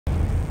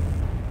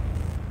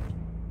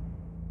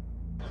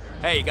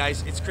Hey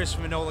guys, it's Chris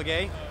from Enola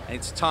Gay, and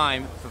it's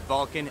time for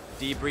Valken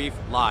Debrief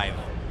Live.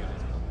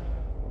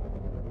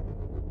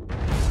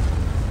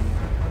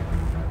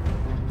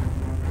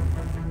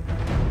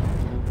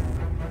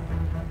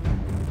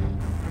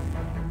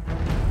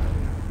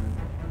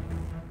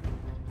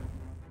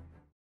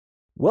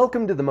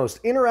 Welcome to the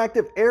most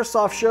interactive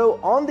airsoft show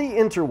on the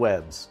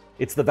interwebs.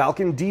 It's the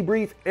Valken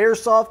Debrief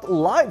Airsoft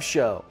Live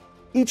Show.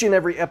 Each and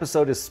every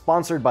episode is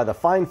sponsored by the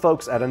fine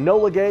folks at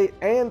Enola Gay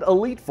and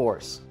Elite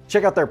Force.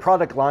 Check out their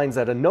product lines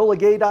at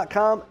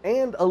enolagay.com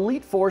and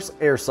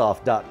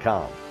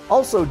eliteforceairsoft.com.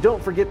 Also,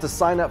 don't forget to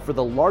sign up for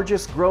the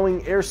largest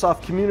growing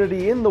airsoft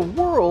community in the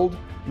world,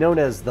 known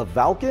as the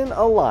Valken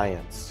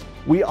Alliance.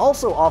 We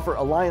also offer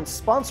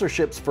alliance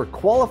sponsorships for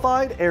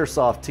qualified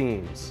airsoft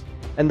teams.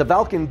 And the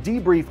Valken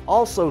Debrief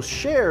also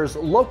shares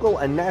local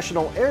and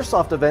national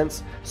airsoft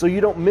events so you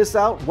don't miss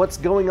out what's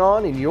going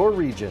on in your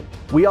region.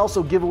 We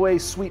also give away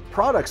sweet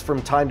products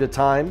from time to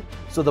time,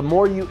 so the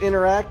more you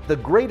interact, the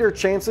greater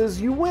chances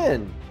you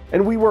win.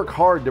 And we work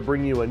hard to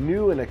bring you a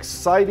new and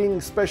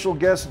exciting special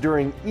guest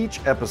during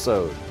each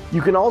episode.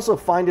 You can also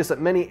find us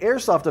at many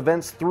airsoft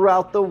events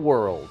throughout the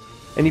world.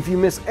 And if you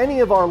miss any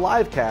of our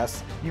live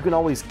casts, you can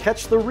always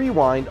catch the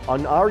rewind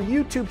on our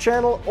YouTube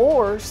channel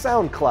or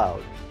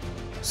SoundCloud.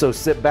 So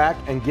sit back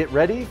and get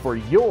ready for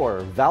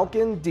your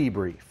Valken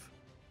Debrief.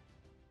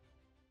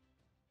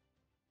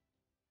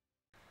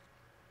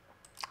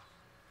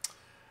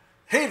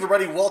 Hey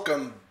everybody,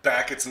 welcome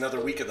back. It's another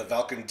week of the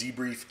Valken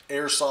Debrief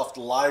Airsoft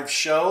Live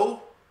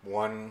Show.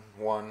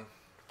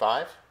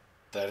 115?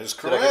 That is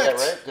correct. Did I get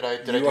that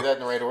right? Did I do that in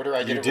the right order?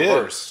 I did it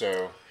reverse,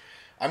 so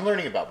I'm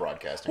learning about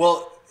broadcasting.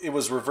 Well, it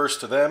was reversed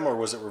to them, or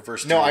was it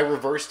reversed to you? No, I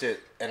reversed it,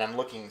 and I'm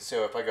looking,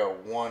 so if I go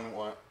 1,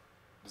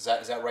 is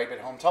that right at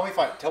home? Tell me if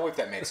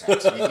that makes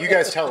sense. You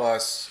guys tell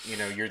us,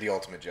 you're the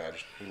ultimate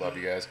judge. We love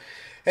you guys.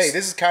 Hey,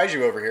 this is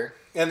Kaiju over here.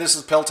 And this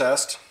is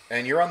Peltast.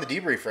 And you're on the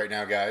debrief right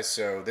now, guys,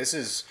 so this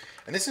is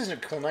a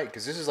cool night,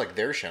 because this is like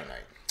their show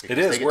night. It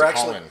is.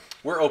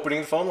 We're opening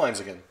the phone lines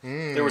again.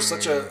 There was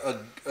such a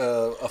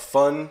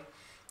fun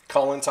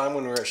call-in time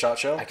when we were at SHOT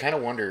Show. I kind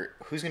of wonder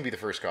who's going to be the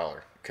first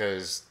caller,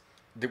 because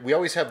we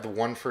always have the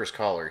one first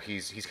caller.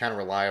 He's kind of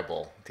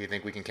reliable. Do you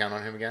think we can count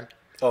on him again?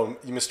 Oh,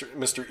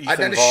 Mr.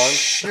 Ethan Vaughn.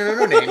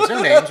 No names.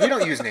 No names. We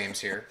don't use names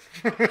here.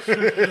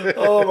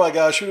 Oh my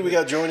gosh, who do we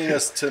got joining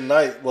us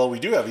tonight? Well, we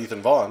do have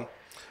Ethan Vaughn.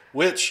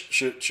 Which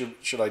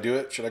should I do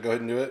it? Should I go ahead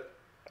and do it?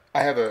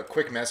 I have a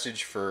quick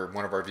message for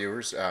one of our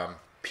viewers.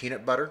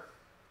 Peanut butter.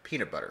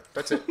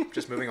 That's it.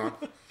 Just moving on.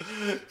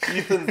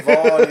 Ethan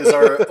Vaughn is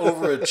our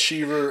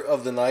overachiever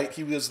of the night.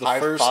 He was the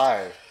first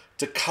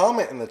to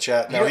comment in the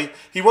chat. Now,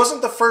 he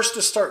wasn't the first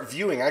to start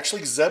viewing.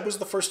 Actually, Zeb was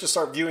the first to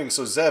start viewing.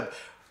 So, Zeb,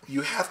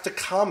 you have to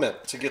comment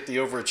to get the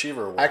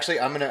Overachiever award.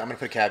 Actually, I'm gonna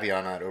put a caveat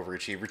on that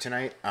Overachiever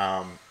tonight.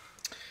 Sean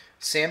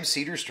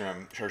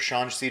Cedarstrom,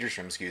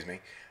 excuse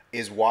me,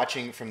 is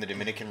watching from the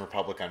Dominican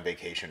Republic on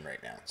vacation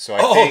right now. So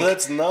I think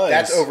that's nice.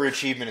 That's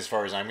overachievement as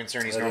far as I'm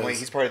concerned.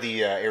 He's part of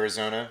the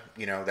Arizona,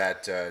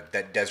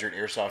 that desert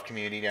airsoft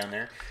community down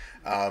there.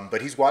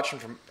 But he's watching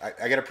from.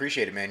 I gotta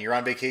appreciate it, man. You're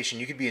on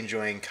vacation. You could be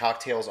enjoying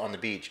cocktails on the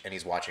beach, and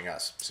he's watching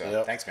us.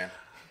 So Thanks, man.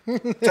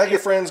 Tag your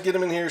friends, get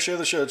them in here, share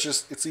the show.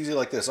 It's easy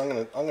like this. I'm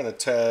gonna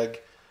tag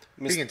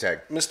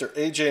Mr.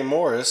 AJ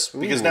Morris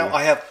because now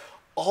I have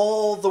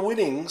all the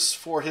winnings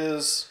for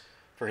his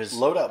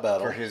loadout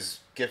battle. For his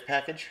gift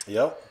package?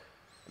 Yep.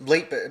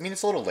 Late, but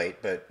it's a little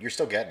late, but you're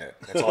still getting it.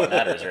 That's all that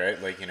matters, right?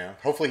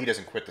 Hopefully he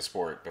doesn't quit the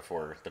sport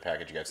before the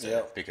package gets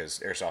there because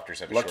airsofters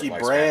have a Lucky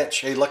short lifespan. Branch.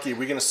 Hey, Lucky,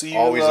 we're gonna see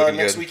you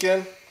next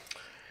weekend.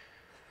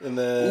 And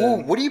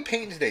then, what are you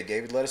painting today,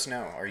 David? Let us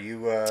know. Are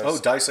you?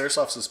 Dice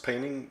Airsoft's is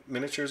painting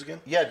miniatures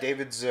again. Yeah,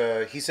 David's.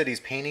 He said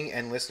he's painting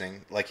and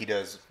listening like he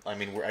does. I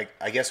mean,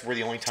 I guess we're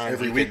the only time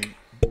every week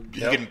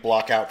he can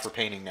block out for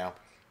painting now.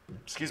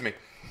 Excuse me.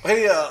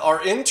 Hey,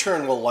 our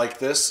intern will like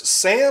this.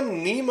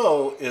 Sam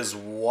Nemo is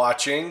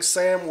watching.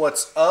 Sam,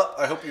 what's up?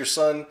 I hope your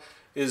son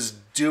is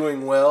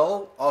doing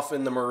well off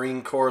in the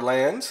Marine Corps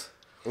land.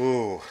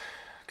 Ooh,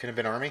 could have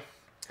been Army.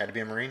 Had to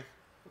be a Marine.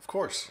 Of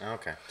course.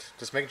 Okay.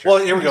 Just making sure.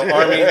 Well, here we go.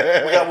 Army.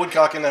 We got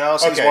Woodcock in the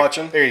house. Okay. He's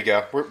watching. There you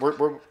go. Are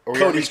we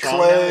Cody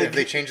Clegg. If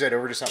they change that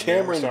over to something.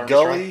 Cameron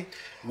Gully.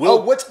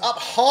 What's up,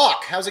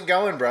 Hawk? How's it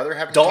going, brother?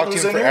 Haven't talked to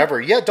him forever.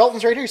 Yeah,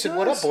 Dalton's right here. He said,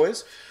 "What up,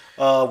 boys?"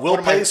 Will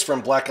Pace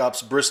from Black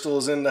Ops Bristol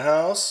is in the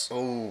house.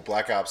 Oh,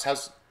 Black Ops.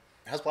 How's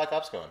Black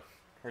Ops going?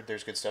 Heard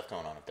there's good stuff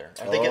going on up there.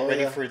 Are they getting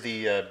ready for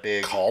the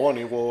big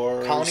Colony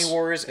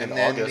Wars and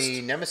then August.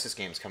 The Nemesis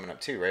game's coming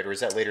up too, right? Or is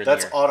that later in the year?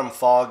 That's Autumn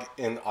Fog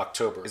in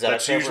October. Is that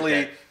That's October?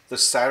 usually the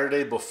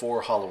Saturday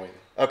before Halloween.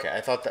 Okay,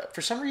 I thought that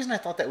for some reason I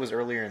thought that was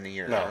earlier in the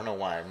year. No. I don't know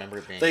why. I remember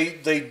it being.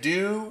 They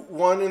do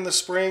one in the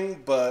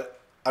spring, but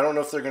I don't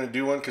know if they're going to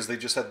do one because they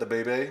just had the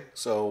baby,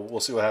 so we'll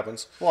see what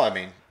happens. Well, I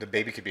mean, the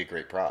baby could be a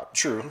great prop.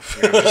 True.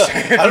 I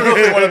don't know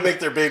if they want to make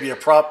their baby a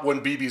prop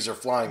when BBs are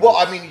flying. Well,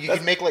 I mean, you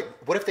could make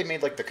what if they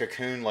made the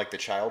cocoon like the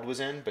child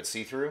was in, but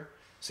see-through?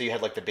 So you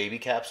had like the baby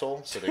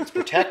capsule, so that it's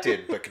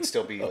protected, but could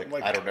still be like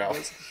I don't know.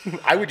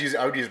 I would use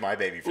my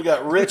baby. We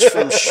got Rich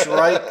from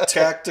Shrike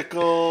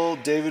Tactical,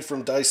 David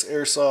from Dice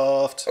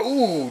Airsoft.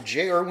 Ooh,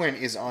 Jay Irwin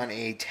is on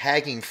a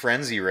tagging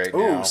frenzy right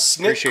now. Ooh,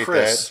 Snick Appreciate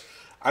Chris. that.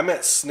 I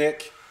met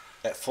Snick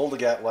at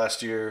Foldagat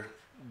last year.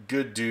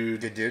 Good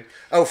dude. Good dude.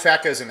 Oh,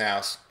 Fat Go's in the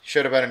house.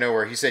 Showed up out of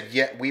nowhere. He said,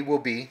 "Yeah, we will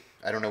be."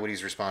 I don't know what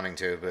he's responding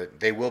to,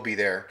 but they will be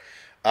there.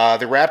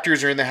 The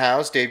Raptors are in the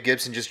house. Dave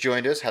Gibson just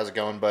joined us. How's it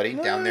going, buddy?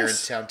 Nice. Down there in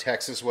town,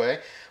 Texas way.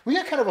 We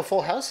got kind of a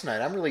full house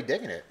tonight. I'm really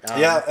digging it.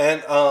 Yeah,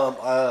 and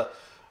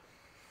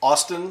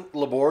Austin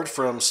Laborde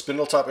from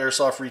Spindletop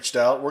Airsoft reached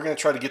out. We're going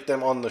to try to get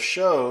them on the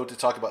show to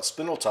talk about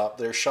Spindletop,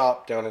 their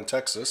shop down in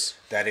Texas.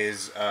 That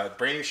is a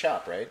brand new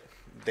shop, right?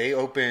 They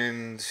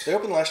opened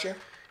last year.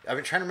 I've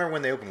been trying to remember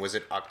when they opened. Was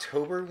it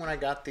October when I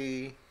got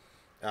the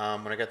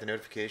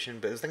notification?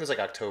 But I think it was like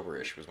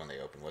October-ish was when they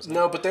opened, wasn't it?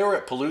 No, but they were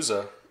at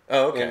Palooza.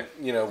 Oh, okay.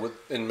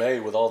 In May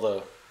with all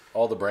the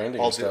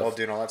branding and stuff. All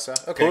doing all that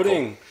stuff? Okay,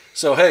 Pudding. cool.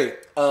 So, hey,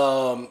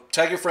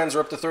 tag your friends.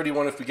 We're up to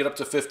 31. If we get up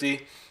to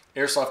 50,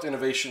 Airsoft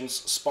Innovations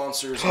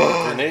sponsors a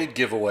grenade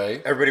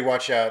giveaway. Everybody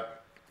watch out.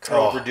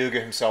 Carl Verduga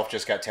himself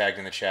just got tagged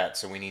in the chat,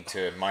 so we need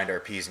to mind our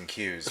P's and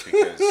Q's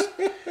because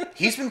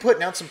he's been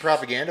putting out some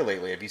propaganda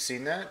lately. Have you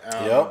seen that?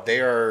 Yep.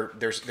 They're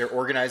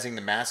organizing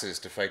the masses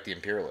to fight the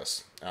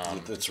imperialists.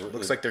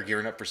 Looks like they're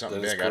gearing up for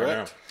something big. Correct. I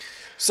don't know.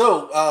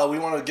 So, we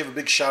want to give a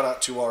big shout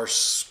out to our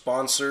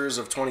sponsors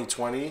of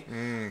 2020.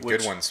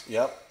 Good ones.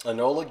 Yep.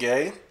 Enola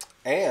Gay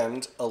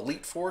and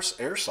Elite Force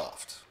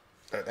Airsoft.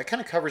 That kind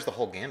of covers the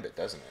whole gambit,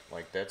 doesn't it?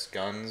 Like, that's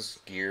guns,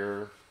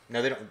 gear.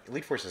 No, they don't.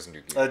 Elite Force doesn't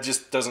do gear. It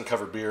just doesn't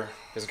cover beer.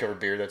 Doesn't cover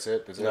beer, that's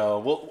it? No.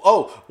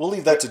 We'll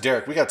leave that to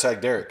Derek. We got to tag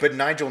Derek. But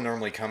Nigel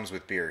normally comes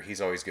with beer. He's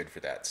always good for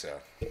that, so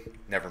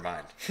never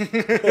mind.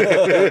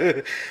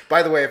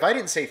 By the way, if I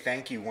didn't say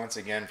thank you once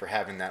again for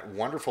having that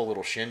wonderful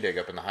little shindig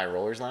up in the High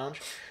Rollers Lounge,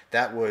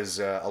 that was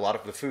a lot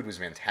of the food was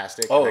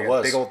fantastic. It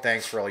was. Big old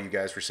thanks for all you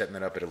guys for setting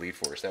that up at Elite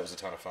Force. That was a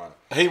ton of fun.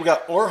 Hey, we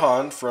got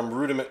Orhan from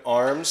Rudiment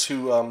Arms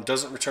who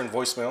doesn't return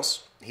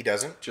voicemails. He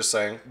doesn't? Just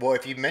saying. Well,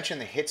 if you mention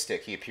the hit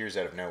stick, he appears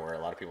out of nowhere. A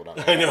lot of people don't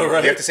know. I know,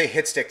 right? You have to say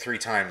hit stick 3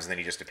 times, and then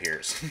he just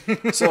appears.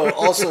 So,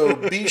 also,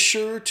 be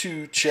sure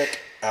to check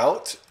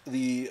out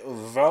the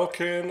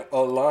Valken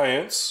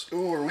Alliance.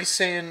 Ooh, we're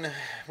saying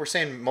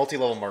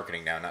multi-level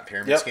marketing now, not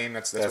pyramid scheme?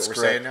 That's what we're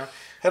saying now?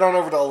 Head on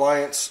over to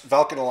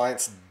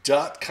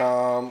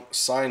ValkenAlliance.com,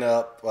 sign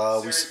up.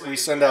 We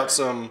send out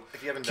some...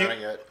 If you haven't done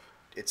it yet,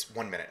 it's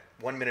 1 minute.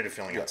 1 minute of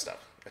filling out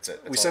stuff. That's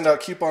it. We send out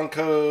coupon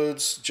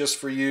codes just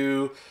for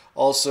you.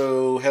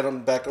 Also, head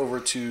on back over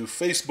to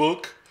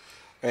Facebook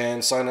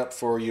and sign up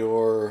for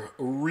your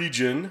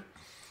region.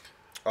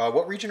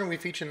 What region are we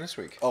featuring this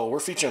week? Oh, we're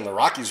featuring the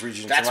Rockies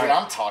region That's tonight.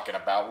 what I'm talking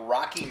about.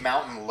 Rocky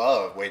Mountain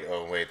Love.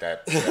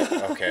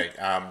 Okay.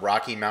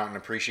 Rocky Mountain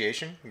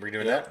Appreciation. We're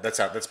doing that?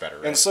 That's better,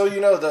 right? And so,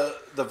 the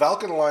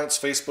Valken Alliance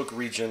Facebook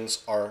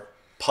regions are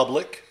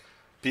public.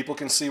 People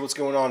can see what's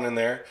going on in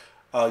there.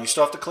 You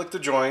still have to click to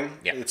join.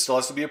 Yeah. It still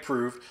has to be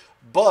approved.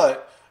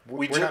 But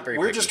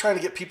we're just trying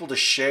to get people to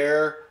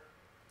share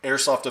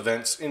airsoft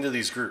events into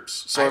these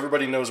groups so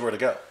everybody knows where to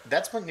go.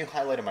 That's my new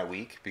highlight of my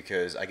week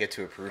because I get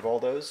to approve all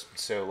those.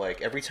 So like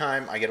every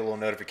time I get a little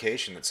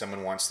notification that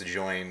someone wants to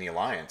join the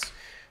alliance,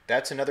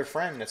 that's another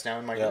friend that's now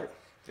in my group.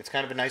 It's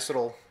kind of a nice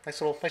little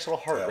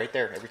heart right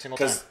there every single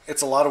time. Because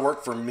it's a lot of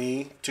work for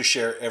me to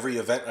share every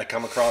event I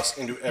come across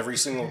into every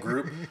single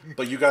group.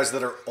 But you guys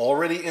that are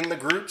already in the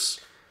groups,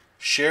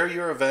 share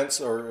your events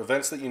or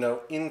events that you know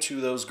into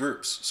those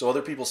groups so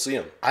other people see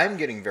them. I'm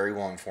getting very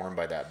well informed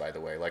by that, by the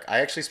way. Like, I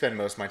actually spend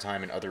most of my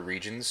time in other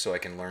regions so I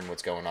can learn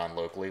what's going on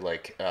locally.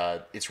 Like,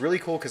 it's really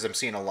cool because I'm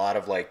seeing a lot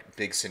of, like,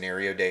 big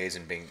scenario days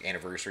and big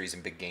anniversaries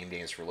and big game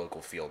days for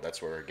local field.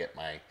 That's where I get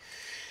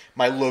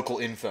my local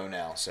info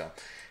now. So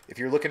if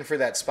you're looking for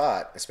that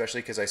spot,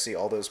 especially because I see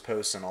all those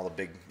posts and all the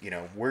big,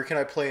 where can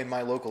I play in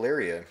my local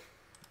area?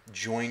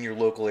 Join your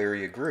local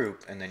area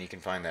group, and then you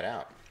can find that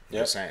out.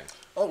 Yep. Just saying.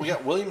 Oh, we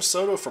got William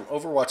Soto from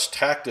Overwatch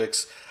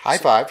Tactics. High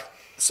five.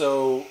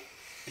 So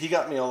he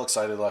got me all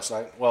excited last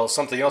night. Well,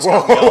 something else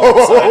got me all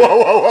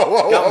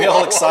excited. Got me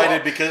all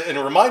excited because and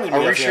it reminded me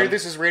of him. Are we sure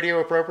this is radio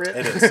appropriate?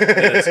 It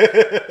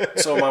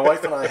is. So my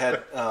wife and I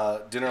had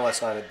dinner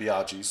last night at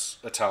Biaggi's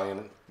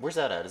Italian. Where's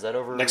that at? Is that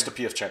over next to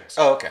P.F. Chang's?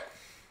 Oh, okay.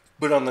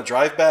 But on the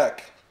drive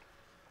back,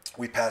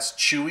 we passed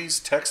Chewy's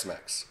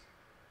Tex-Mex.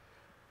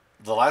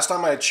 The last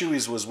time I had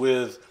Chewy's was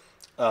with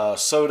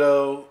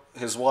Soto,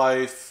 his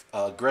wife,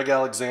 Greg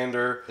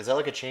Alexander. Is that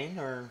like a chain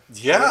or?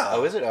 Yeah.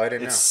 Oh, is it? Oh, I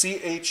didn't know. It's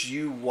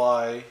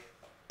Chuys.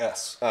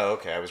 Oh,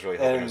 okay. I was really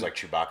hoping it was like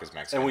Chewbacca's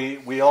Mexican.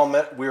 And we all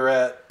met. We were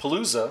at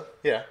Palooza.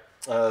 Yeah.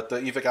 At the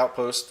EVIC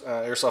Outpost,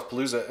 Airsoft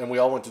Palooza, and we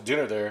all went to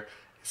dinner there.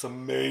 It's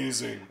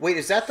amazing. Wait,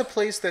 is that the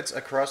place that's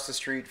across the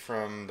street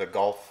from the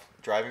golf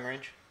driving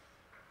range?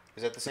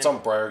 Is that the same? It's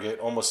on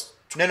Briargate, almost.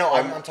 No,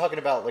 I'm talking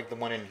about like the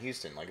one in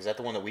Houston. Like, is that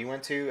the one that we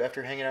went to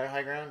after hanging out at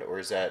High Ground, or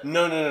is that?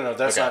 No.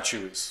 That's not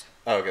Chewy's.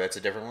 Oh, okay, that's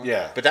a different one.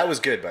 Yeah, but that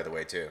was good, by the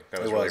way, too.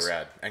 That was really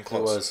rad and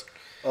close. It was.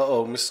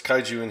 Uh-oh, Mrs.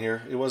 Kaiju in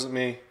here. It wasn't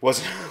me.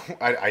 Wasn't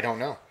I don't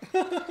know.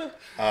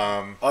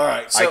 All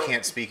right. So, I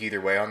can't speak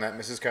either way on that,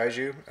 Mrs.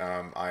 Kaiju.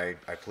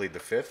 I plead the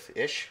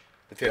fifth-ish.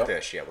 The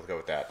fifth-ish, yeah, we'll go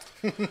with that.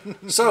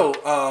 So,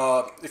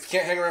 if you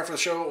can't hang around for the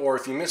show, or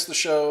if you missed the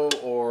show,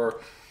 or,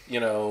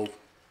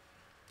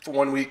 for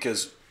 1 week,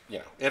 because,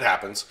 it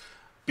happens,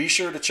 be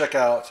sure to check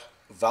out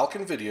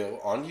Valken Video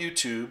on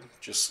YouTube.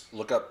 Just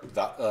look up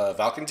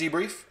Valken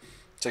Debrief.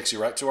 Takes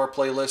you right to our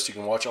playlist. You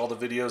can watch all the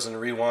videos and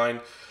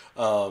rewind,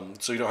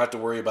 so you don't have to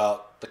worry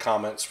about the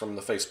comments from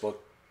the Facebook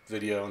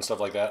video and stuff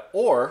like that.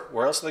 Or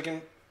where else they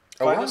can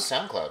we're find on us?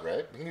 SoundCloud,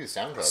 right? We can do the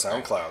SoundCloud.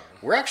 SoundCloud.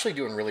 We're actually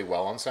doing really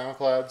well on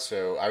SoundCloud,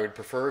 so I would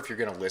prefer if you're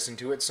going to listen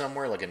to it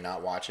somewhere, like and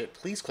not watch it,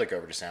 please click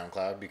over to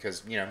SoundCloud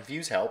because,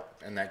 views help,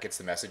 and that gets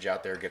the message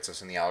out there, gets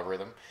us in the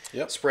algorithm.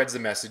 Yep. Spreads the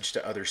message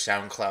to other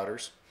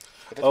SoundClouders.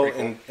 Oh,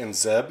 cool. and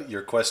Zeb,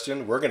 your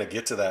question, we're going to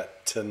get to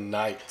that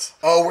tonight.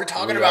 Oh, we're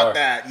talking about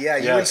that. Yeah,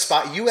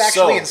 you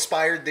actually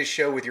inspired this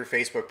show with your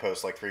Facebook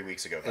post like 3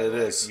 weeks ago. It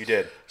is. You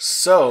did.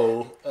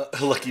 So,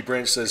 Lucky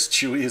Branch says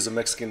Chewy is a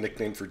Mexican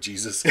nickname for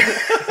Jesus. That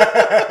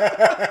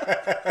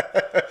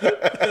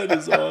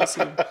is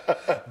awesome.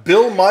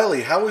 Bill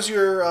Miley, how was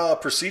your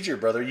procedure,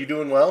 brother? You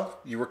doing well?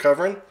 You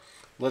recovering?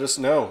 Let us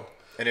know.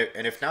 And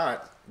if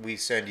not, we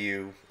send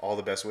you all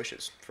the best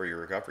wishes for your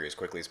recovery as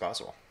quickly as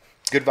possible.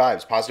 Good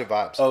vibes, positive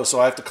vibes. Oh, so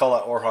I have to call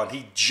out Orhan.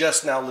 He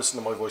just now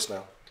listened to my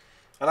voicemail.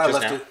 And I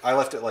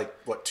left it like,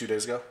 2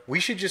 days ago? We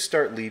should just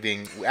start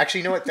leaving. Actually,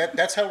 you know what?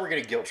 That's how we're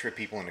going to guilt trip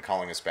people into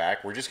calling us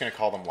back. We're just going to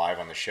call them live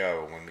on the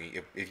show.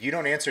 If you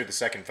don't answer the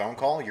second phone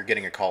call, you're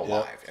getting a call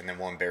live, and then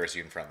we'll embarrass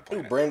you in front of the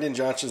planet. Ooh, Brandon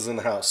Johnson's in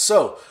the house.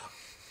 So,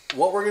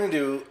 what we're going to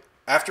do,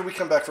 after we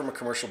come back from a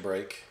commercial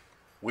break,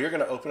 we're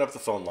going to open up the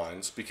phone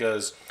lines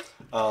because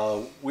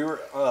we were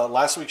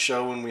last week's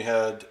show when we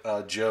had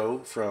Joe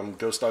from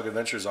Ghost Dog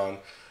Adventures on.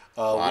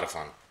 A lot of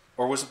fun.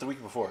 Or was it the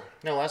week before?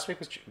 No, last week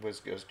was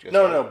Ghost.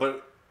 No,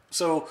 but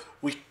so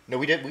we. No,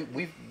 we did.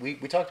 We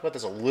talked about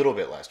this a little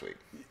bit last week.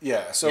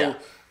 Yeah. So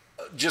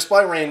just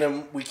by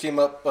random, we came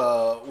up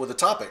with a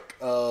topic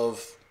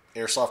of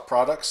airsoft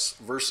products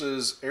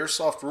versus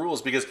airsoft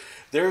rules because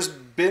there's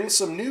been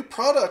some new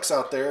products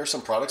out there,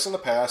 some products in the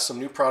past, some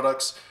new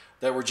products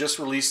that were just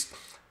released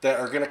that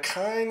are going to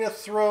kind of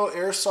throw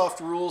airsoft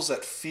rules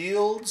at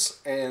fields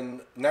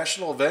and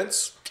national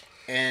events.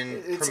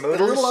 And it's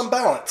promoters, a little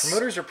unbalanced.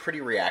 Promoters are pretty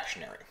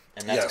reactionary.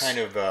 And that's kind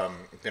of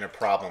been a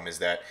problem is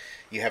that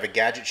you have a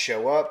gadget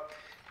show up,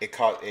 it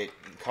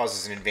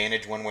causes an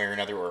advantage one way or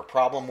another or a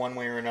problem one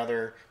way or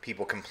another.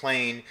 People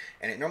complain,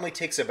 and it normally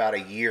takes about a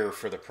year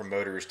for the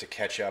promoters to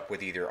catch up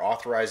with either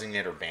authorizing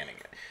it or banning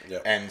it.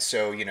 Yep. And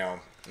so,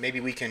 maybe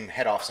we can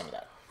head off some of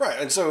that. Right,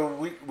 and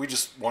so we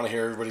just want to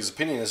hear everybody's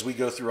opinion as we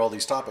go through all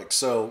these topics.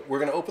 So we're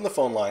going to open the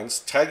phone lines,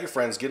 tag your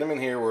friends, get them in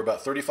here. We're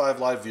about 35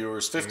 live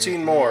viewers,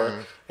 15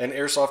 more, and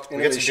Airsoft Innovations.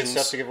 We got some good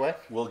stuff to give away?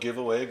 We'll give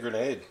away a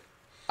grenade.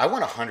 I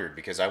want 100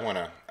 because I want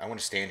to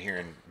stand here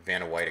and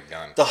Vanna White a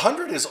gun. The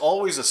 100 is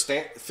always a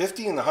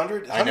 50 and the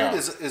 100. 100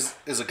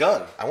 is a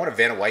gun. I want to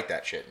Vanna White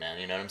that shit,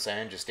 man. You know what I'm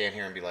saying? Just stand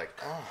here and be like,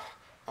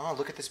 oh,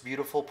 look at this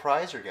beautiful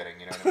prize you're getting.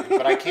 You know what I mean?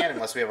 But I can't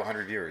unless we have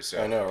 100 viewers.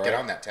 So I know, right? Get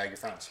on that. Tag your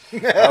friends. All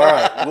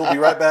right. We'll be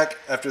right back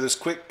after this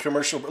quick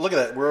commercial. Look at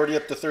that. We're already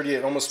up to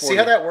 38, almost 40. See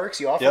how that works?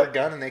 You offer a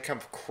gun and they come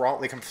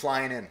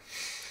flying in.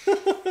 All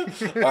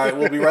right.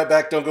 We'll be right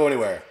back. Don't go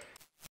anywhere.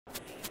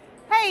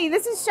 Hey,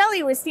 this is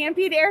Shelly with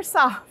Stampede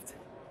Airsoft.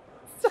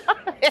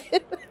 Stop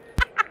it.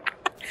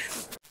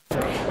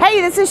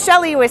 Hey, this is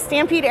Shelly with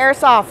Stampede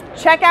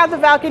Airsoft. Check out the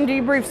Valken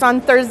Debriefs on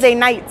Thursday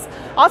nights.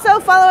 Also,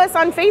 follow us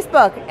on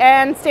Facebook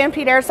and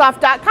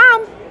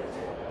StampedeAirsoft.com.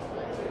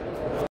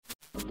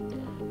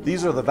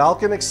 These are the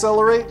Valken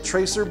Accelerate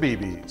Tracer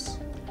BBs.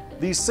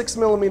 These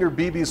 6mm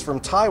BBs from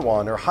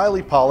Taiwan are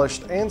highly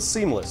polished and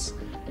seamless,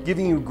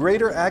 giving you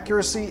greater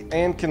accuracy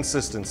and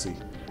consistency.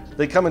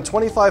 They come in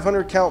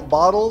 2,500 count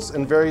bottles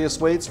in various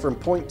weights from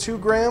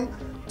 0.2 gram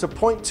to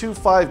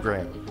 0.25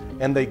 gram,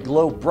 and they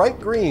glow bright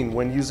green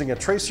when using a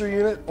tracer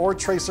unit or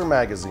tracer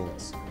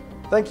magazines.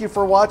 Thank you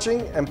for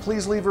watching, and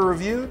please leave a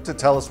review to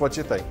tell us what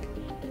you think.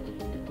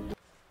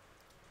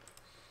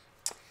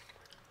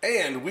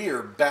 And we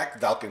are back,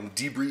 Valken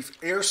Debrief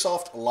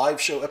Airsoft live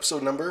show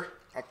episode number.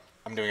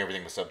 I'm doing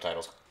everything with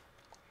subtitles.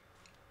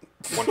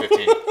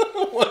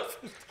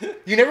 115.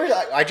 You never.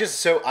 I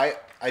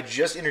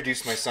just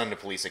introduced my son to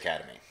Police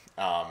Academy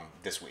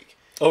this week.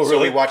 Oh, really?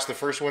 So we watched the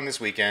first one this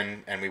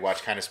weekend, and we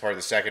watched kind of part of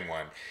the second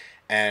one.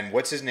 And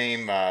what's his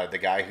name? The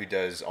guy who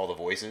does all the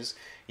voices.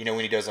 You know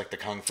when he does like the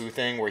kung fu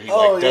thing where he he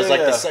makes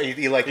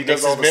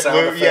his lip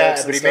move. Yeah,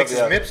 but he makes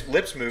his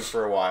lips move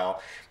for a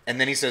while,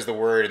 and then he says the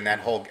word, and that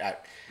whole.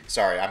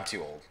 Sorry, I'm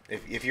too old.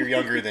 If you're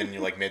younger than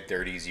you're like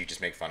mid-30s, you just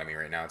make fun of me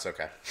right now. It's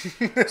okay.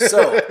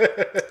 So,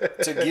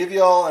 to give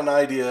y'all an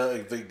idea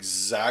of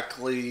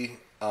exactly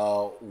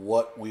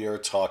what we are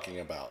talking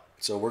about.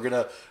 So we're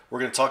gonna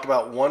talk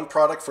about one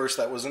product first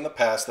that was in the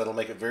past that'll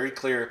make it very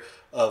clear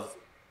of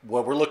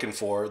what we're looking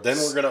for. Then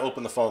we're going to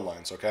open the phone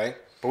lines, okay?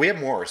 But we have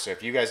more, so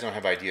if you guys don't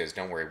have ideas,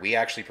 don't worry. We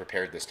actually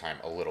prepared this time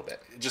a little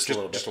bit. Just a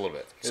little bit. Just a little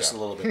bit. Just a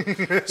little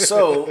bit.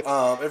 So,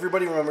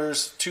 everybody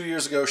remembers 2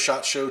 years ago,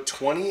 SHOT Show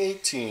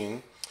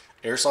 2018,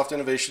 Airsoft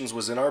Innovations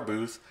was in our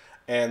booth,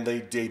 and they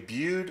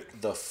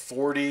debuted the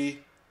 40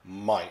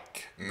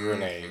 mic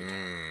grenade.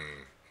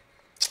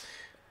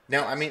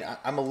 Now, I mean,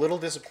 I'm a little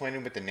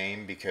disappointed with the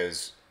name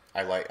because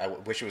I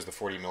wish it was the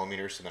 40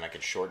 millimeters so then I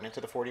could shorten it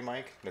to the 40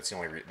 mic. That's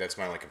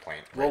my only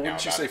complaint. Well,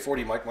 wouldn't you say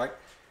 40 mic, Mike?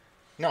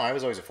 No, I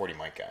was always a 40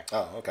 mic guy.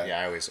 Oh, okay.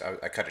 Yeah,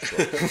 I cut it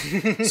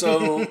short.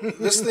 So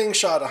this thing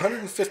shot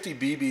 150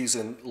 BBs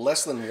in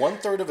less than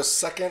 1/3 of a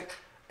second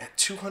at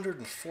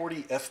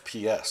 240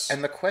 FPS.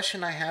 And the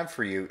question I have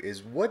for you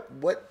is what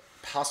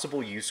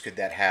possible use could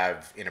that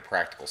have in a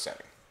practical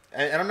setting?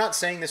 And I'm not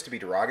saying this to be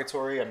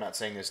derogatory. I'm not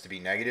saying this to be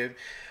negative.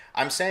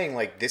 I'm saying,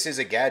 like, this is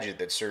a gadget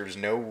that serves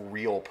no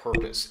real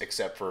purpose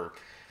except for,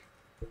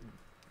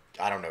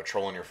 I don't know,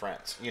 trolling your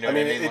friends. You know what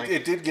I mean?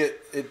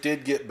 It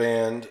did get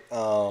banned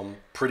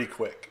pretty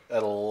quick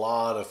at a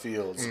lot of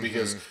fields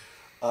because,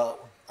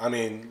 I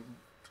mean,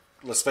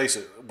 let's face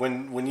it,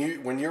 when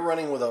you're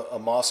running with a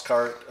Moss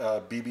Cart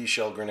BB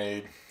shell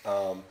grenade,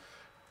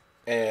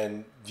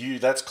 and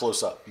that's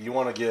close up. You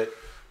want to get,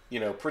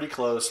 pretty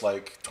close,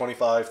 like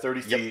 25,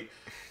 30 feet,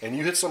 and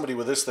you hit somebody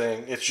with this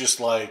thing, it's just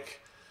like,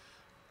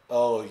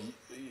 oh,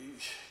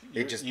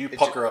 you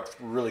pucker up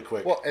really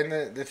quick. Well, and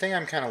the thing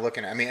I'm kind of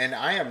looking at, I mean, and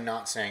I am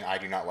not saying I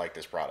do not like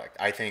this product.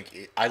 I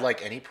think I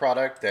like any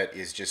product that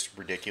is just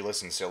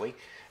ridiculous and silly,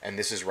 and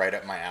this is right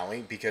up my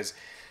alley because,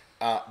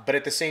 but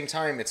at the same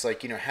time, it's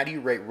like, how do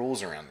you write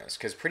rules around this?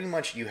 Because pretty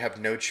much you have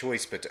no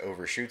choice but to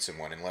overshoot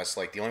someone unless,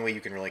 like, the only way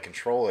you can really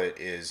control it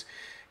is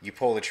you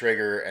pull the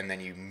trigger and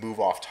then you move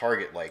off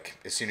target, like,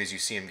 as soon as you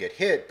see him get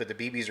hit, but the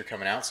BBs are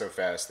coming out so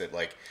fast that,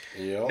 like,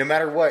 no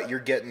matter what, you're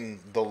getting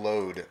the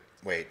load.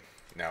 Wait.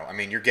 No, I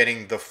mean, you're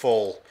getting the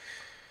full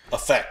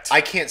effect. I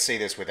can't say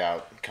this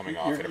without coming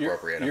off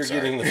inappropriate. You're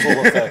getting the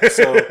full effect.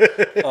 So,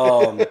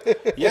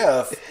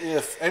 yeah,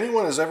 if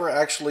anyone has ever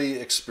actually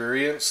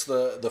experienced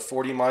the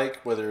 40 mic,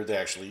 whether they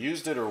actually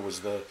used it or was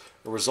the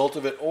result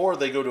of it, or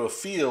they go to a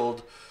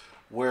field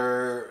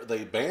where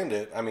they banned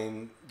it, I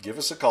mean, give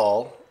us a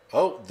call.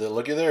 Oh,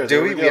 looky there.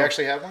 Do we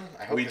actually have one?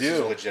 I hope we this is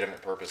a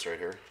legitimate purpose right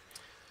here.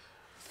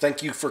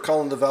 Thank you for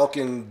calling the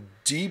Valken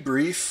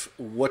Debrief.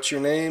 What's your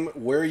name?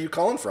 Where are you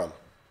calling from?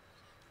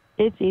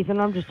 It's Ethan.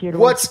 I'm just here to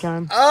What's watch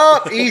time.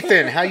 up,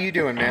 Ethan? How you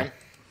doing, man?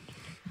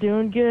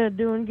 Doing good,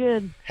 doing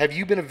good. Have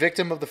you been a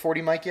victim of the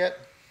 40 mic yet?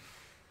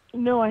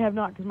 No, I have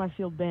not because my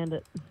field banned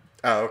it.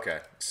 Oh, okay.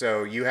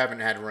 So you haven't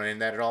had to run into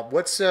that at all.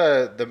 What's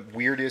the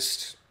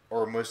weirdest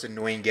or most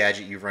annoying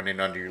gadget you've run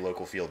into under your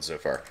local field so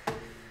far?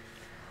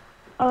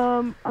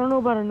 I don't know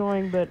about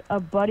annoying, but a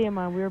buddy of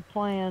mine, we were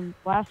playing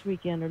last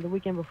weekend or the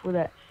weekend before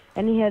that,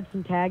 and he had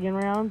some tagging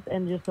rounds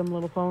and just some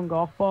little foam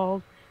golf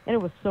balls, and it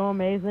was so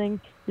amazing,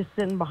 just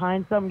sitting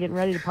behind something, getting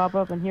ready to pop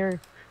up, and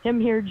hear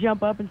him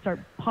jump up and start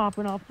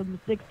popping off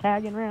some 6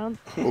 tagging rounds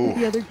with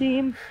the other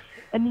team,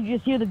 and you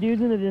just hear the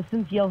dudes in the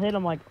distance yell hit.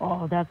 I'm like,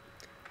 oh, that's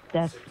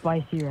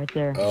spicy right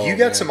there. Oh, you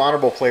got some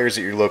honorable players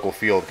at your local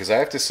field, because I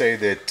have to say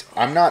that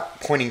I'm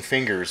not pointing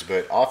fingers,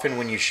 but often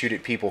when you shoot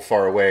at people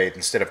far away,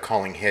 instead of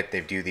calling hit,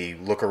 they do the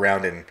look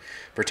around and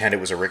pretend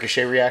it was a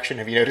ricochet reaction.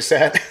 Have you noticed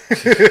that?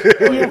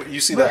 You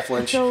see that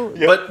flinch.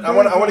 But I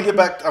want to get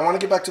back. I want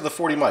to get back to the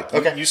 40 mic.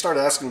 Okay. You started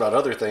asking about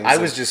other things.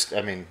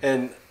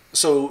 And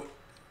so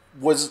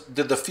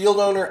did the field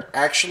owner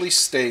actually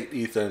state,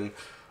 Ethan,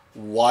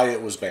 why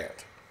it was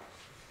banned?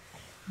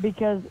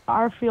 Because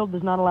our field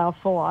does not allow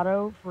full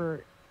auto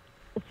for.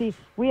 See,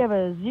 we have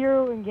a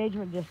 0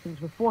 engagement distance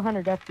with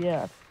 400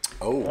 FPS.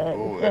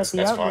 At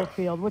the outdoor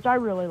field, which I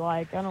really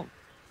like.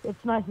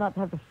 It's nice not to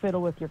have to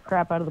fiddle with your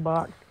crap out of the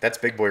box. That's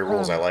big boy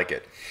rules. I like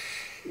it.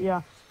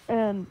 Yeah,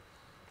 and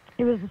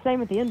it was the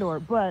same at the indoor,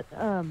 but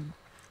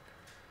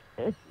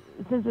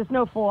since it's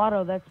no full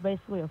auto, that's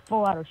basically a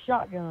full auto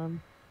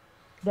shotgun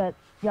that's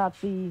got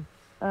the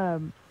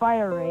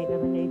fire rate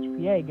of an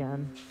HPA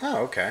gun.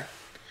 Oh, okay.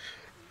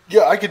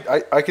 Yeah,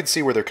 I could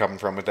see where they're coming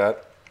from with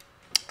that.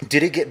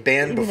 Did it get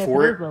banned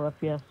before?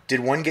 Did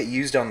one get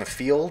used on the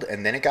field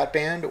and then it got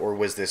banned, or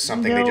was this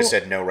something they just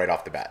said no right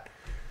off the bat?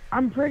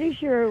 I'm pretty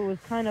sure it was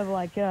kind of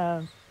like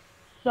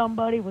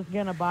somebody was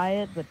gonna buy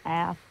it but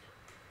asked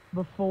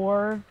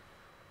before,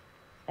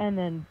 and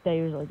then they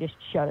usually just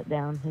shut it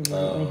down.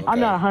 Okay. I'm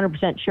not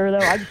 100% sure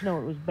though. I just know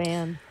it was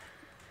banned.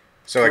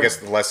 So I guess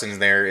the lesson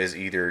there is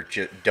either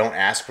don't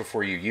ask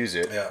before you use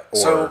it. Yeah.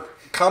 So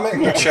comment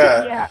in the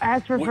chat. Yeah,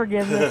 ask for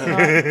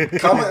forgiveness.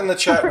 Comment in the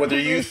chat whether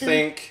you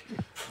think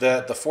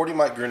that the 40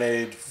 mic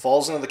grenade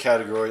falls into the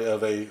category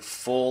of a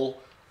full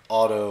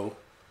auto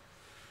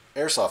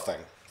airsoft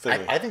thing.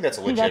 I think that's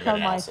a legitimate that's how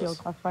analysis. my field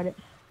classified it.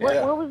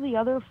 Yeah. What was the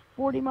other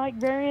 40 mic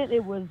variant?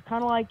 It was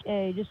kind of like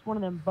just one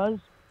of them buzz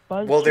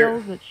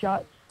shells that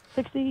shot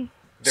 60.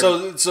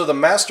 So the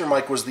master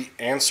mic was the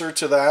answer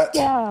to that.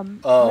 Yeah,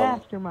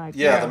 master mic.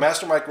 Yeah, the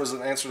master mic was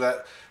an answer to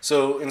that.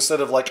 So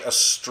instead of like a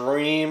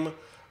stream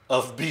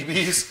of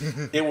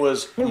BBs. It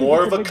was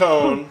more of a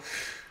cone,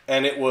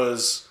 and it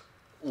was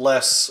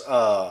less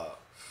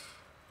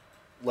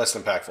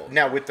impactful.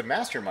 Now, with the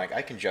master mic,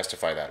 I can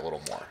justify that a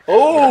little more.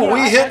 Oh,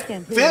 we hit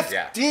can too. 50.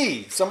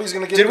 Yeah. Somebody's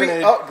going to get Did a grenade.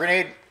 we? Oh,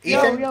 grenade.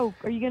 Ethan? Yo,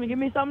 are you going to give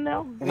me something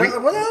now?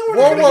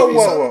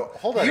 Whoa.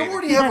 Hold on. You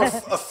already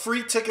have a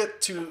free ticket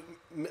to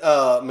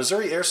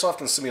Missouri Airsoft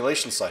and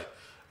Simulation Site.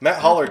 Matt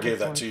Holler gave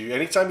that to you.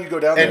 Anytime you go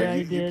down there,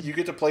 you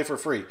get to play for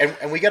free.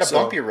 And we got to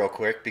bump you real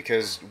quick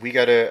because we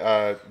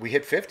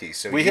hit 50.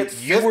 So we hit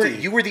 50.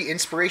 You were the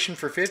inspiration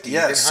for 50.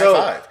 Yeah, so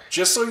high five.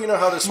 Just so you know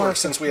how this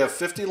works, since we have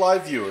 50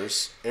 live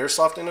viewers,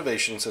 Airsoft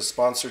Innovations has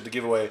sponsored to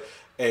give away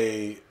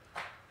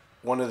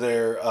one of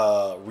their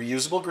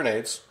reusable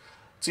grenades.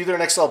 It's either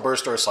an XL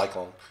Burst or a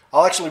Cyclone.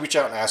 I'll actually reach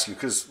out and ask you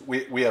because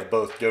we have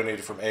both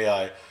donated from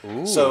AI.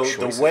 Ooh, so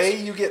choices. The way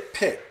you get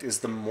picked is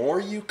the more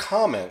you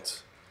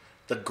comment,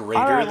 the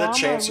greater the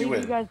chance you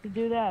win. You guys to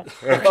do that.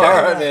 All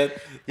right, man.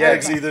 Yeah,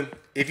 thanks, Ethan.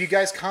 If you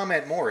guys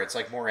comment more, it's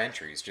like more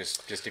entries.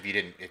 Just if you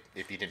didn't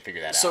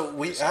figure that out. So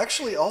we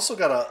actually also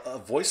got a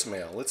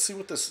voicemail. Let's see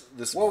what this.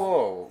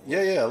 Whoa.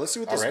 Yeah. Let's see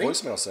what this Already?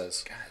 voicemail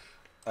says.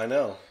 God. I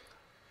know.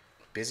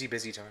 Busy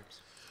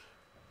times.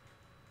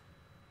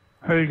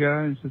 Hey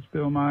guys, it's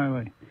Bill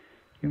Miley.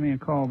 Give me a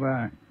call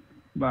back.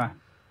 Bye.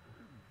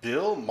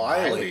 Bill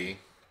Miley.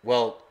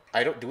 Well,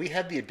 do we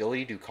have the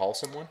ability to call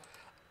someone?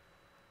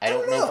 I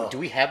don't know. Do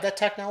we have that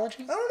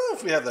technology? I don't know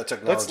if we have that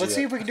technology. Let's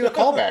see if we can do a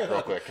callback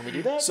real quick. Can we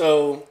do that?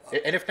 So,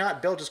 and if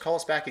not, Bill, just call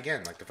us back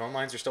again. Like the phone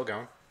lines are still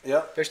going.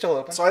 Yep, they're still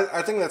open. So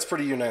I think that's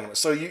pretty unanimous.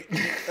 So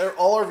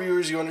all our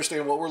viewers, you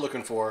understand what we're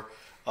looking for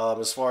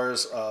as far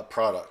as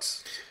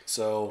products.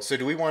 So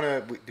do we want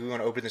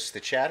to open this to the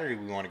chat or do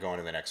we want to go on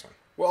to the next one?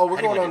 Well,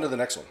 we're going on to the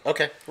next one.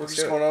 Okay, we're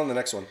just going on to the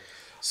next one.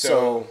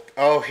 So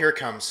here it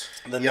comes.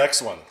 The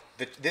next one.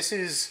 This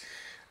is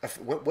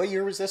what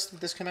year was this?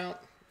 Did this come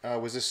out?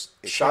 Was this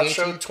SHOT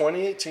Show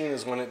 2018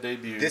 is when it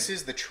debuted. This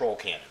is the Troll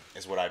Cannon,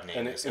 is what I've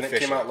named it. And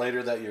it came out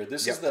later that year.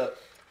 This is the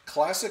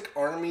Classic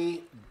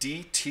Army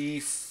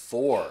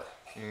DT4.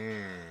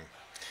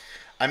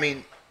 I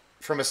mean,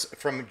 from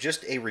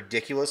just a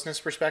ridiculousness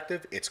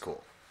perspective, it's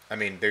cool. I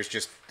mean, there's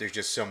just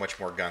so much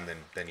more gun than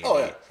you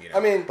need. You know? I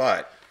mean,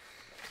 but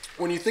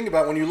when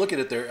you look at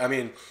it there, I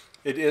mean,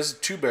 it is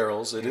 2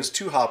 barrels, it is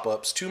 2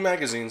 hop-ups, 2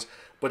 magazines,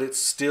 but it's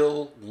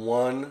still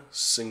one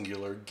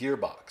singular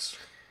gearbox.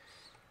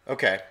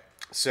 Okay,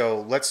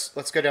 so let's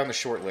go down the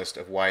short list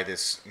of why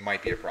this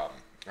might be a problem.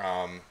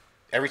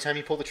 Every time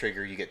you pull the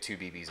trigger, you get 2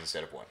 BBs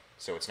instead of 1,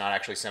 so it's not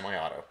actually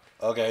semi-auto.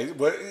 Okay,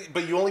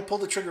 but you only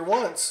pulled the trigger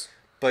once.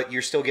 But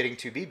you're still getting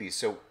 2 BBs.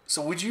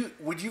 So would you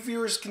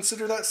viewers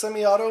consider that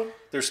semi-auto?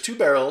 There's 2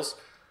 barrels.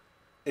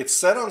 It's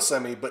set on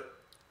semi, but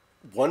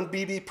 1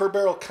 BB per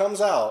barrel comes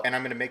out. And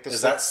I'm going to make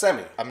that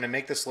semi? I'm going to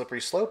make the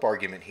slippery slope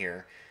argument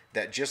here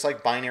that just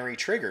like binary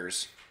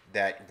triggers,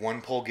 that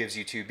 1 pull gives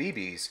you 2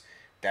 BBs.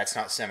 That's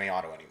not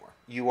semi-auto anymore.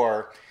 You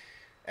are,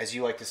 as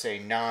you like to say,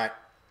 not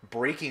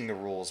breaking the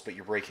rules, but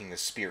you're breaking the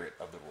spirit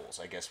of the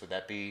rules. I guess would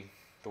that be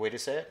the way to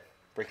say it?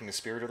 Breaking the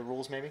spirit of the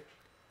rules, maybe.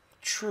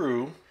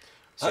 True.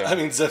 So, I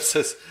mean, Zeb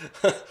says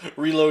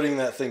reloading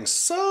that thing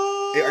sucks.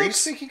 Are you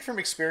speaking from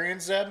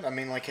experience, Zeb? I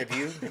mean, like, have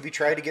you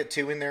tried to get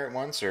 2 in there at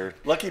once, or?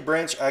 Lucky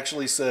Branch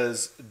actually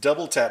says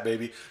double tap,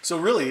 baby. So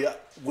really,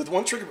 with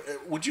 1 trigger,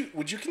 would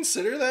you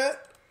consider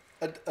that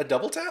a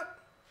double tap?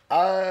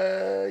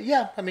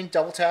 Yeah. I mean,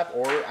 double tap,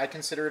 or I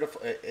consider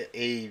it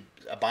a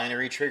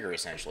binary trigger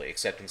essentially.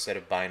 Except instead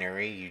of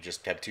binary, you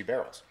just have 2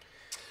 barrels.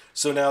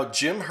 So now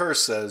Jim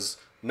Hurst says,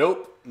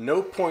 nope,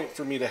 no point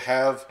for me to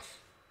have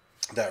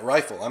that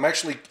rifle. I'm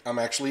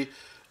actually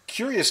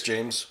curious,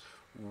 James.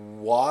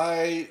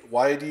 Why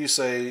do you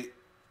say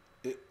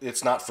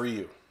it's not for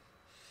you?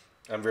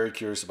 I'm very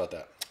curious about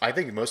that. I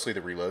think mostly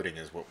the reloading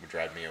is what would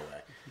drive me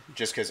away.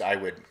 Just because I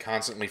would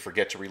constantly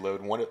forget to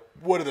reload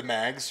one of the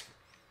mags,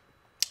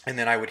 and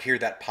then I would hear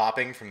that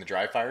popping from the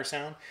dry fire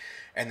sound,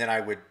 and then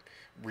I would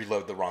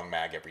reload the wrong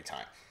mag every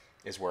time.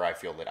 Is where I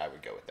feel that I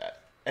would go with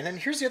that. And then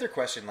here's the other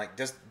question: like,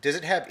 does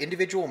it have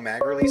individual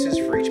mag releases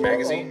for each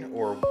magazine,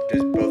 or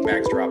does both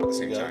mags drop at the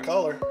same time?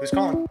 Caller. Who's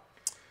calling?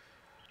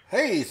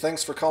 Hey,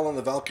 thanks for calling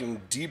the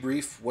Valken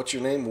Debrief. What's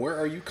your name? Where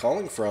are you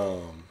calling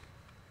from?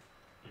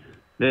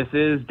 This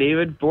is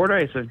David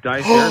Fordyce of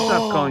Dice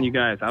Airsoft calling you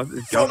guys. How's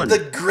it going? From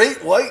the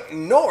Great White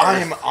North.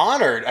 I'm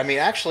honored. I mean,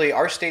 actually,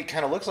 our state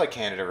kind of looks like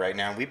Canada right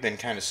now. We've been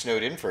kind of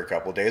snowed in for a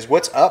couple of days.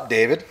 What's up,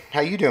 David? How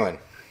you doing?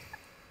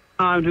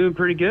 I'm doing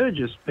pretty good.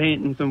 Just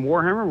painting some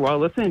Warhammer while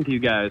listening to you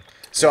guys.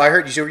 So I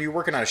heard you're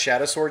working on a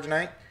Shadow Sword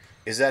tonight.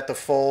 Is that the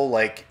full,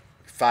 like,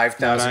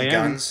 5,000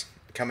 guns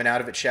coming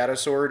out of it Shadow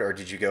Sword, or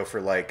did you go for,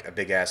 like, a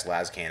big-ass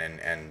las cannon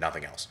and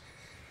nothing else?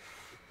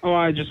 Oh,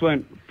 I just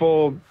went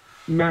full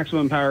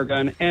maximum power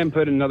gun, and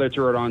put another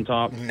turret on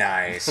top.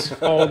 Nice.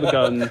 All the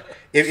guns.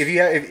 If you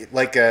have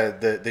like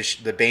the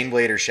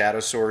Baneblade or Shadow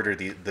Sword or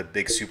the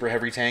big super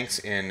heavy tanks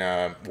in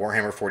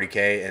Warhammer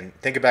 40k, and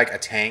think about a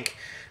tank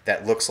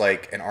that looks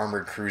like an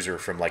armored cruiser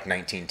from like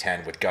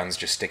 1910 with guns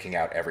just sticking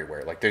out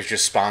everywhere. Like there's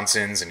just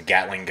sponsons and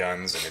Gatling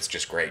guns, and it's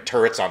just great.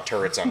 Turrets on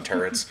turrets on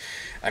turrets.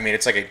 I mean,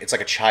 it's like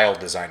a child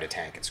designed a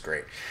tank. It's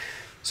great.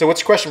 So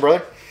what's your question,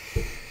 brother?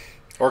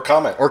 Or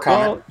comment?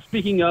 Well,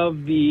 speaking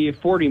of the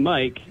 40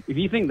 mic, if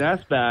you think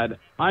that's bad,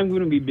 I'm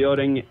going to be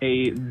building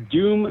a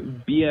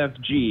Doom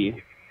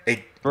BFG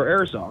for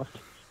Airsoft.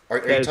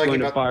 That's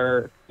going to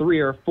fire 3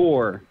 or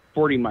 4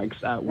 40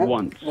 mics at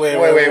once. Wait,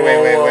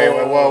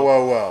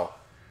 whoa.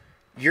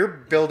 You're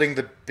building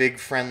the big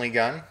friendly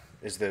gun?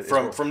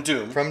 From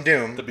Doom. From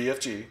Doom. The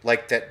BFG.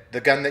 Like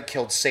the gun that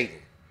killed Satan.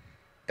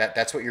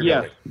 That's what you're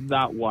building? Yes,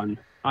 that one.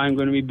 I'm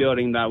going to be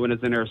building that when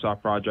it's an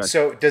Airsoft project.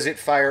 So does it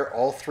fire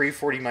all 3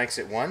 40 mics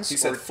at once? He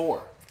said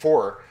 4.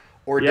 4.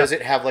 Or does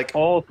it have like...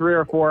 all 3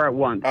 or 4 at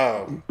once.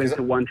 Oh.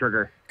 Into one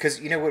trigger.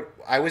 Because you know what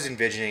I was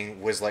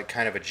envisioning was like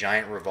kind of a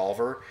giant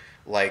revolver.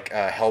 Like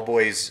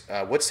Hellboy's...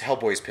 what's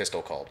Hellboy's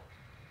pistol called?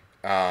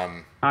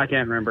 I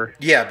can't remember.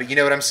 Yeah, but you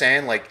know what I'm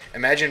saying? Like,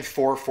 imagine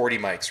 4 40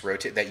 mics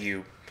rotate that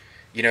you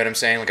know what I'm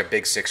saying? Like a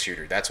big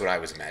 6-shooter. That's what I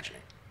was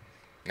imagining.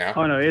 No?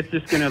 Oh no, it's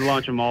just gonna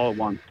launch them all at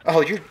once.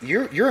 Oh,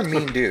 you're a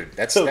mean dude.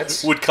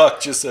 That's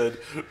Woodcock just said,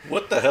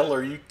 "What the hell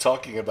are you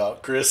talking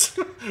about, Chris?"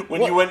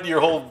 when you went to your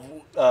whole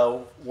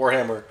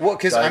Warhammer. Well,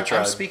 because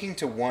I'm speaking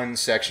to one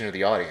section of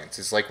the audience.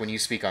 It's like when you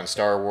speak on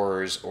Star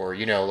Wars, or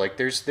like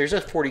there's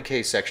a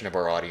 40K section of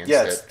our audience.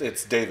 Yeah,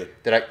 it's David.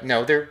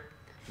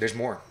 There's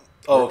more.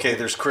 Oh, okay.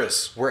 There's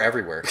Chris. We're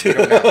everywhere. We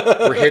don't know.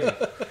 We're hidden.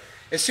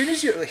 As soon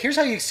as here's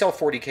how you sell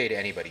 40K to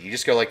anybody. You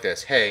just go like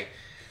this. Hey,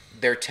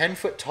 they're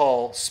 10-foot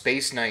tall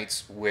space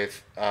knights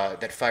with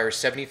that fire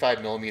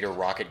 75mm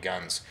rocket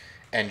guns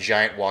and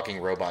giant walking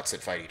robots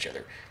that fight each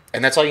other.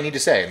 And that's all you need to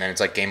say. And then it's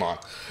like game on.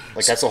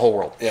 Like that's the whole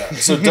world. Yeah.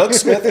 So Doug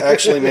Smith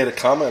actually made a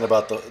comment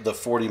about the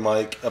 40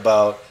 mic.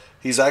 About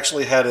he's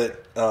actually had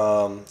it.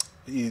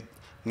 He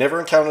never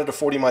encountered a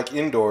 40 mic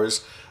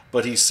indoors,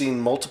 but he's seen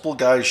multiple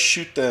guys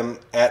shoot them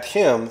at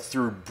him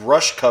through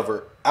brush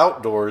cover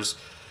outdoors.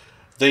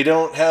 They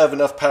don't have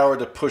enough power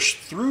to push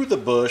through the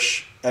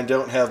bush and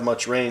don't have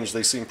much range.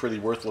 They seem pretty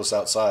worthless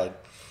outside.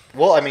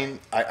 Well, I mean,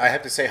 I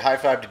have to say high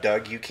five to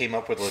Doug. You came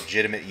up with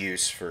legitimate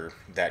use for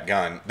that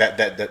gun,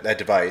 that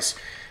device.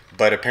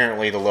 But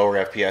apparently the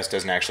lower FPS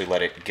doesn't actually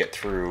let it get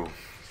through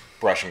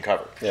brush and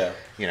cover. Yeah.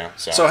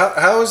 So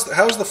how's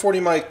the 40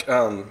 mic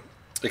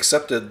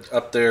accepted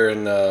up there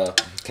in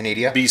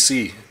Canada?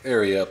 BC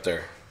area up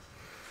there?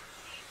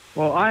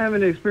 Well, I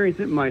haven't experienced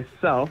it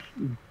myself,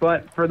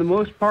 but for the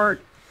most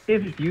part,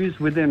 if it's used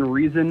within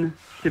reason,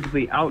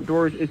 typically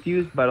outdoors it's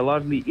used, but a lot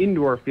of the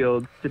indoor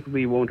fields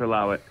typically won't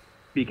allow it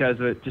because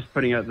of it just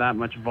putting out that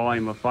much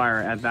volume of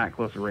fire at that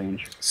close a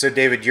range. So,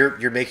 David,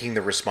 you're making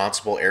the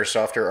responsible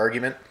airsofter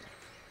argument?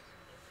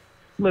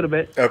 A little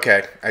bit.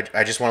 Okay.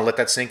 I just want to let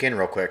that sink in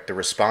real quick. The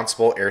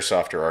responsible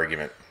airsofter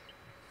argument.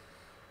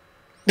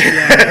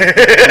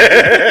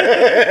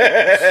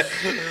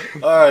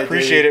 All right,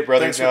 appreciate it,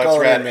 brother. Thanks for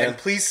calling in, man. And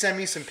please send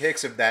me some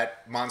pics of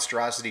that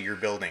monstrosity you're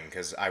building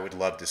because I would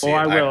love to see it.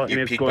 I will, and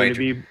it's going to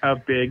be a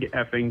big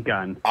effing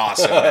gun.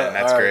 Awesome, man.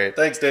 That's great. Right.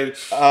 Thanks, David.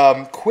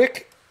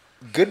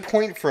 Good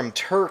point from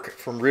Turk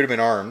from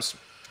Rudiment Arms.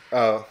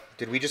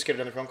 Did we just get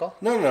another phone call?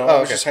 No. Oh, I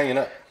was just hanging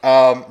up.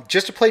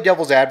 Just to play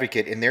devil's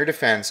advocate, in their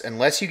defense,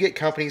 unless you get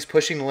companies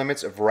pushing the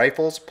limits of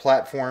rifles,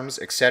 platforms,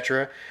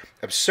 etc.,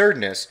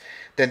 absurdness,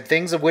 then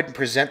things wouldn't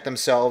present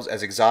themselves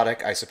as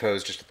exotic, I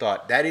suppose. Just a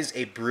thought. That is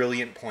a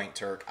brilliant point,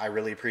 Turk. I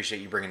really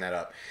appreciate you bringing that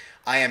up.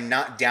 I am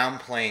not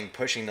downplaying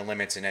pushing the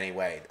limits in any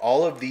way.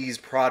 All of these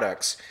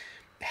products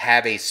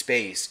have a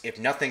space, if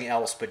nothing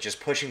else, but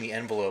just pushing the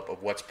envelope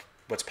of what's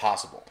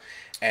possible.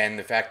 And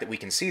the fact that we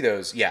can see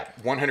those,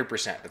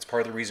 100%. That's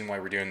part of the reason why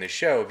we're doing this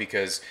show,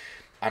 because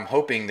I'm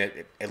hoping that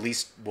at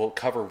least we'll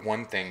cover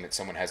one thing that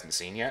someone hasn't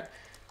seen yet.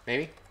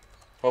 Maybe.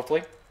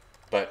 Hopefully.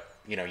 But,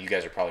 you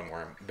guys are probably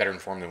better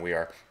informed than we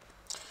are.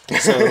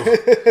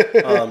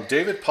 So,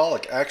 David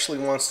Pollock actually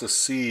wants to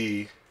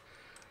see...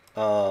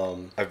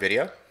 a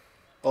video?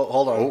 Oh,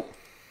 hold on.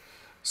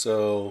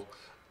 So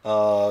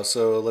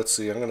let's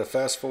see. I'm going to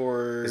fast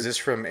forward. Is this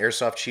from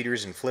Airsoft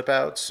Cheaters and Flip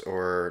Outs,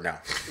 or no?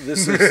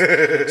 This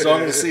is. So I'm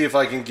going to see if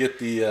I can get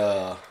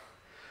the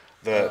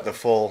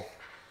full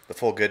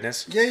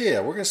goodness.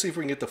 Yeah. We're going to see if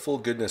we can get the full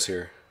goodness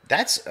here.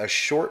 That's a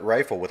short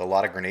rifle with a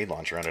lot of grenade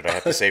launcher on it, I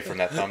have to say, from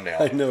that thumbnail.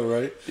 I know,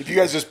 right? If you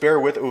guys just bear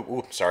with...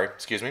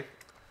 excuse me.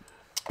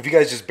 If you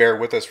guys just bear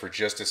with us for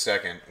just a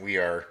second, we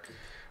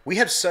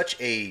have such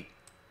a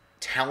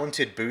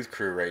talented booth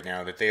crew right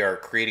now that they are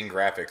creating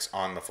graphics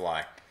on the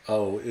fly.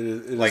 Oh, it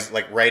is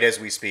like right as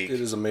we speak. It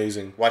is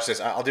amazing. Watch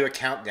this. I'll do a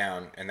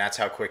countdown, and that's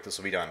how quick this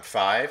will be done.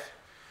 5,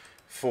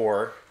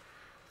 4,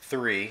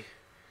 3,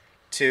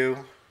 2,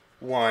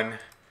 1...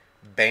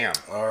 Bam!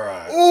 All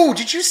right. Ooh,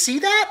 did you see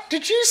that?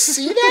 Did you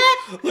see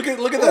that? look at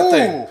that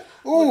thing.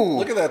 Ooh,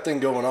 look at that thing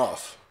going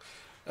off.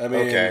 I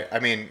mean, okay. I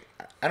mean,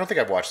 I don't think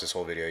I've watched this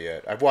whole video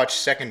yet. I've watched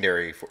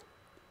secondary.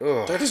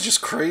 That is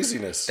just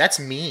craziness. That's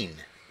mean.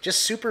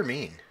 Just super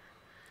mean.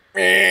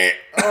 Did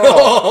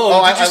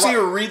you see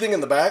her breathing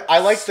in the back? I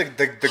like the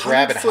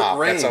grab and hop.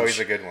 Range. That's always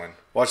a good one.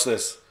 Watch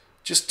this.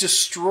 Just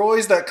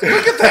destroys that.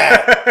 Look at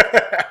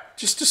that.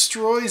 Just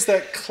destroys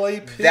that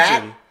clay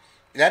pigeon.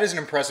 That is an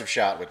impressive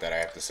shot with that, I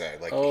have to say.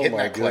 Like, hitting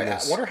that clay.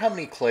 Goodness. I wonder how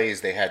many clays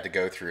they had to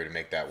go through to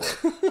make that work.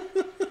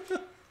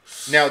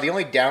 Now, the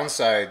only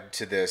downside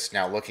to this,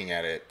 now looking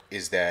at it,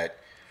 is that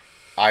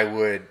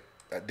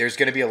there's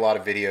going to be a lot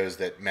of videos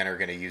that men are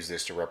going to use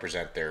this to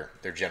represent their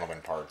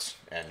gentleman parts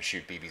and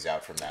shoot BBs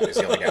out from that. Is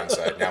the only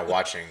downside. Now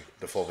watching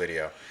the full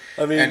video,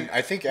 and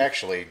I think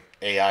actually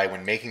AI,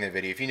 when making the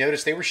video, if you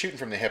notice, they were shooting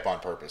from the hip on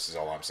purpose. Is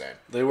all I'm saying.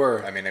 They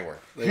were. I mean, they were.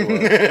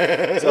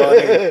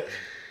 So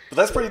but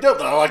that's pretty dope.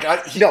 Though.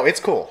 No, it's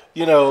cool.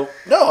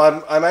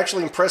 I'm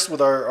actually impressed with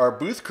our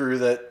booth crew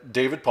that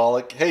David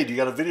Pollock. Hey, do you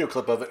got a video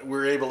clip of it?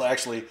 We're able to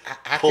actually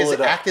pull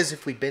it up. Act as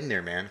if we've been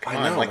there, man. Come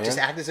on, man. Just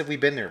act as if we've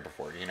been there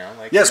before.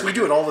 Yes, we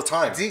do it all the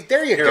time. See,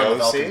 there you go.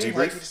 The See?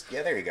 Debrief.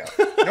 There you go.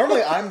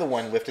 Normally, I'm the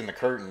one lifting the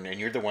curtain, and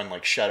you're the one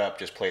shut up,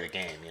 just play the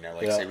game.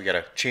 Say we got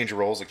to change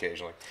roles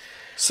occasionally.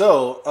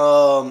 So,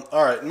 all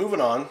right, moving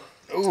on.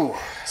 Ooh,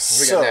 what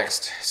we got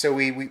next? So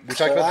we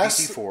talked about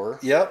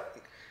DC4. Yep.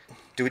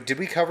 Did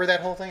we cover that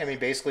whole thing? I mean,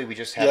 basically, we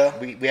just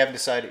have we haven't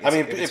decided.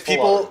 If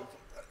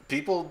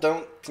people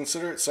don't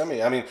consider it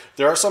semi. I mean,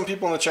 there are some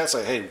people in the chat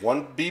say, "Hey,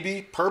 1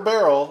 BB per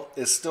barrel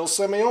is still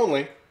semi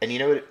only." And you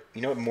know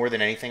what? More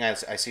than anything, I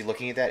see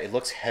looking at that, it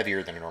looks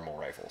heavier than a normal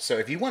rifle. So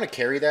if you want to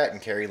carry that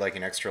and carry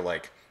an extra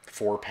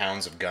 4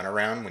 pounds of gun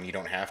around when you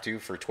don't have to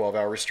for 12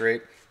 hours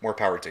straight, more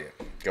power to you.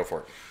 Go for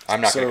it.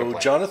 I'm not going to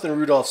complain. Jonathan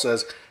Rudolph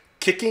says,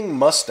 "Kicking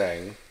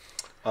Mustang."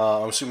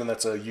 I'm assuming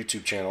that's a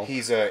YouTube channel.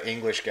 He's an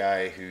English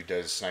guy who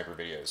does sniper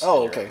videos.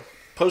 Oh, okay.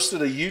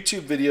 Posted a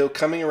YouTube video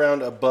coming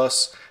around a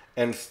bus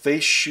and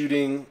face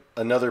shooting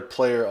another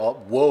player.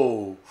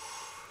 Whoa.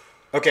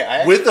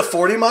 Okay. With the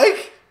 40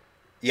 mic?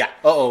 Yeah.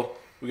 Uh-oh.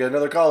 We got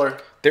another caller.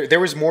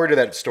 There was more to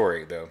that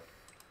story, though,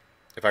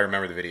 if I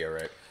remember the video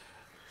right.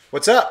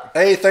 What's up?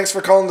 Hey, thanks for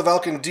calling the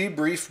Valken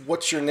Debrief.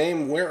 What's your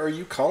name? Where are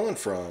you calling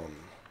from?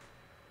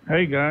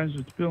 Hey guys,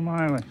 it's Bill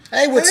Miley.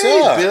 Hey, what's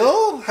up?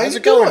 Bill? How's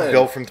it going?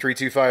 Bill from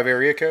 325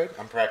 area code.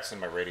 I'm practicing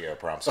my radio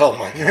prompts. Oh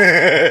my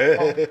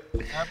god.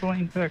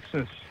 Abilene,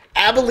 Texas.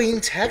 Abilene,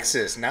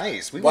 Texas.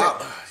 Nice. Wow.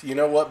 You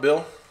know what,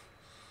 Bill?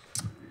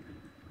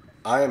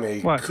 I am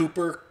a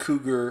Cooper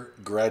Cougar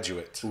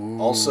graduate.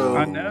 Ooh.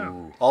 I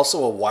know.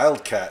 Also a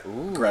Wildcat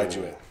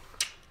graduate.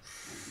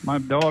 My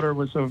daughter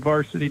was a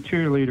varsity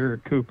cheerleader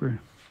at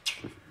Cooper.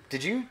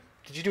 Did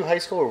you do high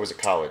school or was it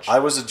college? I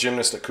was a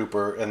gymnast at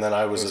Cooper, and then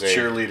I was a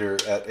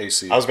cheerleader at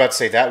AC. I was about to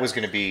say that was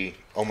going to be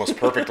almost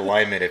perfect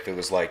alignment if it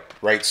was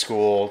right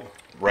school,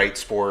 right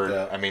sport.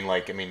 Yeah. I mean,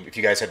 if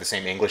you guys had the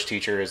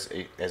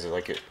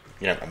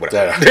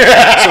whatever.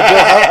 Yeah. So,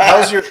 Bill,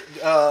 how's your?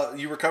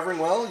 You recovering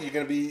well? You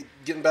going to be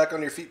getting back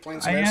on your feet playing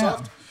some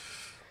airsoft?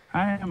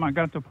 I am. I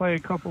got to play a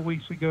couple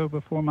weeks ago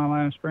before my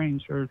last brain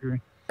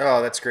surgery.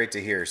 Oh, that's great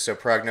to hear. So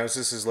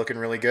prognosis is looking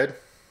really good?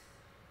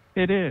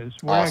 It is.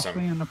 We're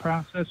actually in the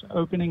process of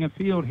opening a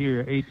field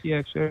here at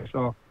ATX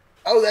Airsoft.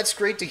 Oh, that's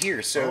great to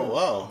hear.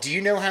 So do you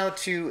know how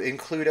to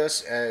include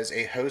us as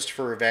a host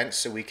for events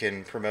so we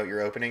can promote your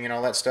opening and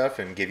all that stuff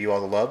and give you all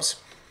the loves?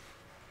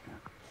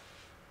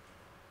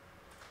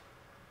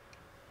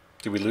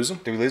 Did we lose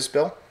him? Did we lose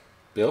Bill?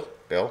 Bill?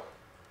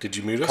 Did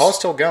you mute us? Call's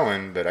still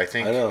going, but I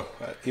think... I know.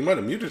 He might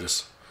have muted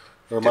us.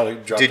 Or might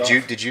have dropped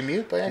off. Did you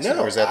mute by accident?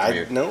 No. Or is that the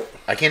mute? No.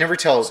 I can't ever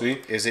tell.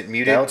 See? Is it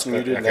muted? Now it's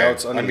muted. Okay. Now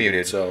it's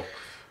unmuted. So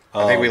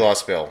I think we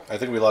lost Bill.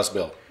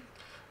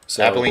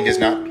 So Abilene does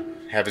not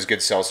have as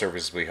good cell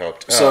service as we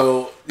hoped.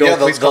 So Bill,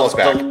 please call us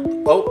back.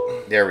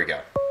 There we go.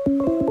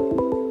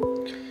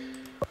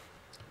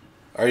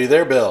 Are you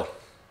there, Bill?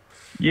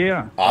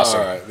 Yeah. Awesome.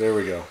 All right, there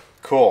we go.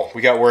 Cool.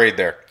 We got worried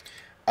there.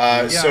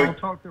 I'll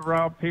talk to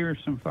Rob Pierce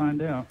and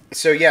find out.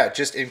 So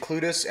just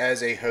include us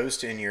as a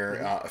host in your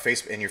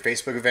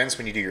Facebook events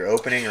when you do your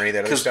opening or any of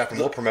that other stuff, and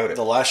we'll promote it.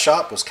 The last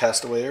shop was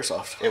Castaway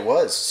Airsoft. It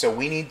was. So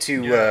we need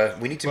to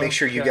make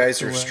sure you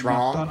guys are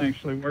strong. My son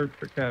actually worked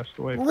for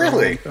Castaway.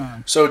 Really? For a long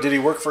time. So did he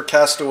work for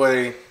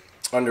Castaway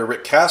under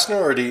Rick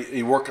Kastner, or did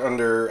he work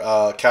under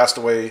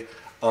Castaway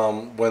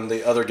when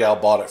the other gal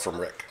bought it from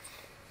Rick?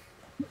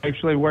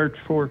 Actually worked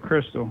for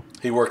Crystal.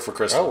 He worked for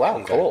Crystal. Oh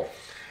wow, cool.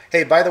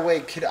 Hey, by the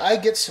way, could I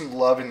get some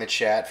love in the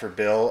chat for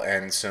Bill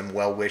and some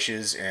well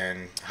wishes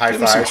and high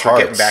fives for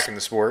getting back in the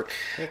sport?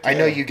 I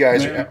know you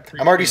guys are...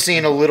 I'm already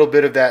seeing a little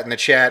bit of that in the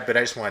chat, but I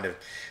just wanted to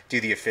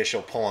do the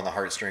official pull on the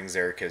heartstrings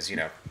there because,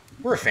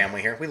 we're a family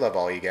here. We love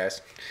all you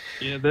guys.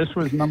 Yeah, this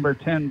was number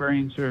 10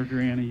 brain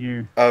surgery in a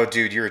year. Oh,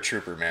 dude, you're a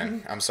trooper,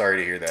 man. I'm sorry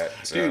to hear that.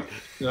 Dude.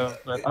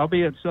 But I'll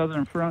be at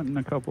Southern Front in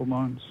a couple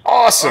months.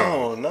 Awesome.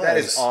 Oh, nice. That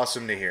is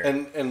awesome to hear.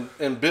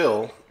 And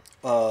Bill,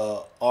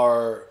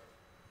 our...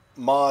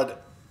 Mod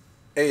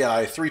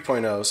AI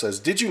 3.0 says,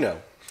 did you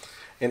know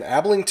in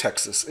Abilene,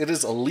 Texas, it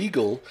is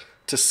illegal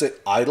to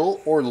sit idle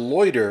or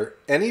loiter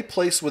any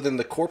place within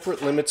the corporate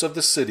limits of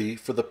the city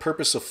for the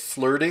purpose of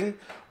flirting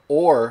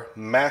or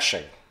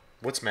mashing.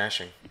 What's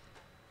mashing?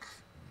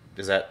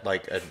 Is that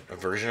like a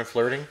version of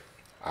flirting?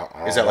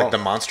 Is that like the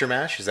Monster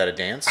Mash? Is that a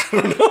dance?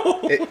 I don't know.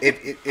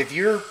 If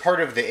you're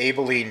part of the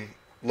Abilene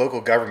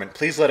local government,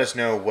 please let us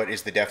know what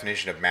is the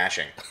definition of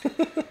mashing.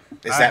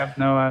 I have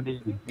no idea.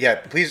 Yeah,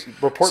 please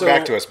report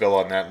back to us, Bill,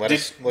 on that.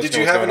 Did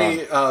you have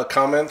any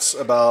comments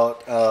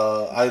about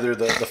either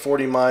the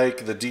 40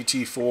 mic, the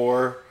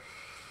DT4?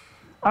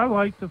 I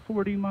like the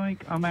 40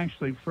 mic. I'm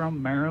actually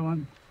from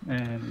Maryland,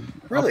 and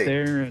really? Up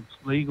there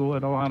it's legal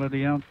at a lot of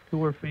the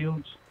outdoor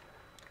fields.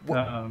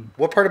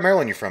 What part of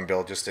Maryland you from,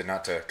 Bill? Just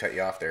not to cut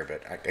you off there,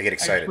 but I get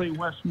excited. Actually,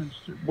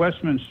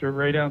 Westminster,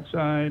 right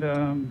outside.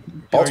 Are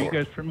you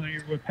guys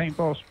familiar with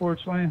Paintball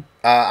Sportsland?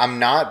 I'm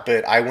not,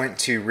 but I went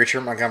to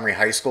Richard Montgomery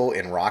High School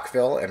in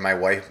Rockville, and my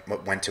wife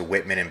went to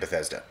Whitman in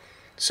Bethesda.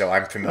 So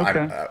I'm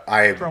familiar.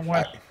 Okay. From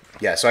West.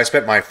 Yeah, so I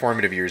spent my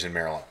formative years in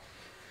Maryland.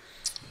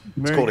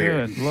 It's cool to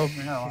hear. Love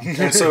Maryland.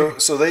 And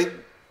so they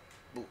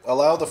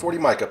allow the 40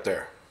 mic up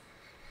there.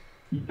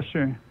 Yes,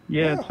 sir.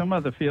 Yeah, some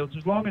other fields,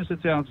 as long as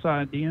it's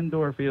outside, the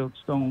indoor fields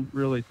don't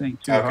really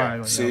think too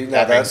highly. See,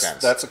 now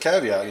that's a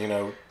caveat. You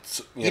know,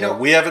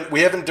 we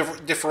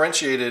haven't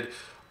differentiated,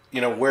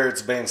 where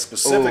it's banned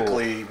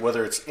specifically,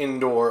 whether it's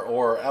indoor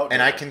or outdoor.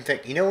 And I can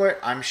think, you know what?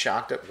 I'm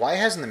shocked at why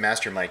hasn't the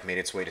Master Mic made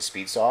its way to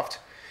Speedsoft?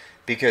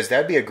 Because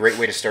that'd be a great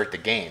way to start the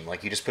game.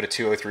 Like you just put a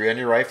 203 on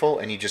your rifle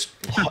and you just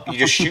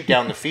shoot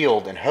down the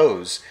field and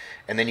hose,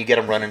 and then you get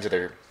them run into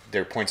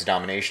their points of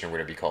domination or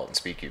whatever you call it in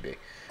Speed QB.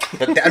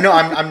 But no,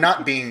 I'm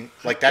not being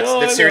like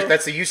that's serious.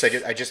 That's the use.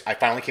 I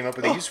finally came up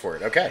with a use for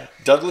it. Okay.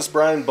 Douglas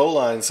Brian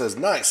Boline says,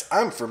 "Nice.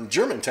 I'm from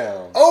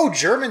Germantown." Oh,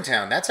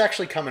 Germantown. That's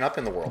actually coming up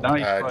in the world.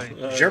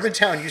 Nice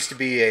Germantown used to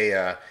be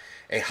a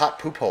hot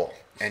poop hole,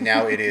 and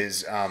now it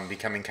is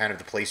becoming kind of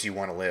the place you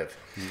want to live.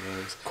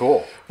 Nice.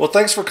 Cool. Well,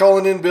 thanks for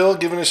calling in, Bill,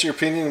 giving us your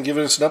opinion and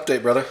giving us an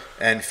update, brother.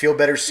 And feel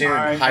better soon.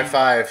 Right, High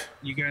five.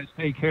 You guys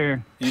take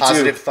care.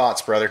 Positive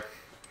thoughts, brother.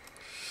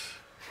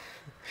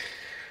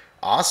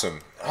 Awesome.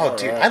 Oh,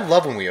 dude, I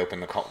love when we open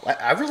the call.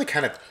 I'm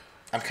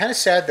kind of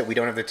sad that we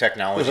don't have the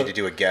technology to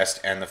do a guest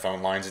and the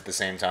phone lines at the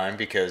same time,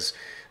 because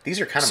these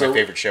are kind of my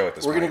favorite show at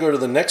this point. We're going to go to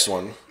the next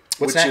one,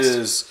 which next?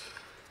 is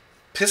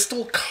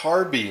pistol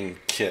carbine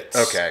kits.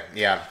 Okay,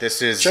 yeah,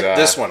 this is... Check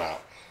this one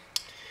out.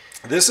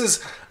 This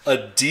is a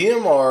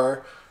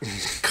DMR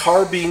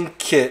carbine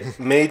kit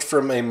made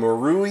from a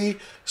Marui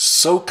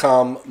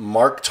SOCOM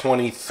Mark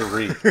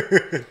 23.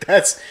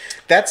 That's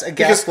a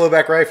gas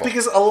blowback rifle.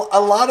 Because a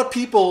lot of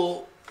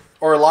people,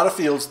 or a lot of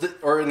fields,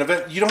 or an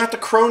event, you don't have to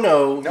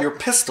chrono your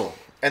pistol.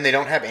 And they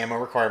don't have ammo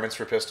requirements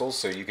for pistols,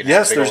 so you can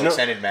have a big old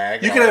extended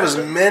mag. You can have as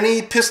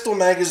many pistol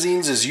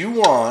magazines as you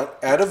want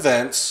at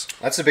events.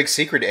 That's the big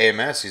secret to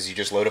AMS, is you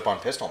just load up on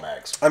pistol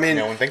mags. I mean,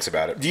 no one thinks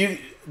about it. Do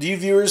you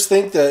viewers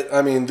think that,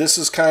 this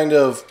is kind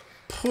of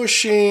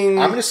pushing...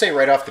 I'm going to say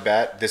right off the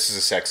bat, this is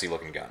a sexy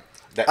looking gun.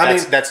 Would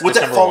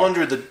that fall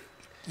under the,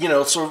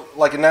 sort of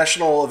like a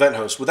national event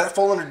host, would that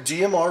fall under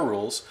DMR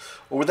rules,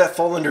 or would that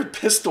fall under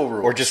pistol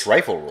rules? Or just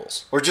rifle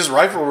rules.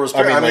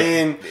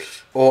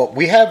 Well,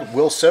 we have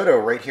Will Soto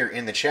right here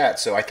in the chat,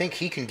 so I think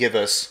he can give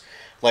us,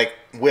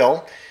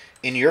 Will,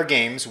 in your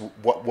games,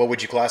 what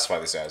would you classify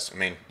this as? I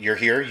mean, you're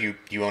here,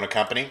 you own a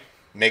company,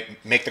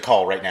 make the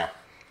call right now.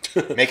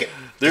 Make it.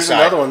 There's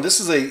another one. This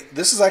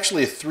is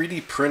actually a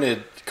 3D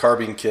printed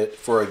carbine kit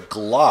for a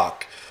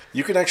Glock.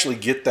 You can actually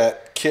get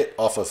that kit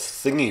off of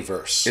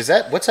Thingiverse. Is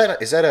that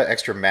Is that an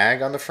extra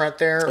mag on the front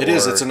there? It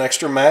is. It's an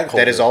extra mag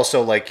holder. That is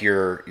also like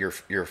your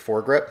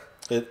foregrip.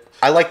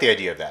 I like the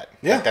idea of that.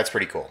 Yeah, that's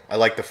pretty cool. I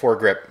like the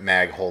foregrip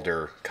mag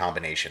holder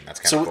combination. That's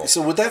kind of cool.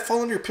 So would that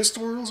fall under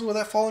pistol rules, or would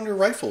that fall under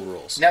rifle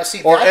rules? Now,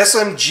 see, or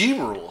SMG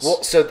rules?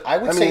 Well, so I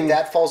would say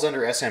that falls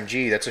under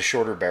SMG. That's a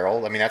shorter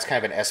barrel. I mean, that's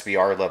kind of an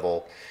SBR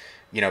level,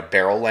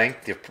 barrel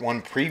length. The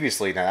one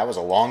previously, now that was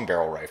a long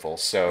barrel rifle.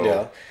 So,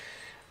 yeah.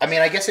 I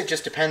mean, I guess it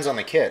just depends on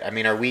the kit. I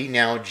mean, are we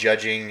now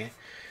judging?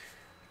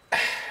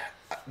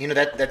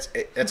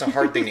 That's a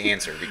hard thing to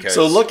answer because.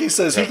 So Lucky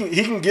says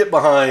he can get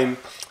behind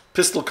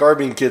pistol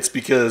carbine kits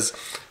because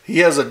he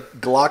has a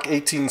Glock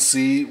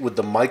 18C with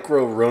the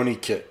micro Roni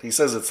kit. He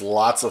says it's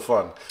lots of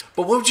fun.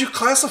 But what would you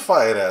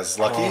classify it as,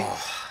 Lucky?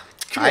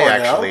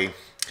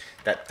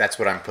 That's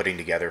what I'm putting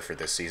together for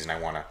this season. I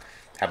want to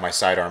have my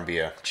sidearm be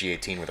a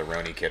G18 with a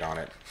Roni kit on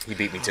it. He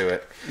beat me to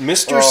it.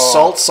 Mr.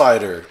 Salt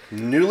Cider,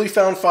 newly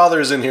found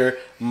fathers in here.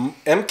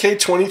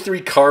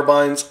 MK23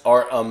 carbines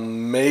are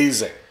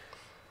amazing.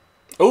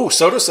 Oh,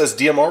 Soto says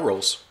DMR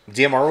rules.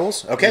 DMR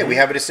rules? Okay, we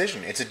have a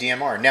decision. It's a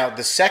DMR. Now,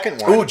 the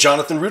second one... Ooh,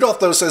 Jonathan Rudolph,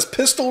 though, says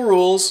pistol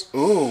rules.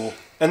 Ooh.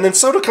 And then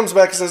Soto comes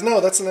back and says, no,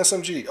 that's an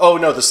SMG. Oh,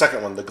 no, the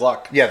second one, the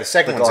Glock. Yeah, the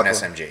second one's an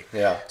SMG.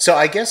 Yeah. So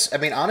I guess,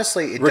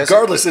 honestly...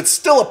 Regardless, it's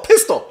still a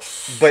pistol.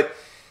 But,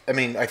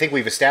 I think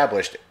we've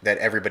established that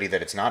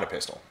that it's not a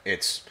pistol.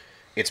 It's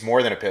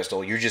more than a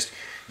pistol. You're just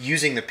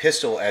using the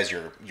pistol as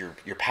your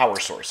power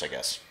source, I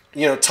guess.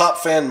 top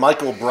fan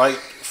Michael Bright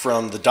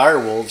from the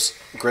Direwolves,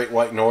 Great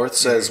White North,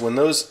 says when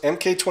those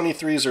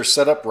MK23s are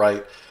set up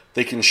right,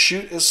 they can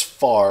shoot as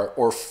far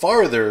or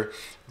farther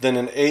than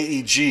an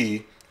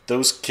AEG.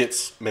 Those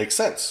kits make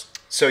sense.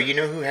 So you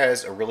know who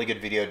has a really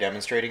good video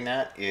demonstrating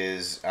that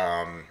is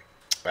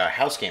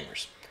House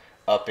Gamers.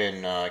 Up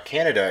in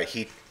Canada,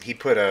 he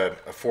put a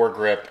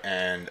foregrip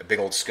and a big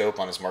old scope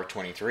on his Mark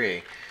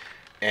 23,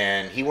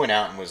 and he went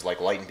out and was like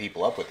lighting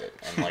people up with it.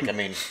 And like, I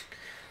mean,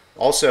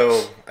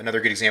 also another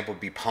good example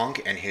would be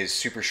Punk and his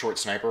super short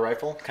sniper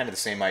rifle. Kind of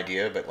the same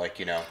idea, but like,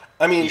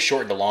 I mean, he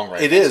shortened the long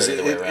rifle. It is.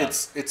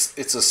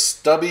 It's a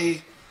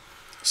stubby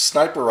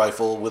sniper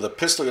rifle with a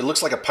pistol. It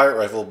looks like a pirate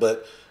rifle,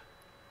 but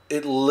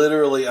it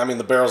literally, I mean,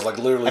 the barrel's like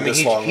literally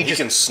this long. He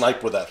can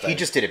snipe with that thing. He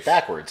just did it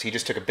backwards. He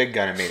just took a big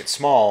gun and made it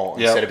small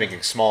instead of making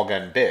a small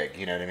gun big.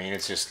 You know what I mean?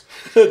 It's just...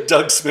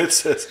 Doug Smith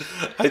says,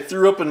 I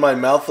threw up in my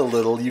mouth a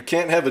little. You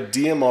can't have a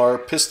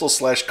DMR,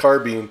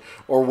 pistol/carbine,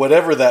 or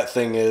whatever that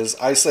thing is.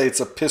 I say it's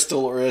a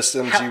pistol or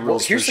SMG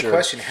rules here's for the sure.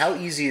 question. How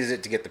easy is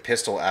it to get the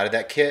pistol out of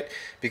that kit?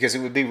 Because it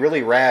would be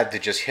really rad to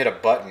just hit a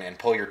button and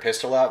pull your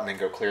pistol out and then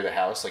go clear the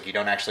house. Like, you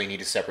don't actually need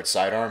a separate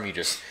sidearm. You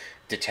just...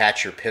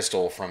 detach your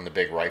pistol from the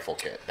big rifle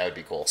kit. That would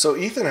be cool. So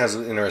Ethan has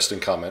an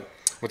interesting comment.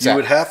 What's that? You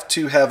would have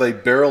to have a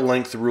barrel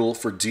length rule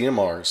for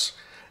DMRs,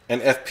 an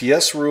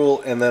FPS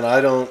rule, and then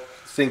I don't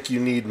think you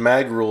need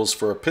mag rules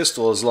for a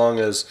pistol as long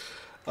as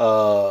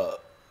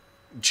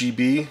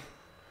GB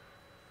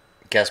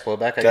gas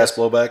blowback.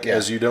 Blowback,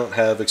 as you don't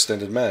have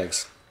extended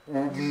mags.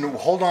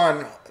 Hold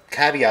on.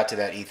 Caveat to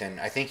that, Ethan.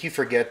 I think you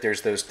forget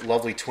there's those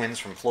lovely twins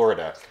from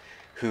Florida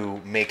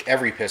who make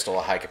every pistol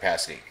a high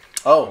capacity.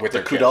 Oh, with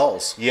the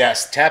Kudals.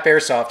 Yes, Tap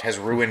Airsoft has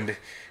ruined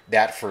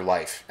that for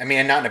life. I mean,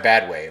 and not in a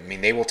bad way. I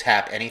mean, they will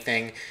tap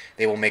anything.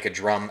 They will make a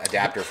drum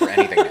adapter for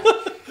anything now.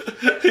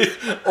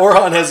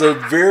 Orhan has a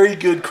very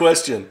good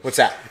question. What's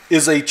that?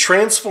 Is a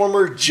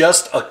transformer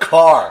just a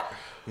car?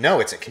 No,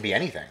 it can be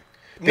anything.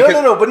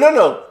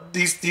 No.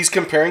 He's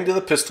comparing to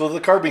the pistol of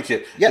the carbine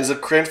kit. Yeah. Is a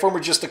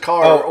transformer just a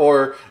car,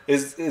 or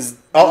is?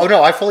 Oh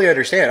no, I fully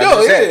understand.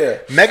 Yeah.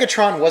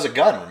 Megatron was a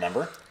gun.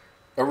 Remember?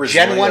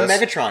 Originally, Gen 1 yes.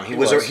 Megatron.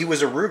 He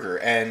was a Ruger.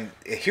 And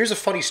here's a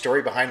funny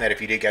story behind that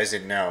if you guys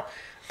didn't know.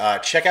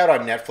 Check out on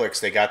Netflix,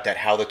 they got that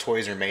How the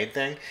Toys Are Made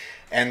thing.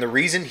 And the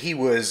reason he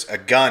was a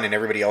gun and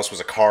everybody else was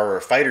a car or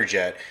a fighter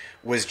jet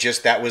was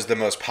just that was the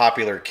most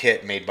popular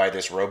kit made by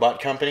this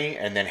robot company.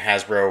 And then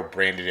Hasbro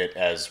branded it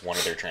as one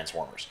of their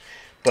Transformers.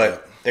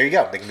 But there you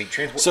go. They can be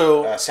Transformers.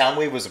 So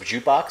Soundwave was a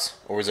jukebox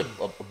or was a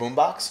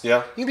boombox.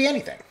 Yeah. He can be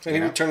anything. And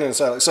he would turn into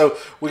silent. So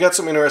we got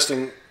some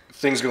interesting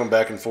things going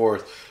back and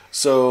forth.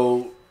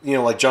 So,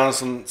 like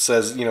Jonathan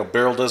says,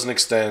 barrel doesn't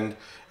extend.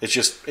 It's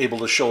just able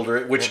to shoulder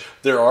it, which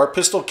there are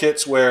pistol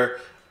kits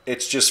where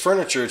it's just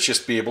furniture. It's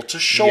just be able to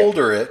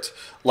shoulder it,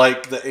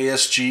 like the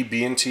ASG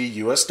B&T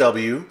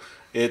USW.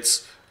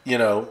 It's,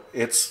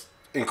 it's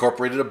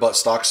incorporated a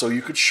buttstock, so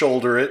you could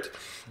shoulder it.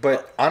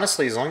 But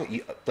honestly, as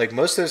long like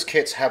most of those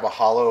kits have a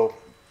hollow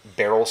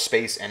barrel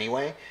space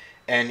anyway,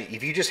 and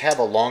if you just have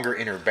a longer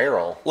inner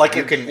barrel,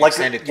 you can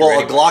extend it through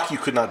a Glock, you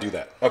could not do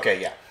that.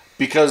 Okay, yeah.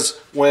 Because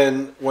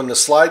when the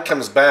slide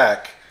comes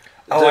back,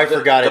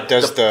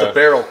 the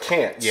barrel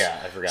can't. Yeah,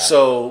 I forgot.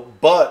 So,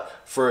 but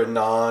for a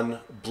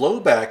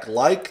non-blowback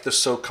like the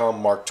SOCOM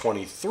Mark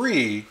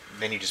 23,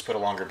 then you just put a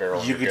longer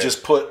barrel. You could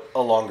just put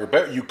a longer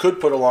barrel. You could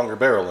put a longer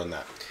barrel in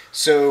that.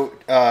 So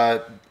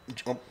I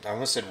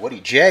almost said Woody.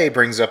 Jay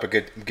brings up a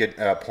good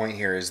point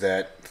here. Is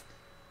that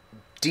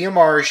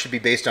DMRs should be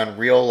based on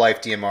real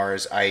life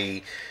DMRs,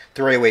 i.e.,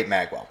 308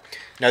 magwell.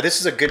 Now this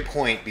is a good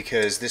point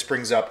because this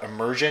brings up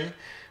immersion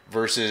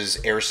versus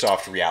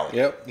airsoft reality.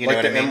 Yep. You know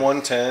what I mean?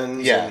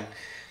 M110s. Yeah.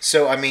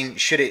 So I mean,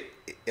 should it?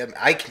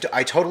 I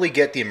totally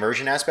get the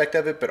immersion aspect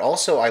of it, but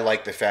also I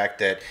like the fact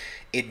that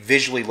it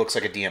visually looks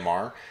like a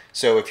DMR.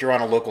 So if you're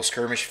on a local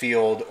skirmish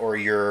field or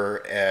you're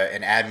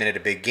an admin at a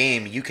big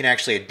game, you can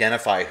actually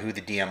identify who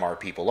the DMR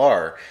people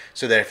are,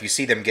 so that if you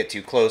see them get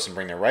too close and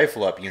bring their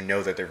rifle up, you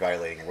know that they're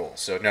violating rules.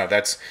 So no,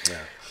 that's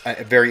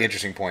a very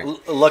interesting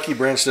point. Lucky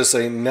Branch does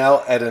say,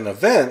 now at an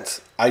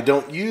event, I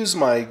don't use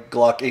my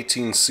Glock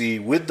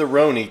 18C with the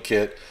Roni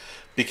kit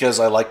because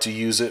I like to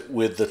use it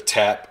with the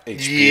TAP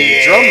HP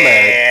and drum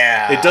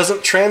mag. It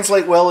doesn't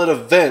translate well at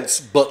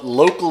events, but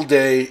local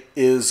day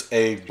is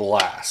a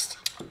blast.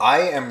 I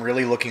am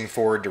really looking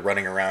forward to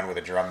running around with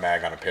a drum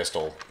mag on a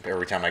pistol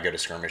every time I go to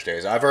skirmish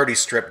days. I've already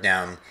stripped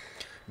down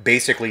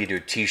basically to a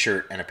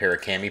t-shirt and a pair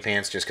of cami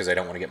pants just because I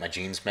don't want to get my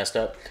jeans messed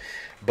up.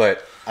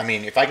 But, I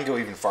mean, if I can go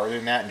even farther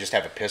than that and just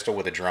have a pistol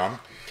with a drum,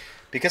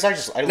 because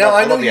I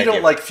know you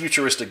don't like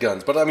futuristic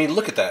guns, but I mean,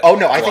 look at that. Oh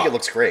no, I Glock. think it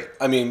looks great.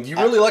 I mean, you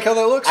really like how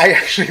that looks? I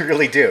actually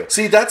really do.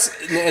 See, that's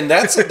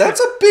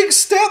a big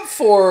step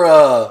for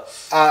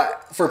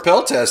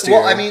Peltast here.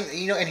 Well, I mean,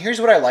 and here's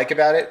what I like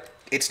about it.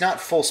 It's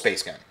not full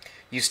space gun.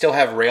 You still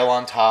have rail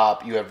on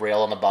top. You have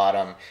rail on the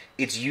bottom.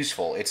 It's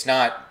useful. It's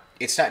not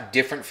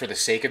different for the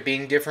sake of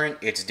being different.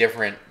 It's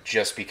different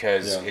just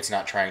because it's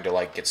not trying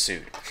to get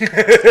sued.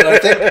 And I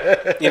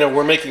think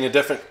we're making a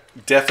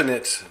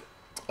definite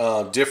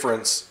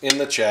difference in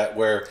the chat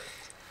where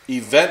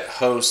event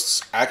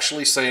hosts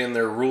actually say in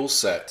their rule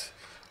set,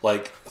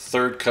 like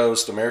Third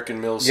Coast,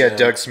 American Milsim. Yeah,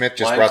 Doug Smith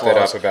just brought that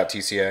up about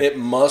TCA. It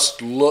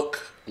must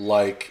look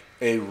like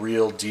a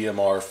real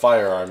DMR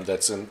firearm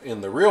that's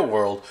in the real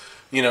world.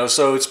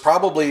 So it's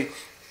probably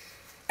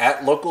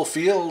at local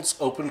fields,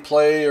 open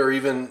play, or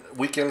even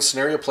weekend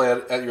scenario play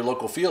at your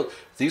local field.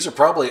 These are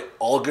probably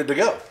all good to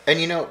go. And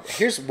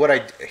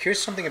here's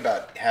something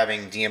about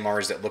having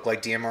DMRs that look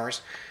like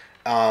DMRs.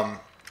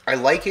 I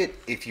like it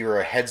if you're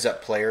a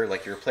heads-up player,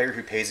 like you're a player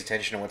who pays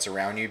attention to what's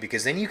around you,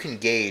 because then you can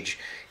gauge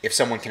if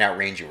someone can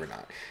outrange you or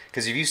not.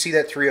 Because if you see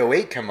that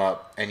 308 come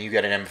up and you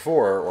got an M4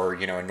 or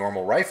a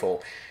normal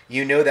rifle,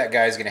 that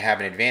guy's going to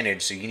have an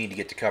advantage, so you need to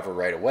get to cover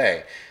right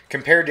away.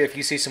 Compared to if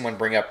you see someone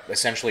bring up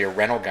essentially a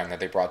rental gun that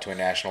they brought to a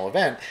national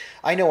event,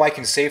 I know I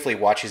can safely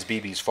watch his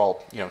BBs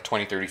fall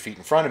 20, 30 feet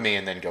in front of me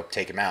and then go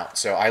take him out.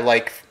 So I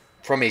like,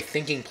 from a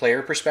thinking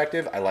player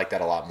perspective, I like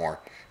that a lot more.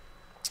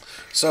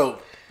 So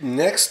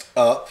next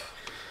up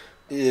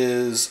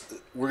is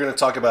we're going to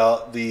talk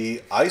about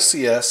the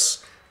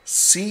ICS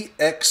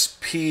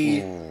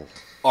CXP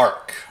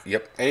ARC.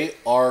 Yep.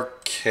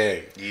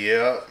 A-R-K.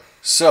 Yep.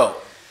 So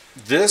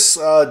this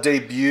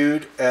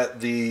debuted at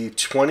the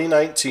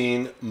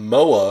 2019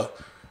 MOA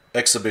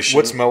exhibition.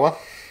 What's MOA?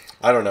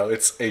 I don't know.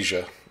 It's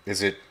Asia.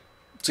 Is it?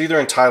 It's either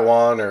in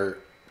Taiwan or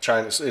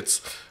China.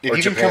 If you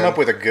can come up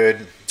with a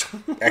good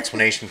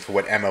explanation for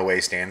what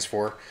MOA stands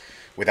for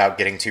without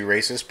getting too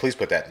racist, please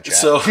put that in chat.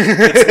 So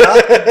it's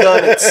not the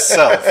gun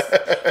itself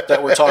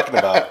that we're talking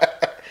about.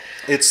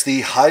 It's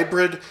the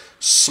hybrid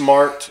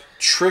smart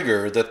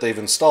trigger that they've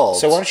installed.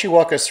 So why don't you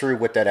walk us through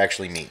what that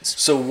actually means?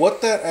 So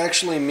what that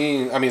actually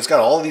means, it's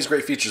got all of these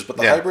great features, but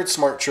the hybrid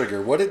smart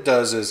trigger, what it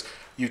does is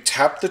you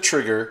tap the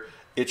trigger,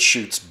 it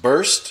shoots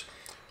burst,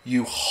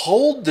 you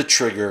hold the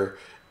trigger,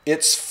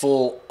 it's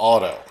full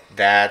auto.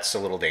 That's a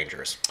little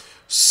dangerous.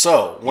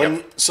 So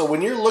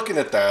when you're looking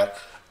at that,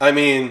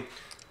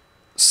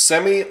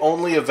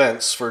 semi-only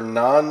events for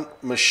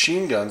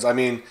non-machine guns,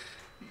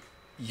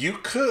 you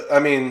could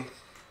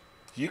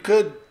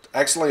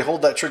accidentally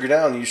hold that trigger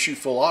down and you shoot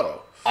full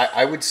auto.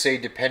 I would say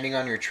depending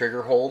on your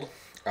trigger hold,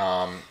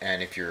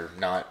 and if you're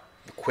not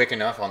quick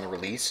enough on the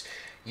release,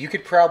 you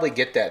could probably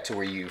get that to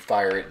where you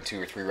fire it in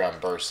 2 or 3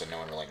 round bursts and no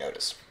one really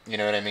notice. You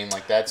know what I mean?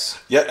 Like that's...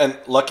 Yeah, and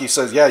Lucky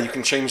says, you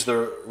can change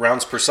the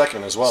rounds per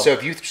second as well. So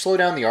if you slow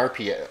down the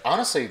RPS...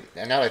 Honestly,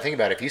 now that I think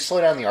about it, if you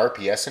slow down the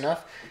RPS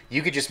enough,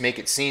 you could just make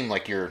it seem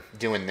like you're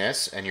doing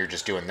this and you're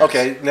just doing this.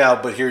 Okay,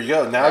 but here you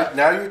go.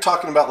 Now you're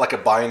talking about like a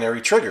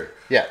binary trigger.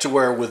 Yeah. To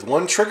where with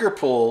one trigger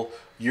pull,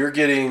 you're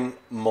getting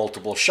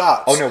multiple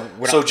shots. Oh,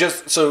 no.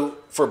 So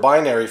for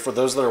binary, for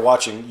those that are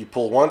watching, you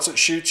pull once, it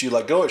shoots, you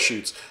let go, it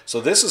shoots. So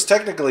this is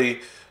technically,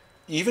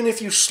 even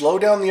if you slow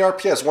down the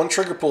RPS, one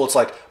trigger pull, it's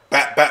like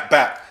bat, bat,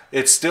 bat.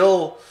 It's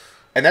still...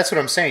 And that's what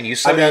I'm saying. You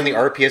slow down the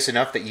RPS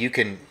enough that you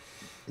can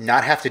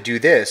not have to do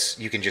this.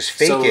 You can just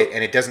fake it,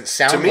 and it doesn't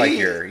sound like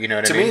you're... You know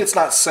what I mean? To me, it's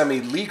not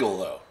semi-legal,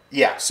 though.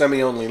 Yeah.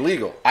 Semi-only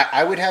legal.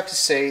 I would have to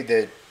say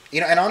that...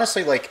 and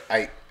honestly, like,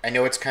 I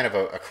know it's kind of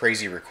a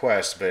crazy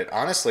request, but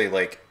honestly,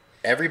 like,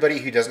 everybody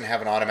who doesn't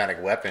have an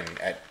automatic weapon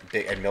at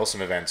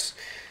Milsim events,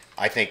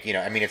 I think,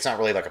 it's not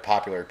really like a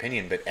popular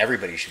opinion, but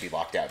everybody should be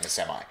locked out in the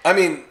semi.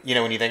 When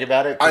you think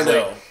about it? I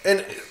know.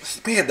 And,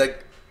 man, that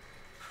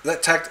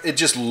it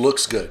just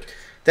looks good.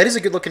 That is a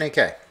good looking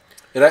AK.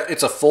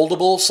 It's a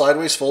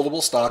sideways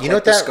foldable stock. You know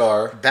like what the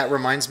Scar. That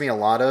reminds me a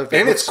lot of,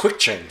 and it's quick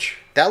change.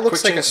 That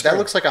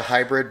looks like a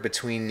hybrid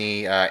between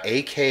the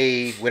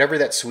AK, whatever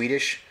that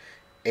Swedish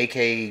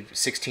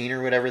AK-16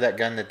 or whatever that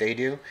gun that they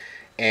do,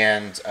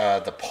 and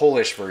the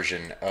Polish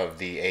version of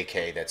the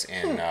AK that's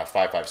in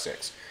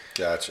 5.56.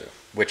 Gotcha.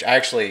 Which I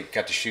actually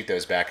got to shoot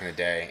those back in the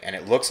day, and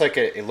it looks like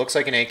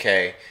an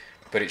AK,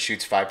 but it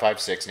shoots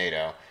 5.56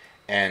 NATO.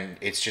 And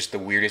it's just the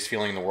weirdest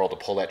feeling in the world to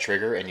pull that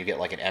trigger and you get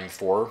like an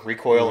M4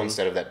 recoil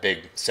instead of that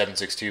big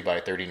 7.62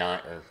 by 39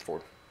 or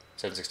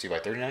 7.62 by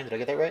 39. Did I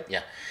get that right?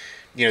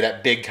 Yeah.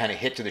 That big kind of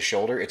hit to the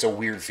shoulder. It's a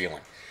weird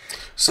feeling.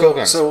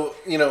 So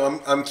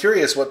I'm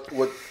curious what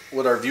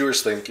our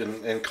viewers think,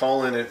 and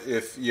call in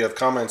if you have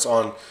comments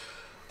on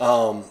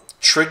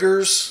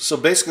triggers. So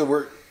basically,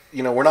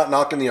 we're not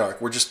knocking the ARC.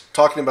 We're just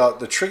talking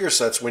about the trigger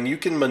sets when you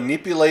can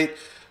manipulate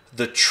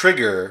the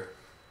trigger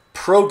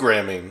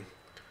programming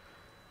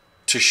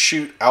to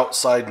shoot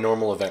outside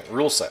normal event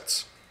rule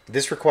sets.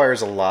 This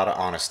requires a lot of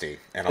honesty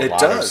and a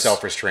lot of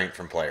self-restraint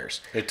from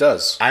players. It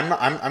does.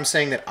 I'm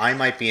saying that I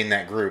might be in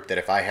that group that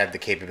if I had the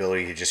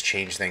capability to just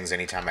change things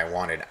anytime I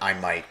wanted, I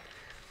might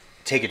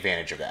take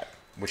advantage of that,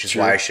 which is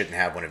why I shouldn't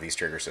have one of these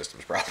trigger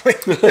systems probably.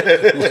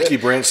 Lucky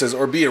Branch says,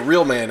 or be a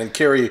real man and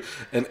carry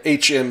an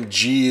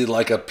HMG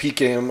like a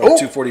PKM or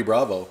 240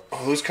 Bravo.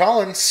 Who's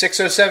calling?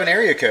 607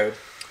 area code.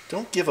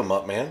 Don't give him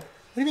up, man.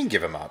 What do you mean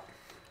give him up?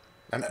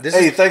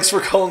 Thanks for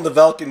calling the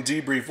Valken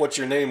Debrief. What's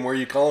your name? Where are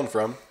you calling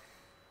from?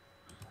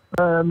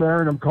 I'm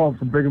Aaron. I'm calling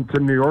from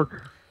Binghamton, New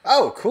York.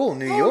 Oh, cool.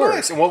 New York.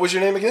 Nice. And what was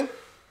your name again?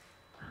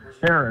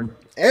 Aaron.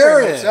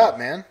 What's up,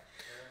 man?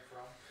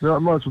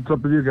 Not much. What's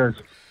up with you guys?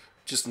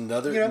 just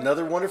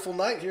another wonderful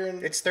night here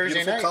in it's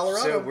Thursday night,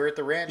 Colorado. So we're at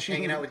the ranch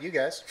hanging out with you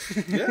guys.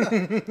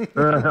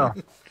 Yeah.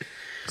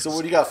 So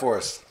what do you got for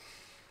us?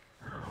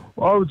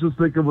 Well, I was just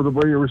thinking with the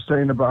way you were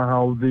saying about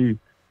how the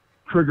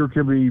trigger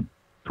can be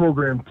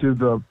programmed to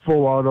the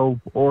full auto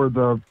or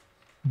the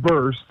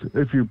burst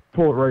if you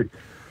pull it right.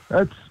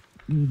 That's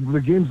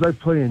the games I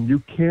play in. You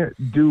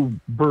can't do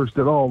burst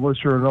at all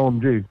unless you're an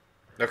LMG.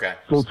 Okay.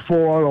 So it's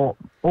full auto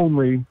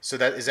only. So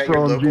is that for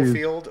your local LMGs.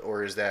 field,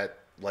 or is that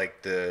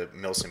like the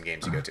Milsim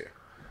games you go to?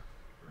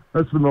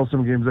 That's the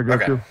Milsim games I go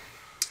Okay. to.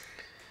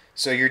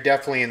 So you're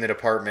definitely in the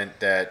department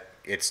that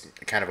it's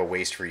kind of a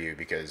waste for you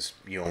because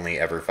you only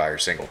ever fire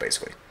single,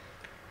 basically.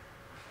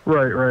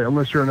 Right.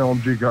 Unless you're an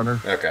LMG gunner.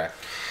 Okay.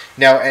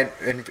 Now,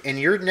 and in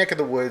your neck of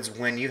the woods,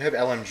 when you have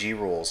LMG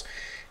rules,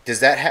 is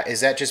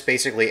that just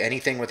basically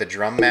anything with a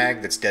drum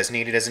mag that's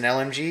designated as an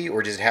LMG,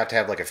 or does it have to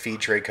have like a feed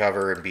tray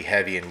cover and be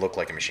heavy and look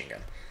like a machine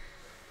gun?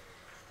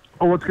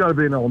 Oh, it's got to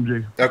be an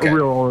LMG. Okay. A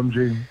real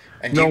LMG.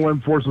 And no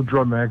M4s with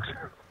drum mags.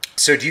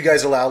 So do you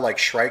guys allow like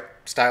Shrike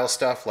style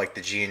stuff like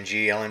the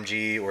G&G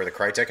LMG or the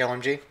Crytek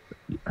LMG?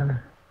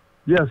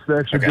 Yes, they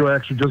actually do. I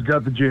actually just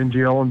got the G&G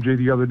LMG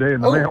the other day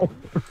in the mail.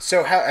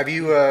 So have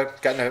you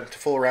gotten to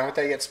fool around with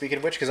that yet, speaking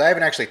of which? Because I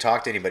haven't actually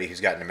talked to anybody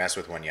who's gotten to mess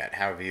with one yet.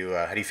 How do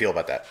you feel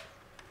about that?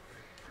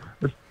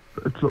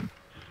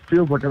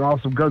 Feels like an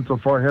awesome gun so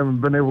far. I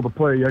haven't been able to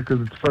play yet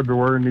because it's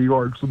February in New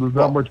York, so there's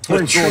not much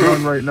play going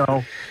on right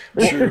now.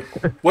 True.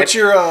 What's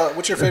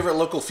your favorite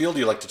local field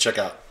you like to check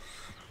out?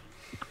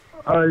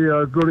 I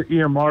go to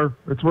EMR.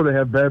 It's where they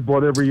have Bad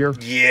Blood every year.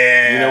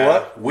 Yeah. You know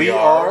what? We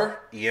are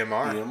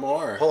EMR.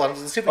 EMR. Hold on.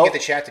 Let's see if we can get the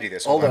chat to do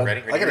this. Hold on.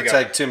 Ready? I got to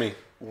tag Timmy.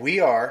 We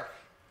are.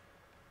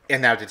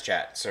 And now to the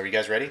chat. So are you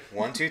guys ready?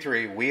 1, 2,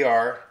 3. We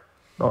are.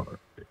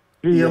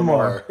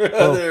 EMR.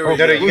 There we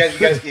No, go. you guys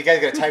got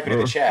to type it in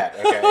the chat.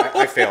 Okay,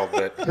 I failed,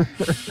 but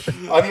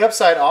on the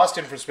upside,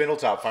 Austin from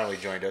Spindletop finally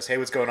joined us. Hey,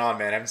 what's going on,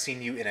 man? I haven't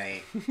seen you in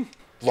a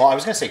long. I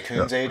was gonna say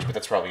Coon's age, but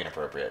that's probably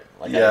inappropriate.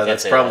 Like, Yeah,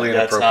 that's probably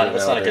inappropriate.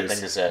 That's not a good nowadays.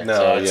 thing to say. No,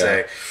 so I'd yeah. say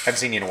I haven't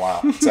seen you in a while.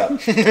 What's up?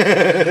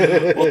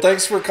 Well,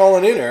 thanks for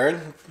calling in,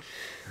 Aaron.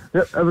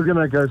 Yep, have a good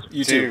night, guys.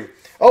 You too.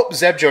 Oh,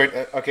 Zeb joined.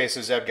 Okay,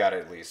 so Zeb got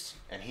it at least,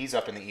 and he's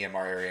up in the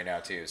EMR area now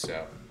too.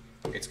 So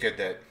it's good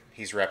that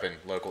he's repping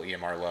local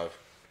EMR love.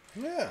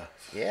 Yeah.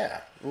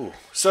 Yeah. Ooh.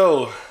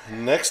 So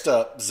next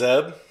up,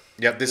 Zeb.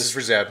 Yep, this is for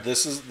Zeb.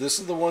 This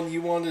is the one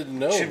you wanted to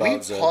know Should about.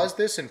 we Zeb. pause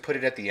this and put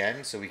it at the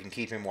end so we can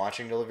keep him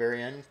watching till the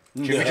very end?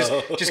 Should we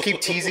No. just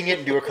keep teasing it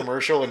and do a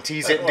commercial and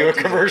tease it and do a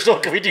commercial?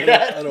 Can we do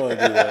that? I don't want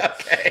to do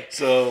that. Okay.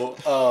 So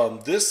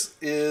this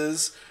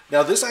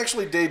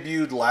actually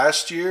debuted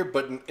last year,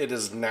 but it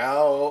is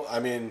now.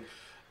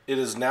 It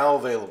is now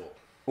available.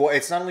 Well,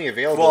 it's not only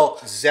available.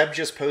 Well, Zeb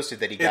just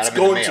posted that he got It's him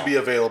in the going mail. to be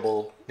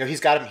available. No, he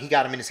got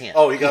him in his hand.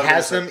 Oh, he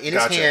has them in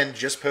Gotcha. his hand.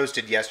 Just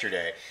posted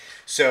yesterday.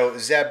 So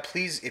Zeb,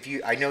 please,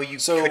 I know you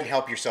couldn't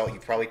help yourself. You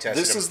probably tested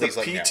This them. is the Please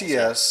let me know.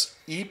 PTS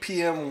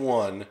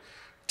EPM1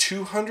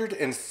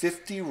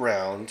 250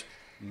 round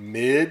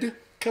mid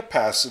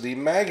capacity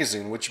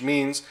magazine, which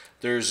means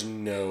there's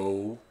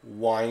no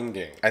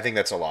winding. I think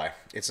that's a lie.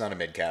 It's not a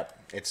mid cap.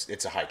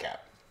 It's a high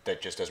cap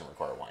that just doesn't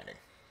require winding.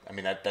 I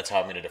mean that's how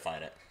I'm going to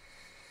define it.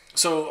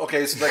 So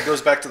that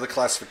goes back to the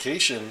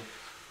classification,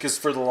 because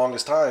for the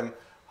longest time,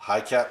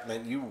 high cap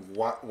meant you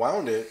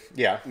wound it.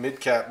 Yeah.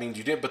 Mid cap means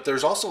you didn't. But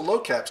there's also low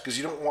caps because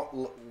you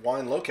don't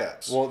wind low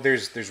caps. Well,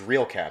 there's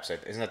real caps.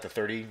 Isn't that the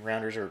 30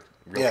 rounders or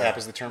real cap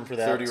is the term for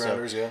that? 30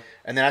 rounders, yeah.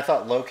 And then I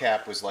thought low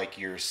cap was like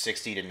your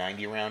 60 to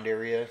 90 round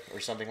area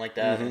or something like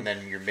that. Mm-hmm. And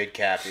then your mid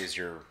cap is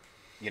your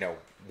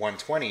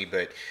 120.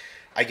 But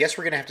I guess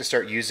we're gonna have to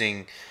start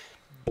using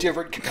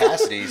different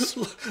capacities.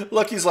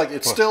 Lucky's like,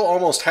 it's still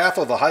almost half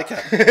of a high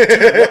cap. Dude,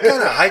 what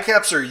kind of high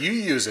caps are you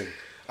using?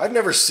 I've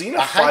never seen a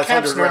high 500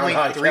 cap's round normally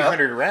high cap.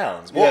 300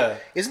 rounds. Well, Yeah.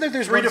 Isn't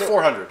there's 300 to ones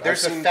 400.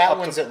 There's I've the seen fat up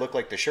ones to- that look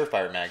like the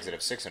Surefire mags that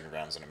have 600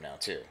 rounds in them now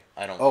too.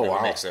 I don't Oh, know wow.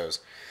 what makes those,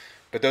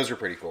 but those are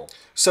pretty cool.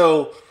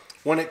 So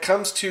when it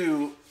comes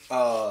to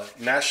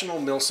national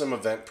Milsim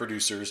event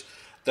producers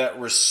that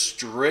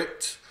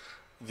restrict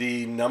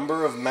the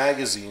number of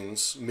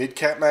magazines,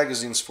 mid-cap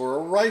magazines for a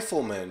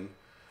rifleman,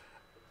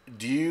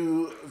 do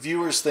you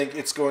viewers think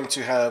it's going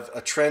to have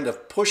a trend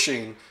of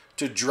pushing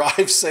to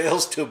drive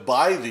sales to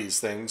buy these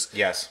things?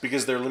 Yes.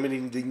 Because they're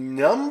limiting the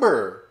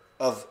number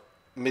of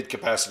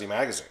mid-capacity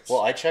magazines.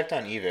 Well, I checked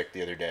on Evic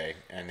the other day,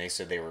 and they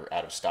said they were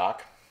out of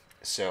stock.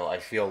 So I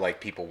feel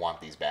like people want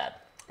these bad.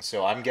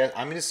 So I'm going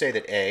to say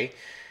that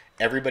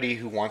everybody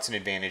who wants an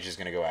advantage is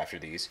going to go after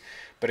these.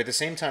 But at the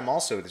same time,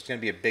 also, there's going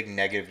to be a big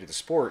negative to the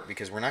sport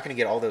because we're not going to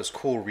get all those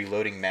cool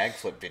reloading mag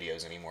flip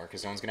videos anymore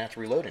because no one's going to have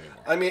to reload anymore.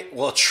 I mean,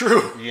 well,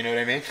 true. You know what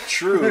I mean?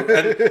 True.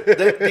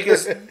 And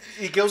because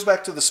it goes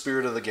back to the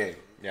spirit of the game.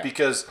 Yeah.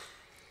 Because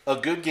a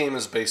good game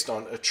is based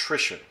on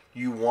attrition.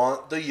 You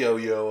want the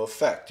yo-yo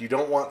effect. You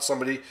don't want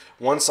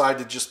one side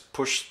to just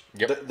push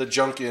the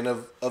junk in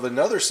of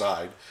another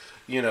side,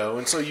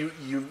 and so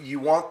you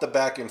want the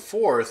back and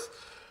forth.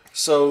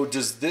 So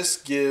does this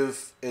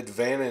give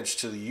advantage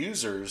to the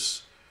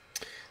users?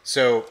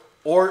 So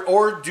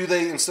or do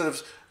they, instead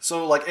of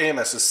So like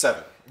AMS is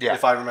 7,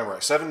 if I remember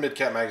right. 7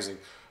 mid-cap magazine.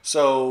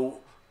 So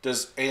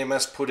does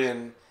AMS put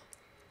in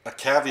a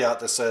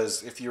caveat that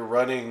says if you're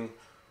running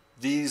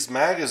these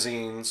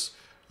magazines,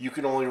 you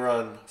can only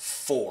run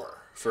 4,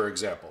 for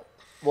example?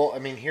 Well, I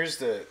mean, here's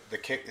the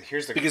kick.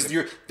 Because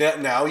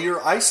now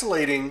you're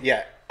isolating.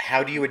 Yeah.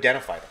 How do you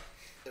identify them?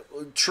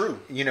 True.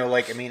 You know,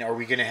 like, I mean, are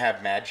we going to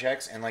have mag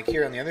checks? And like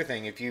here on the other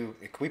thing, can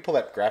we pull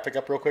that graphic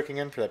up real quick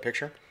again for that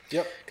picture?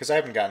 Yep. Because I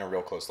haven't gotten a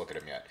real close look at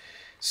them yet.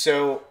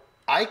 So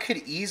I could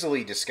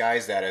easily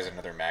disguise that as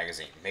another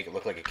magazine, make it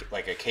look like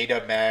a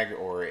KW mag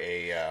or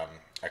a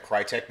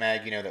Crytek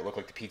mag, you know, that look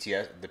like the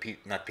PTS,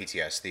 not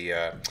PTS,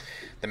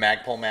 the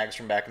Magpul mags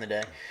from back in the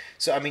day.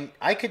 So I mean,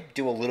 I could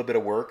do a little bit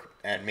of work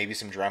and maybe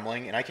some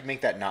dremeling, and I could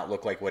make that not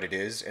look like what it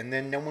is, and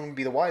then no one would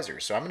be the wiser.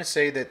 So I'm going to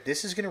say that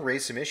this is going to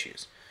raise some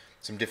issues.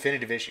 Some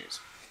definitive issues,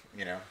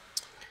 you know?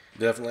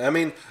 Definitely. I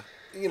mean,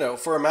 you know,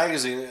 for a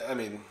magazine, I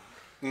mean,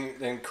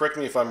 and correct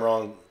me if I'm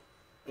wrong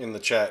in the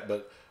chat,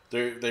 but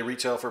they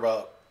retail for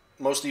about,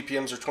 most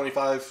EPMs are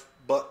 $25.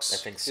 I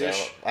think so.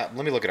 Let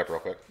me look it up real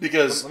quick.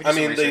 Because, I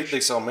mean,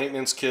 they sell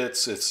maintenance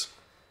kits.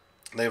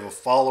 They have a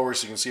follower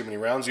so you can see how many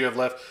rounds you have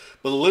left.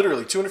 But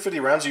literally, 250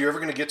 rounds, are you ever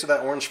going to get to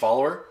that orange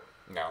follower?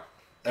 No.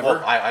 Ever?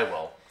 Well, I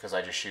will, because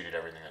I just shoot at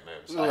everything that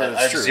moves. Well,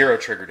 I have zero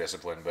trigger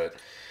discipline, but...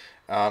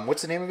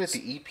 what's the name of it?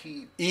 The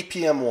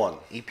EPM1.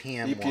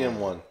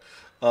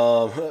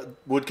 EPM1.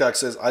 Woodcock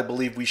says, I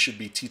believe we should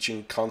be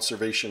teaching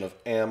conservation of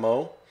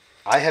ammo.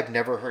 I have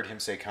never heard him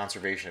say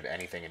conservation of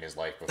anything in his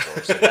life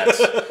before. So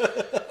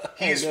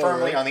he is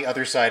firmly on the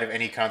other side of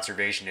any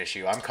conservation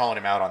issue. I'm calling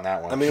him out on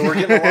that one. I mean, we're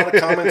getting a lot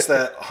of comments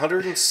that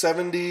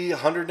 170,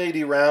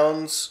 180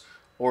 rounds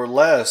or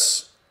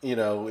less, you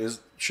know,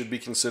 should be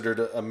considered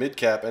a mid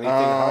cap. Anything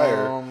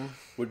higher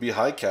would be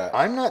high cap.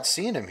 I'm not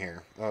seeing him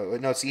here.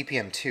 No, it's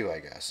EPM 2, I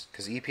guess,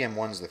 because EPM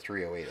 1 is the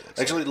 308.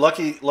 Actually,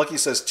 Lucky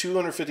says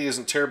 250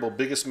 isn't terrible.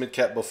 Biggest mid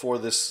cap before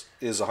this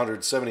is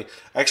 170.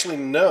 Actually,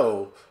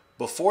 no.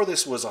 Before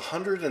this was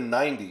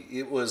 190.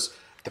 It was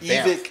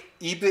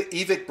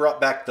Evic brought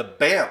back the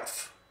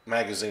Banff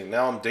magazine.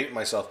 Now I'm dating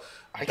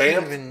myself.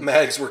 Banff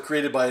mags were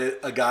created by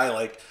a guy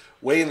like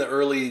way in the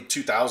early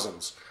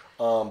 2000s.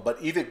 But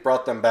Evic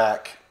brought them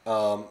back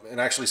and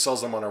actually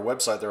sells them on our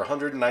website. They're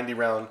 190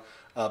 round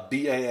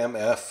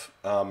BAMF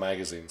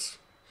magazines.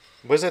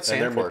 What does that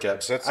stand for?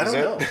 I don't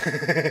know.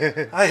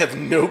 I have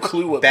no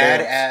clue what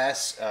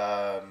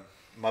badass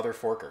mother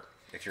forker.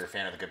 If you're a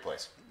fan of The Good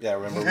Place. Yeah,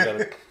 remember we got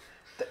it.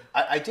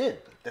 I did.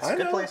 That's a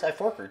good place. I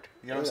forkered.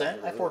 You know what I'm saying?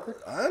 I forkered.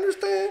 I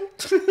understand.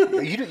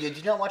 You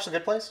did not watch The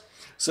Good Place?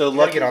 So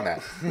Lucky get on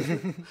that.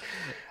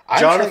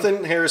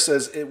 Jonathan Harris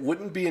says it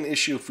wouldn't be an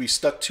issue if we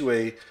stuck to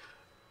a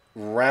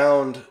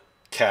round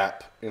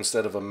cap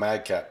instead of a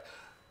mag cap.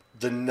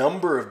 The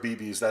number of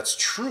BBs, that's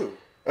true.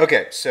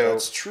 Okay, so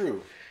that's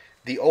true.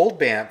 The old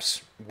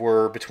BAMPs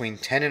were between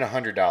 $10 and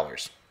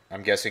 $100.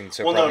 I'm guessing.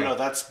 So well, no,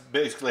 that's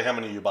basically how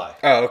many you buy.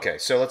 Oh, okay.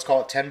 So let's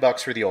call it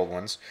 $10 for the old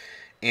ones.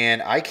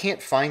 And I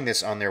can't find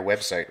this on their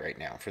website right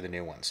now for the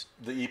new ones.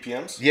 The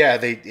EPMs? Yeah,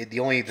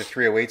 only the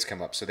 308s come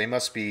up, so they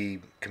must be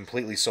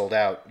completely sold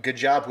out. Good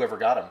job, whoever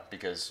got them,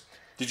 because...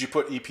 Did you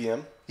put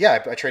EPM?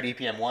 Yeah, I tried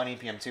EPM 1,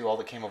 EPM 2. All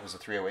that came up was a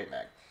 308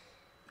 mag.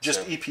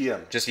 Just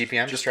EPM. Just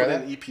EPM? Just try put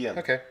that? in EPM.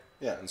 Okay.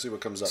 Yeah, and see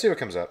what comes up. See what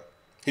comes up.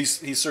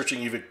 He's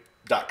searching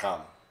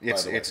evic.com.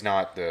 It's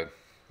not the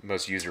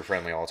most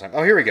user-friendly all the time.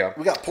 Oh, here we go.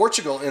 We got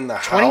Portugal in the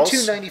house.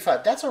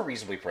 $22.95. That's a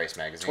reasonably priced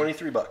magazine.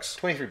 $23.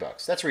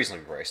 $23. That's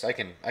reasonably priced. I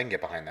can get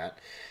behind that.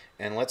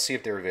 And let's see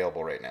if they're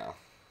available right now.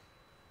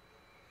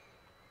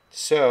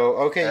 So,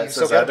 okay, that you can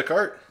still get them. Add to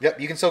cart. Yep,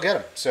 you can still get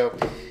them. So,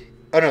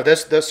 oh no,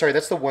 that's the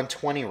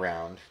 120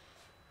 round.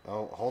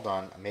 Oh, hold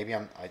on. Maybe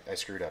I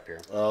screwed up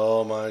here.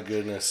 Oh my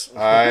goodness.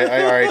 All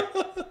right.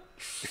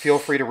 Feel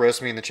free to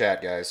roast me in the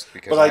chat, guys.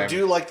 But I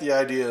do like the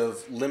idea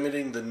of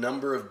limiting the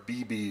number of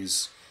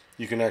BBs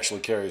you can actually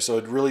carry. So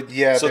it really,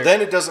 So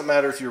then it doesn't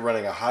matter if you're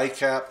running a high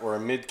cap or a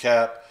mid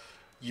cap.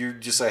 You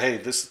just say, hey,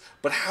 this.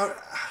 But how?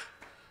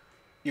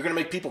 You're going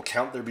to make people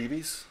count their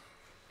BBs?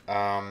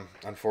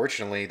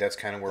 Unfortunately, that's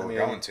kind of where we're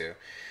going to.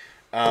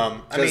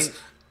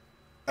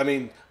 I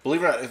mean,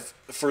 believe it or not,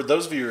 for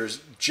those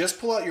viewers, just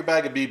pull out your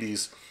bag of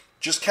BBs.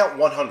 Just count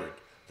 100.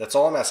 That's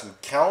all I'm asking.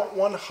 Count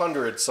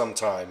 100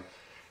 sometime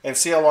and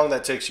see how long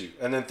that takes you.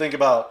 And then think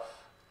about,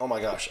 oh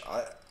my gosh,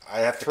 I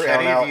have to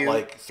count out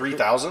like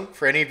 3,000.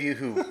 For any of you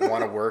who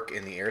want to work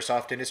in the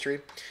airsoft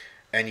industry,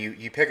 and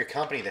you pick a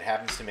company that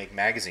happens to make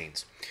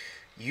magazines,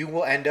 you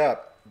will end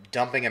up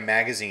dumping a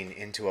magazine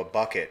into a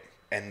bucket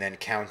and then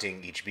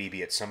counting each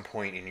BB at some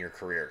point in your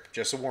career.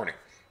 Just a warning.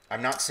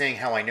 I'm not saying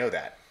how I know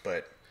that,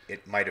 but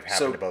it might have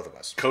happened to both of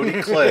us.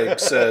 Cody Clegg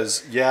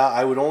says, yeah,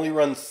 I would only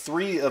run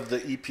 3 of the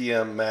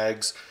EPM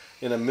mags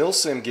in a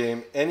milsim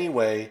game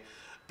anyway,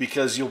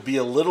 because you'll be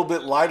a little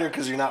bit lighter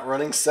because you're not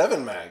running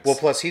 7 mags. Well,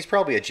 plus he's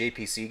probably a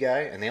JPC guy,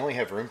 and they only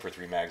have room for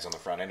 3 mags on the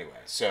front anyway.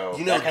 So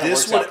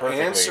this would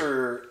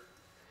answer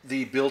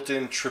the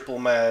built-in triple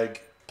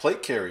mag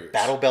plate carriers.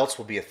 Battle belts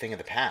will be a thing of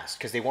the past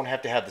because they won't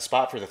have to have the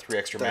spot for the 3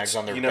 extra mags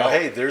on their belt.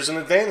 Hey, there's an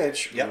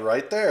advantage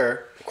right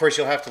there. Of course,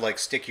 you'll have to like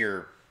stick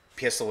your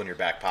pistol in your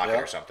back pocket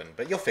or something,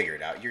 but you'll figure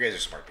it out. You guys are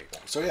smart people.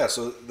 So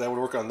that would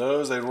work on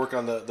those. They would work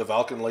on the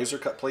Valken laser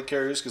cut plate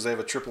carriers because they have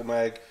a triple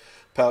mag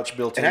pouch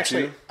built in. And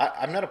actually,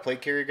 I'm not a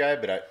plate carrier guy,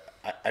 but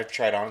I've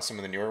tried on some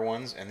of the newer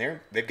ones, and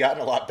they've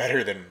gotten a lot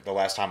better than the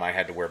last time I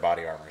had to wear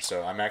body armor.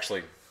 So I'm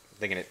actually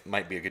thinking it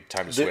might be a good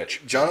time to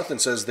switch. Jonathan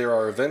says there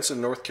are events in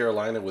North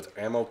Carolina with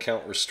ammo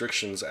count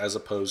restrictions as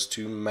opposed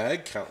to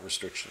mag count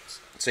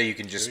restrictions. So you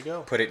can just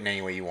put it in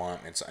any way you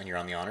want, and you're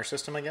on the honor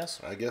system, I guess?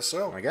 I guess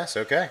so.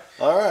 Okay.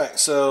 All right,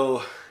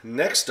 so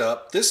next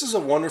up, this is a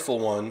wonderful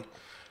one.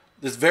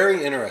 It's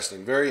very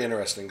interesting, very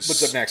interesting.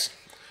 What's up next?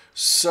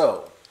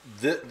 So,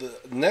 the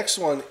next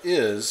one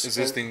is... Is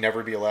this thing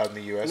never be allowed in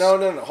the U.S.? No.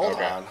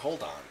 Hold on.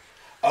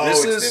 Oh,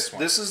 this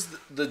one. This is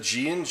the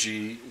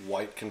G&G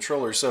white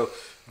controller. So,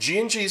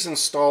 G&G is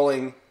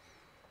installing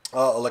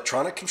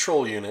electronic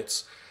control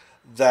units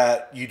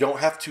that you don't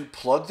have to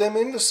plug them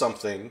into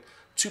something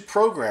to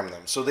program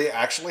them. So they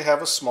actually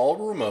have a small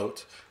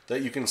remote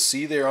that you can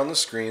see there on the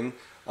screen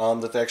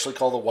that they actually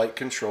call the white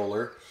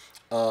controller,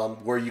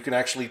 where you can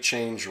actually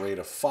change rate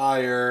of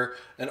fire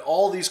and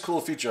all these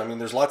cool features. I mean,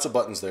 there's lots of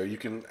buttons there. You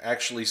can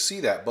actually see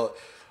that. But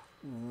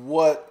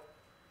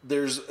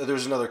there's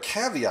another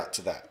caveat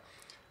to that.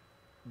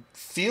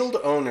 Field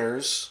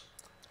owners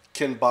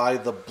can buy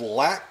the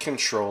black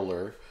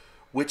controller,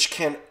 which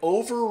can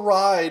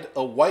override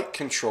a white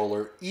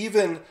controller,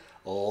 even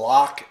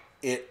lock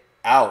it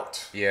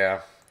out.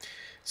 Yeah.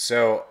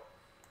 So,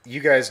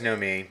 you guys know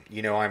me.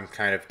 You know I'm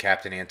kind of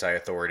Captain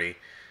Anti-Authority.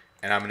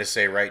 And I'm going to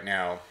say right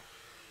now,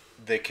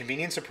 the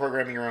convenience of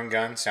programming your own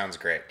gun sounds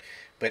great.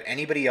 But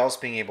anybody else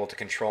being able to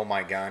control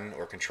my gun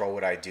or control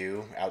what I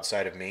do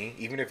outside of me,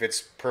 even if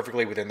it's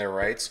perfectly within their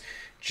rights,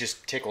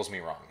 just tickles me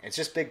wrong. It's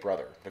just Big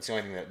Brother. That's the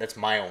only thing that's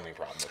my only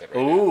problem with it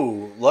right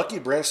now. Lucky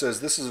Branch says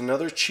this is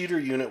another cheater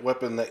unit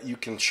weapon that you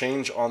can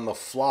change on the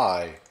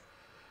fly.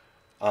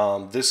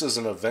 This is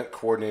an event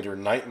coordinator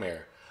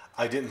nightmare.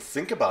 I didn't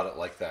think about it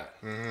like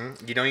that.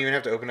 Mm-hmm. You don't even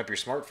have to open up your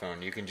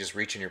smartphone. You can just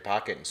reach in your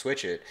pocket and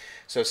switch it.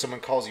 So if someone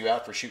calls you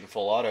out for shooting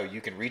full auto,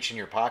 you can reach in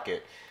your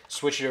pocket,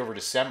 switch it over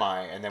to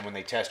semi, and then when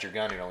they test your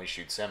gun, it only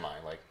shoots semi.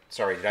 Like,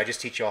 sorry, did I just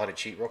teach you all how to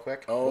cheat real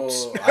quick? Oh, I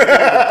didn't even think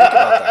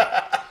about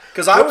that.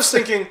 Because I was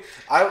thinking,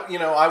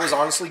 I was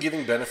honestly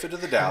giving benefit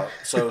of the doubt.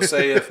 So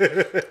say if,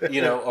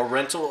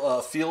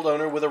 a field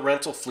owner with a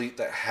rental fleet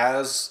that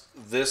has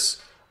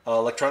this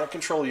electronic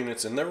control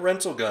units in their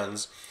rental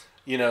guns,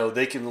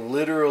 they can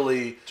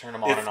literally turn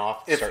them on and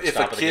off. If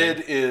a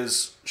kid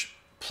is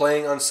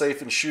playing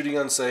unsafe and shooting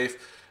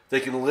unsafe,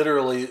 they can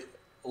literally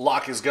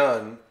lock his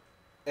gun,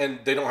 and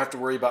they don't have to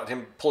worry about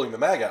him pulling the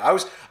mag out.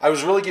 I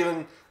was really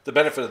giving the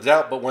benefit of the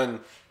doubt, but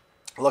when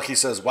Lucky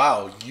says,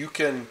 "Wow, you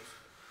can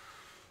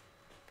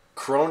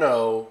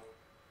chrono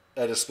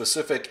at a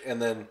specific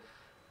and then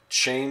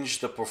change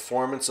the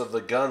performance of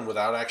the gun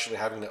without actually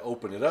having to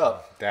open it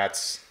up,"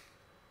 that's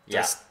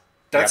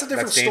a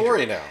different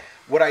story now.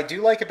 What I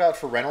do like about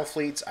for rental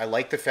fleets, I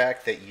like the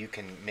fact that you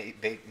can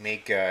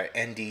make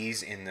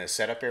NDs in the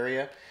setup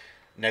area,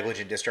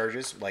 negligent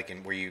discharges, like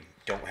where you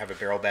don't have a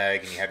barrel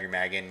bag and you have your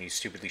mag in and you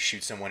stupidly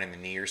shoot someone in the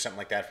knee or something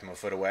like that from a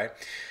foot away.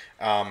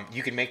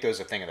 You can make those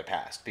a thing of the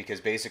past because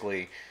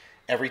basically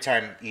every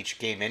time each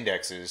game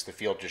indexes, the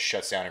field just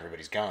shuts down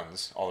everybody's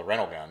guns, all the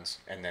rental guns,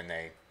 and then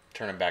they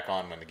turn them back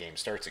on when the game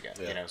starts again.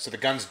 Yeah. So the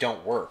guns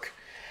don't work.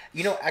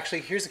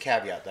 Actually, here's a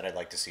caveat that I'd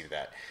like to see to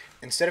that.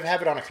 Instead of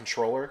have it on a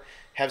controller,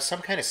 have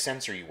some kind of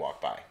sensor you walk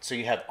by. So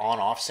you have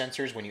on-off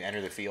sensors when you enter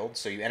the field.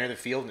 So you enter the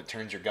field and it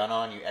turns your gun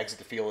on. You exit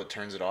the field, it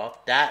turns it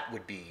off. That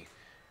would be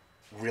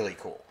really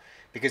cool.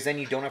 Because then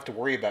you don't have to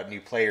worry about new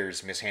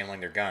players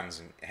mishandling their guns.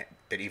 And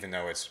that even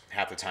though it's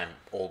half the time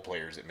old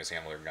players that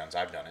mishandle their guns.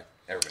 I've done it.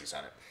 Everybody's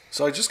done it.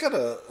 So I just got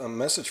a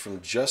message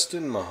from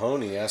Justin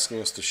Mahoney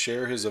asking us to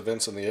share his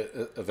events in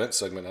the event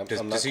segment.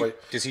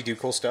 Does he do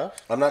cool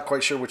stuff? I'm not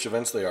quite sure which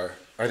events they are.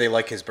 Are they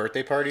like his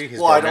birthday party?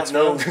 I don't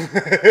know.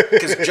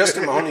 Because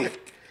Justin Mahoney,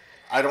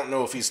 I don't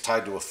know if he's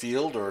tied to a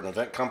field or an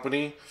event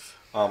company.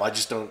 I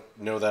just don't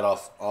know that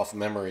off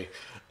memory.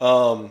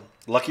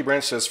 Lucky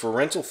Branch says, for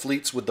rental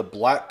fleets with the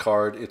black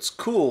card, it's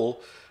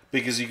cool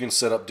because you can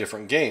set up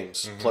different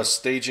games. Mm-hmm. Plus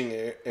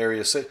staging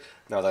area.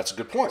 Now, that's a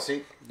good point.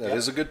 That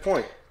is a good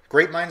point.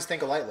 Great minds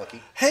think alike,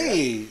 Lucky.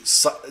 Hey,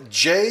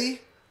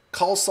 J.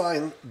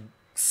 Callsign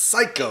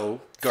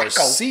Psycho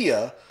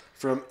Garcia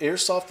from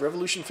Airsoft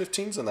Revolution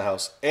 15's in the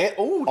house. And,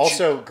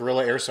 also,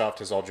 Guerrilla Airsoft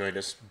has all joined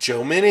us.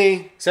 Joe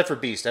Mini. Except for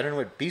Beast. I don't know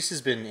what... Beast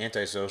has been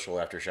antisocial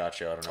after SHOT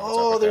Show. I don't know what's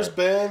up with there's that.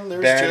 Ben.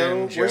 There's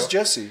Ben Joe. Where's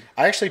Jesse?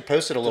 I actually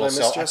posted a little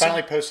selfie. I Jesse?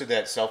 finally posted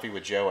that selfie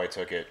with Joe I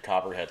took at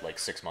Copperhead like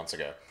 6 months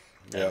ago.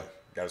 Yeah.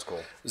 That was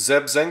cool.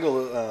 Zeb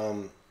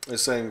Zengel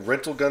is saying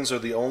rental guns are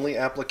the only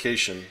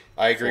application.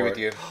 I agree with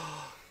you.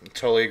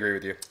 Totally agree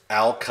with you.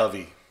 Al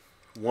Covey,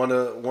 one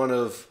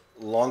of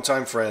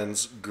longtime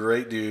friends,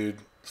 great dude,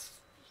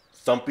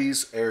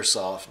 Thumpy's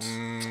Airsoft.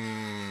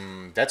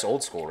 That's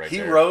old school, right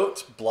there. He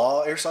wrote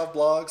airsoft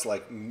blogs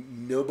like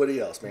nobody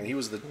else, man. He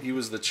was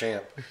the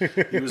champ.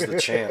 He was the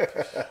champ.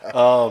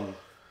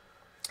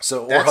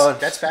 So Orhan,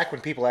 that's back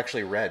when people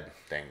actually read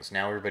things.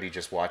 Now everybody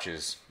just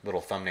watches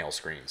little thumbnail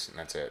screens, and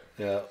that's it.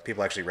 Yeah.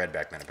 People actually read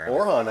back then, apparently.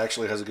 Orhan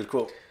actually has a good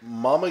quote.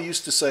 Mama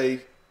used to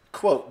say,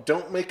 quote,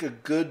 "Don't make a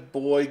good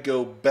boy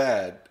go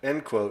bad,"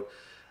 end quote.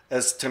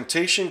 As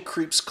temptation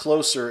creeps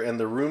closer and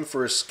the room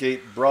for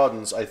escape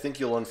broadens, I think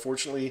you'll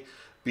unfortunately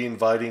be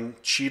inviting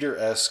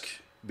cheater-esque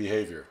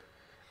behavior.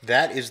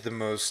 That is the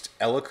most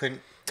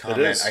eloquent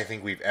comment I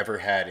think we've ever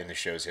had in the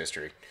show's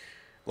history.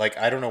 Like,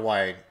 I don't know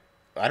why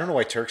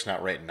Turk's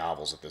not writing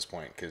novels at this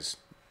point, because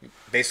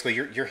basically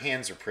your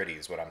hands are pretty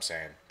is what I'm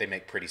saying. They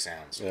make pretty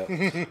sounds. Yeah.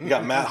 You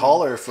got Matt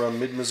Holler from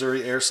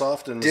Mid-Missouri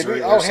Airsoft and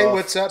Missouri Oh, Airsoft hey,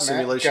 what's up, Matt?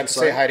 Simulation Got to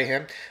site. say hi to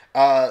him.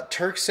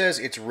 Turk says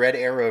it's Red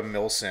Arrow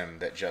Milsim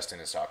that Justin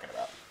is talking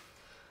about.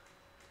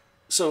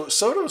 So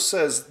Soto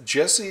says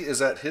Jesse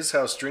is at his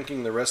house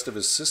drinking the rest of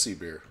his sissy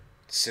beer.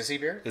 Sissy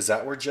beer? Is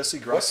that where Jesse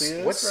Grassi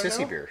is? What's right sissy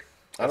now? beer?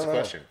 I That's don't a know.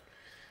 question.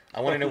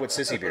 I want to know what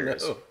sissy beer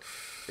is. know.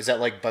 Is that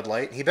like Bud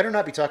Light? He better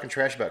not be talking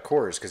trash about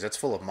Coors, because that's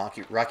full of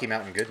Rocky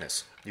Mountain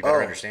goodness. You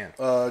better understand.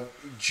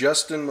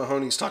 Justin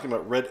Mahoney's talking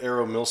about Red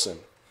Arrow Milsim.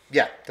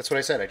 Yeah, that's what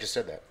I said. I just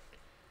said that.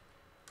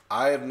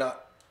 I have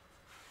not,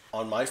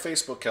 on my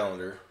Facebook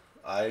calendar,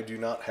 I do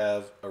not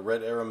have a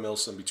Red Arrow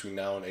Milsim between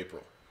now and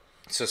April.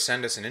 So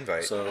send us an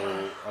invite.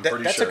 So I'm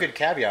pretty that's sure. a good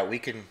caveat.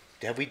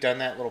 Have we done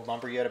that little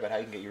bumper yet about how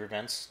you can get your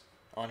events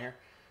on here?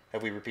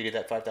 Have we repeated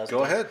that 5,000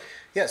 Go times? ahead.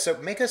 Yeah, so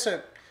make us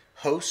a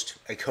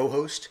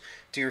co-host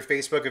to your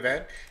Facebook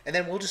event, and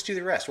then we'll just do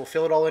the rest. We'll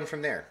fill it all in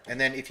from there. And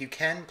then if you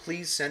can,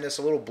 please send us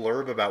a little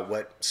blurb about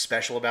what's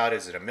special about it.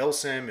 Is it a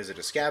milsim? Is it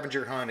a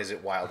scavenger hunt? Is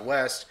it Wild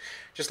West?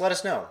 Just let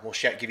us know. We'll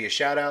give you a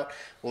shout out.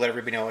 We'll let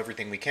everybody know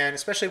everything we can.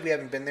 Especially if we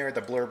haven't been there,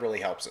 the blurb really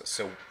helps us.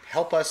 So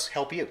help us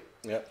help you.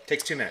 Yep.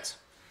 Takes 2 minutes.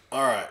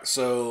 All right.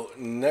 So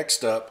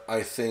next up,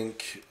 I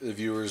think the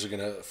viewers are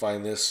going to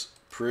find this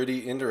pretty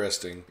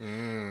interesting.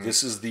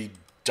 This is the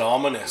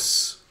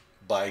Dominus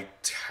by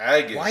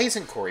Tagging. Why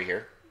isn't Corey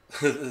here?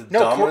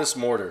 Dominus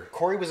Mortar.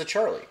 Corey was a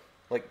Charlie.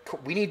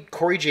 We need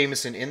Corey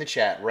Jameson in the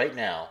chat right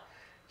now.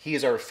 He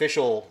is our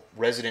official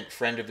resident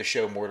friend of the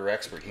show, mortar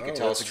expert. He can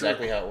tell us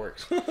exactly how it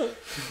works.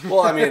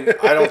 Well, I mean,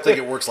 I don't think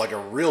it works like a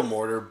real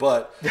mortar,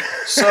 but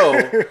so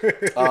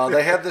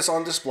they had this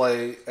on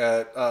display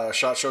at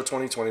SHOT Show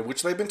 2020,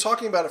 which they've been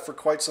talking about it for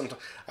quite some time.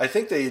 I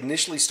think they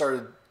initially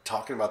started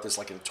talking about this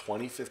like in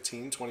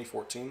 2015,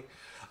 2014.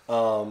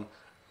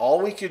 All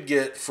we could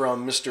get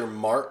from Mr.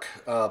 Mark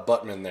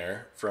Buttman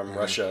there from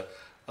Russia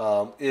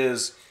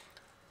is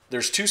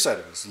there's 2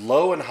 settings,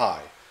 low and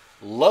high.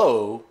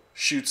 Low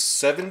shoots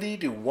 70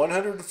 to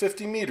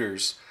 150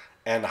 meters,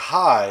 and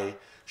high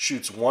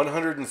shoots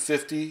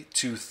 150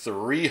 to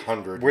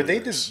 300 Were they?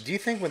 meters. Do you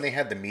think when they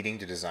had the meeting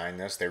to design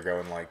this, they're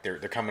going like they're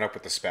coming up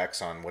with the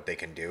specs on what they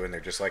can do, and they're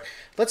just like,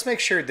 let's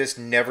make sure this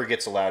never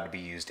gets allowed to be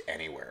used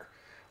anywhere.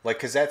 Like,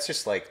 because that's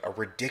just like a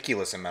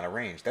ridiculous amount of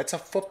range. That's a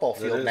football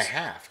field and a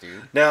half,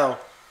 dude. Now,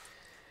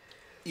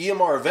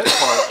 EMR Event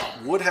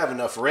Park would have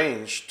enough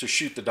range to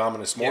shoot the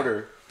Dominus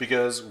Mortar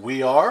because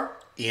we are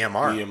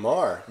EMR.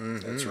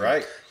 EMR. That's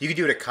right. You could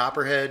do it at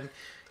Copperhead.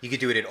 You could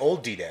do it at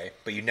Old D-Day,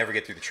 but you'd never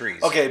get through the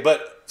trees. Okay,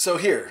 but so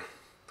here,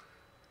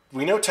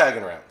 we know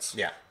tagging rounds.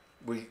 Yeah.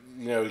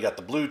 You got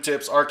the blue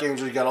tips,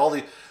 Archangel, you got all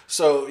the,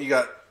 so you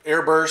got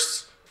air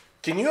bursts.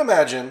 Can you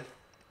imagine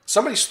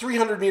somebody's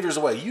 300 meters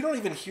away, you don't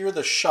even hear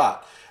the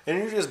shot, and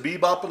you're just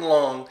bebopping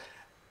along,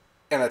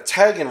 and a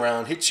tagging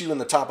round hits you in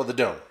the top of the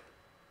dome.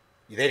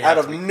 Out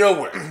of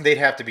nowhere. They'd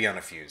have to be on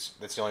a fuse.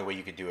 That's the only way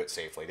you could do it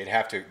safely. They'd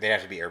have to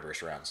be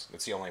airburst rounds.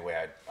 That's the only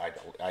way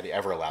I'd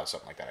ever allow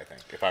something like that, I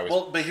think. If I was.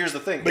 Well, but here's the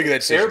thing. Look at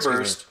that decision,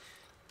 Airburst,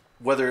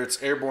 whether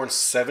it's airborne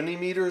 70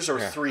 meters or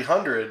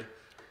 300,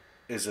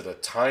 is it a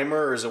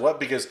timer or is it what?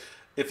 Because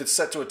if it's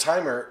set to a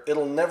timer,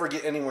 it'll never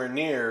get anywhere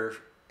near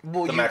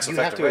the max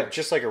effective range.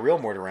 Just like a real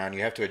mortar round,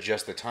 you have to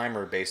adjust the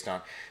timer based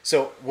on.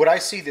 So what I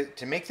see that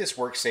to make this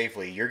work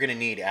safely, you're going to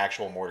need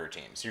actual mortar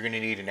teams. You're going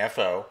to need an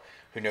FO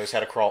who knows how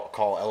to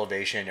call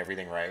elevation and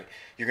everything right.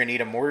 You're going to need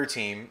a mortar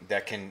team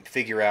that can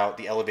figure out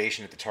the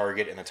elevation at the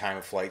target and the time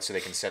of flight so they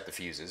can set the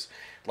fuses.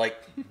 Like,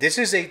 this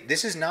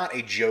is not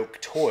a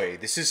joke toy.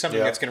 This is something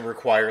that's going to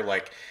require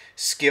like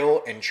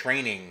skill and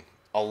training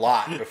a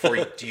lot before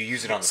you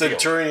use it on the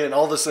field.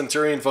 All the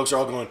Centurion folks are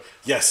all going,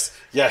 yes,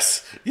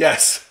 yes,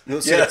 yes,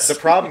 yes. The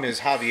problem is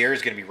Javier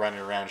is going to be running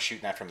around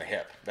shooting that from the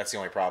hip. That's the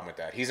only problem with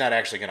that. He's not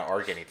actually going to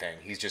arc anything.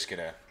 He's just going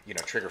to,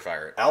 trigger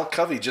fire it. Al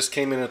Covey just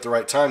came in at the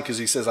right time because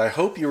he says, I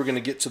hope you were going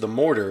to get to the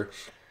mortar.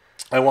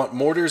 I want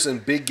mortars in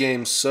big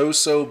games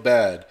so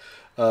bad.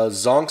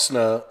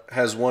 Zonksna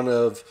has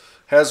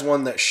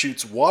one that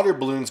shoots water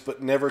balloons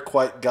but never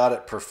quite got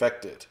it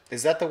perfected.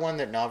 Is that the one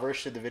that Navarre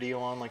did the video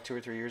on like 2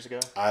 or 3 years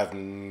ago? I have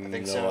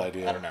no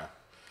idea. I don't know.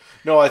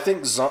 No, I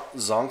think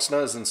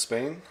Zonksna is in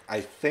Spain, I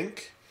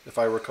think, if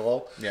I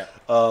recall. Yeah.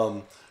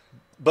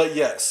 But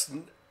yes,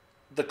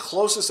 the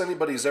closest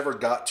anybody's ever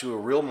got to a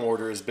real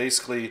mortar is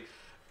basically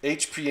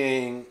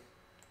HPing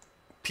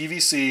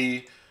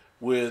PVC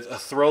with a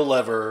throw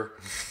lever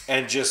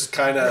and just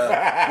kind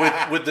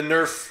of with the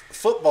Nerf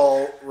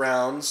football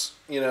rounds,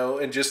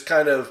 and just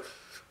kind of,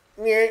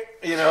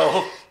 You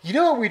know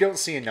what we don't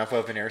see enough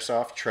of in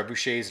airsoft?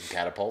 Trebuchets and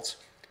catapults.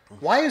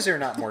 Why is there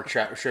not more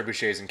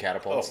trebuchets and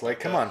catapults?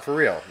 Come on, for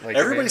real.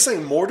 Everybody's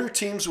saying mortar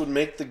teams would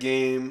make the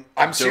game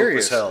I'm dope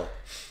serious. as hell.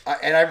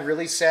 And I'm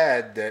really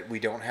sad that we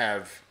don't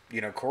have,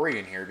 Corey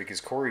in here,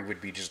 because Corey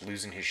would be just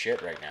losing his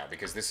shit right now,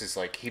 because this is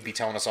he'd be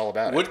telling us all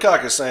about it.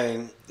 Woodcock is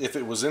saying if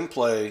it was in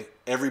play,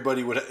 it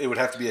would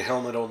have to be a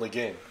helmet only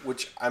game,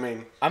 which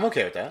I'm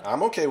okay with that.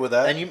 I'm okay with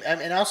that.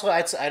 And also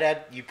I'd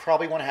add, you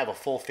probably want to have a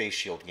full face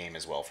shield game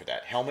as well for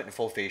that. Helmet and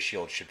full face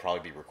shield should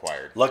probably be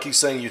required. Lucky's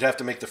saying you'd have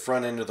to make the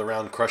front end of the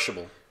round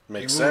crushable.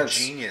 Makes sense.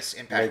 Genius.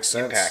 Impact. Makes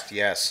sense. Impact,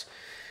 yes.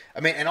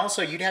 And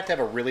also you'd have to have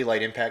a really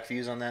light impact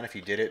fuse on that if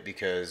you did it,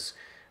 because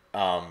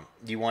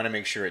you want to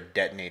make sure it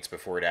detonates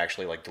before it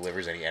actually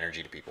delivers any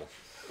energy to people.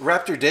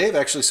 Raptor Dave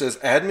actually says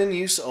admin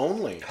use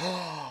only.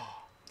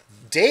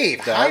 Dave,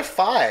 high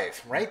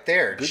five right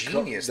there.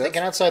 Genius.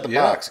 Thinking outside the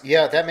box.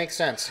 Yeah, that makes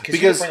sense.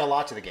 Because you bring a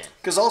lot to the game.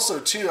 Because also,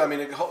 too,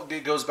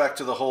 it goes back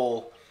to the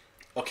whole,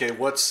 okay,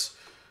 what's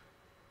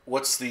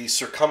the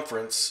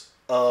circumference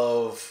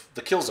of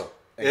the kill zone?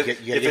 If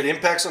it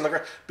impacts on the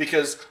ground.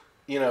 Because,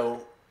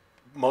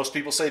 most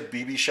people say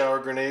BB shower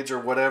grenades or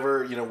whatever,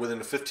 within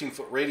a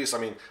 15-foot radius.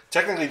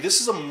 Technically, this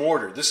is a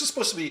mortar. This is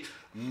supposed to be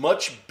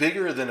much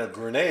bigger than a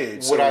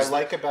grenade. Would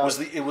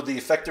the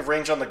effective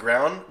range on the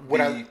ground what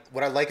I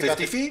like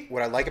 50 feet?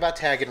 What I like about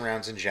tagging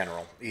rounds in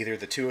general, either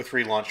the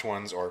 203 launch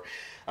ones, or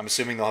I'm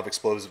assuming they'll have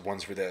explosive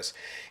ones for this,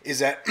 is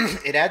that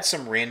it adds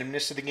some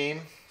randomness to the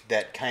game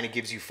that kind of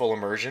gives you full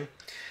immersion.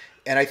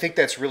 And I think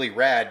that's really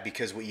rad,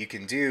 because what you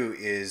can do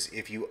is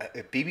if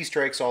BB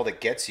strikes all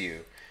that gets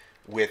you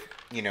with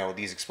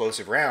these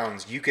explosive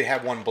rounds, you could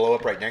have one blow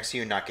up right next to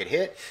you and not get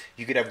hit.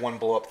 You could have one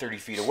blow up 30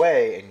 feet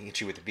away and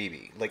hit you with a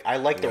BB. I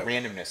like the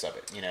randomness of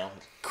it.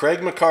 Craig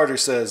McCarter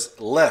says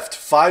left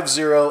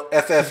 50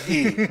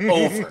 FFE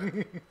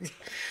over.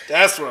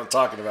 That's what I'm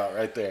talking about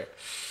right there.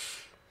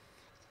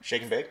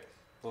 Shake and bake.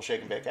 A little shake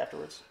and bake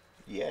afterwards.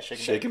 Yeah,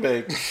 shake and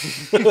bake.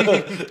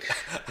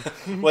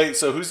 Wait,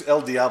 so who's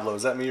El Diablo?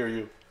 Is that me or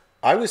you?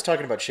 I was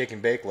talking about shake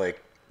and bake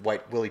like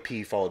White Willie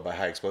P followed by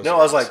high explosive. No,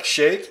 I was like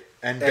shake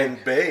and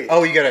bake.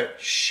 Oh, you gotta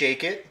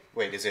shake it?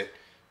 Wait, is it?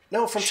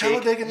 No, from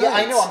Talladega Nights. Yeah,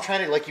 I know. I'm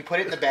trying to, you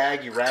put it in the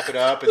bag, you wrap it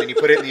up, and then you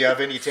put it in the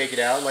oven, you take it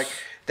out.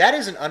 That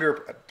is an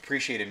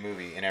underappreciated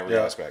movie in every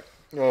aspect.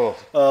 Oh.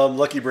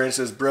 Lucky Branch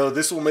says, bro,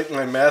 this will make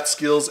my math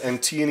skills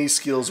and T&E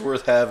skills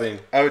worth having.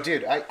 Oh,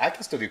 dude, I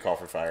can still do call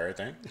for fire, I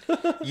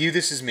think.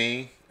 This is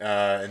me,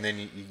 and then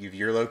you give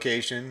your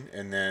location,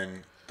 and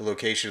then the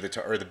location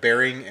of the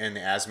bearing and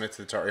the azimuth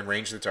and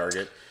range of the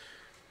target.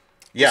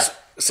 Yeah.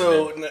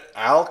 So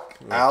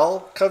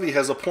Al Covey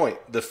has a point.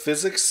 The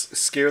physics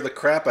scare the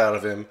crap out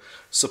of him.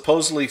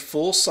 Supposedly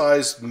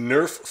full-size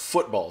Nerf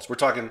footballs. We're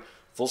talking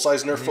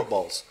full-size Nerf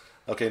footballs.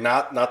 Okay,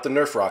 not the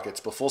Nerf rockets,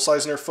 but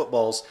full-size Nerf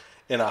footballs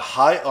in a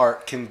high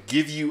arc can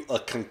give you a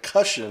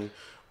concussion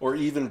or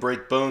even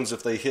break bones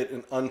if they hit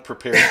an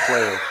unprepared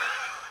player.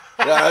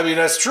 Yeah,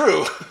 that's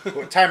true.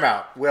 Time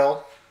out.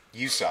 Will,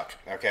 you suck,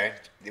 okay?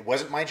 It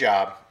wasn't my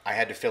job. I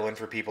had to fill in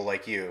for people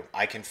like you.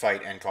 I can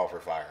fight and call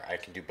for fire. I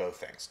can do both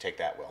things. Take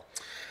that, Will.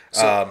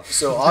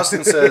 So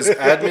Austin says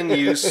admin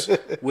use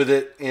with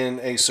it in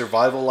a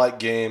survival-like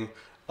game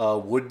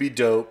would be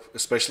dope,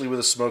 especially with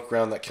a smoke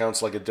round that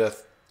counts like a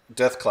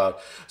death cloud.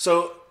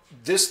 So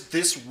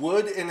this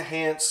would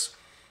enhance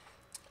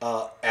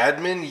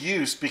admin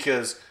use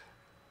because,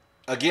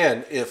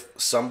 again, if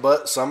some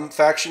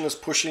faction is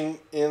pushing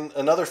in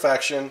another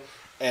faction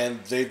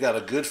and they've got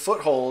a good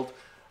foothold,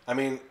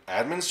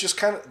 admins just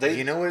kind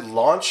of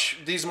launch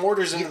these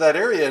mortars into that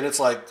area, and it's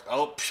like,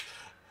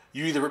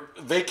 you either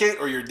vacate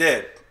or you're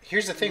dead.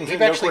 Here's the thing: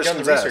 we've actually done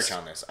the research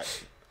on this.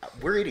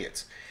 We're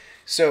idiots.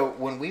 So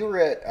when we were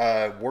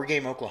at War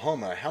Game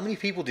Oklahoma, how many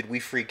people did we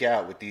freak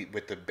out with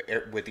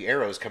the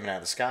arrows coming out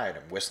of the sky and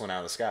them whistling out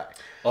of the sky?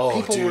 Oh,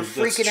 people dude, were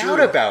freaking out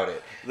about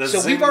it.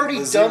 We've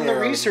already done the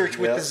research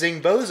with the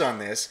Zing bows on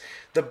this.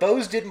 The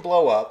bows didn't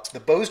blow up. The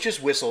bows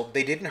just whistled.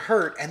 They didn't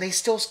hurt, and they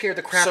still scared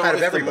the crap out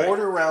of everybody. The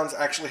mortar rounds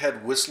actually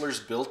had whistlers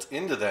built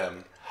into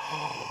them.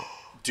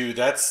 Dude,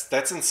 that's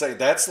insane.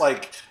 That's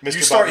like Mr.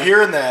 you start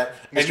hearing that,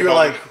 and you're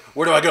like,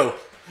 "Where do I go?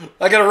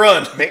 I gotta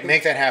run."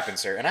 Make that happen,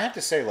 sir. And I have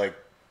to say,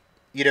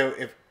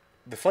 if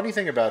the funny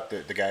thing about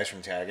the guys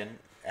from Taggin,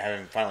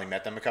 having finally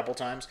met them a couple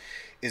times,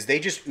 is they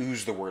just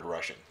ooze the word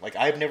Russian.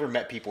 I've never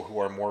met people who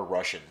are more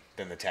Russian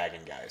than the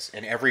Taggin guys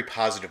in every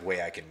positive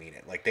way I can mean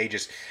it.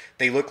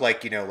 They look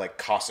like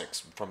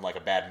Cossacks from a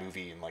bad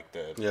movie in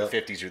the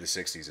 50s or the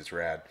 60s. It's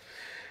rad.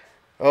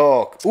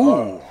 Oh,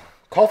 ooh.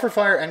 Call for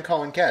fire and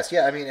call in cast.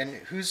 Yeah, and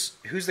who's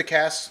the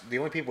cast? The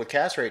only people with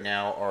cast right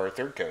now are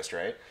Third Coast,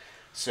 right?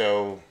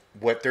 So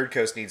what Third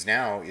Coast needs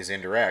now is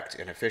indirect,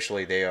 and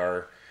officially they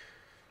are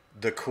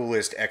the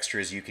coolest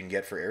extras you can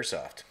get for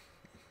Airsoft.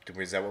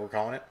 Is that what we're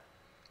calling it?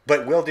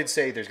 But Will did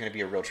say there's going to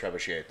be a real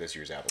trebuchet at this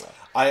year's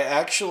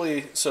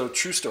Avalon. So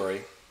true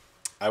story,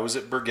 I was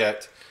at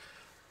Burgett.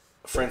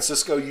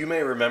 Francisco, you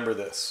may remember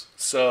this.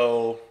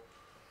 So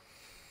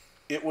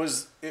it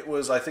was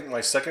I think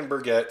my second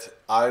Burgett.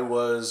 I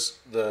was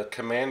the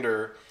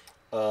commander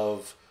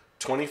of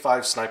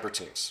 25 sniper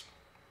teams.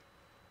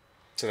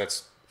 So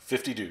that's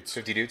 50 dudes.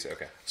 50 dudes?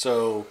 Okay.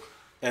 So,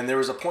 and there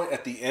was a point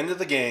at the end of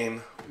the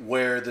game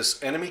where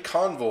this enemy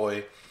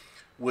convoy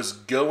was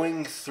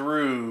going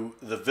through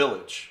the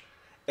village.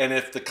 And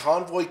if the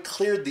convoy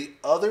cleared the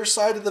other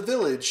side of the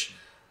village,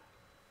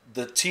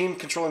 the team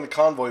controlling the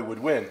convoy would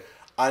win.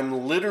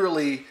 I'm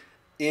literally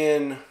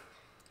in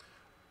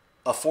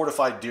a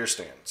fortified deer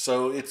stand.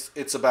 So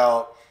it's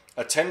about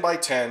a 10 by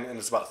 10 and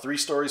it's about 3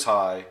 stories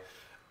high.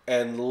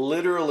 And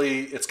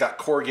literally it's got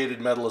corrugated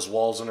metal as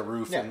walls and a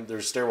roof and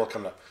there's a stairwell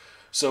coming up.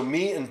 So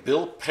me and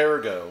Bill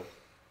Perigo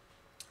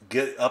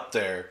get up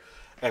there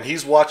and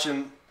he's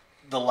watching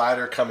the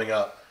ladder coming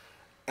up.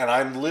 And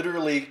I'm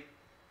literally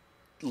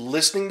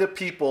listening to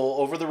people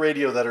over the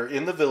radio that are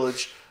in the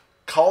village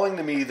calling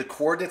to me the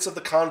coordinates of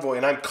the convoy,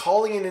 and I'm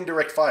calling in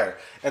indirect fire.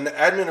 And the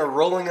admin are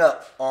rolling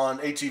up on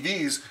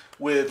ATVs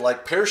with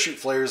like parachute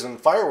flares and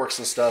fireworks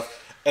and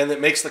stuff, and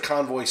it makes the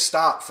convoy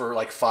stop for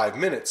like 5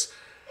 minutes.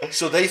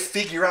 So they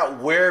figure out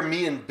where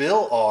me and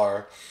Bill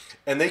are,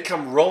 and they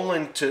come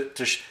rolling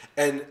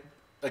and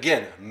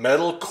again,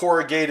 metal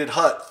corrugated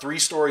hut, 3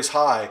 stories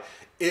high.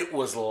 It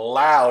was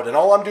loud, and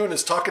all I'm doing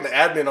is talking to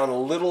admin on a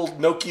little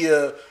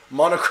Nokia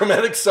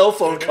monochromatic cell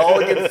phone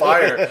calling in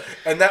fire.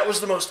 And that was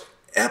the most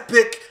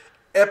epic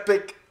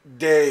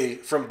day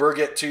from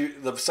Burgett to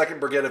the second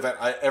Burgett event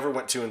I ever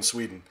went to in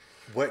Sweden.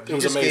 It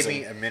was just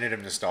amazing. Gave me a minute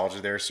of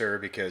nostalgia there, sir,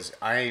 because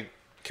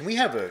can we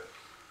have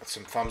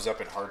some thumbs up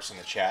and hearts in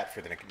the chat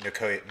for the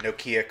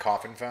Nokia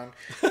coffin phone,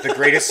 the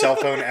greatest cell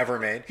phone ever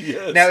made.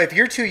 Yes. Now, if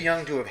you're too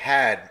young to have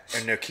had a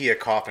Nokia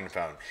coffin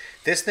phone,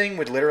 this thing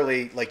would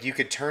literally, like, you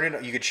could turn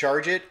it, you could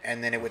charge it,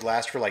 and then it would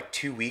last for like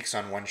 2 weeks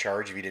on one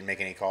charge if you didn't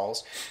make any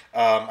calls.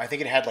 I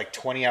think it had like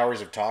 20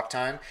 hours of talk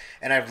time,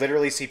 and I've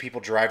literally seen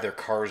people drive their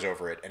cars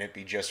over it, and it'd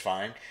be just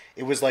fine.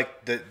 It was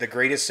like the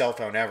greatest cell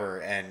phone ever,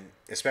 and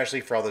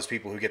especially for all those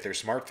people who get their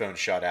smartphones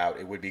shut out,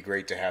 it would be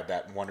great to have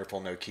that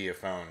wonderful Nokia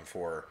phone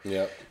for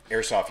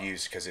airsoft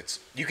use, because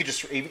you could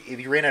just, if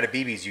you ran out of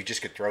BBs, you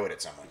just could throw it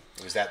at someone.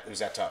 It was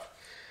that tough.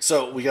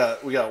 So we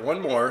got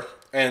one more,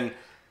 and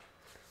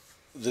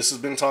this has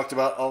been talked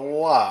about a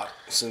lot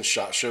since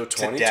SHOT Show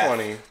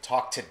 2020.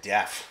 Talk to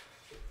death.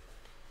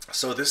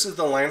 So this is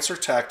the Lancer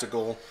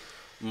Tactical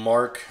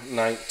Mark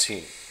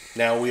 19.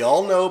 Now we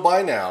all know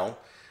by now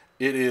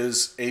it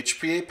is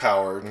HPA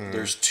powered.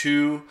 There's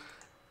 2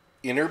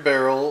 inner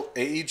barrel,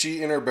 AEG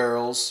inner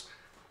barrels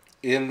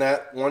in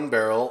that one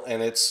barrel,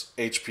 and it's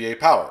HPA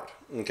powered.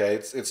 Okay,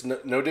 it's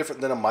no different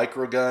than a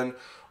microgun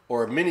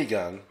or a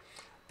minigun,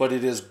 but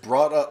it has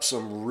brought up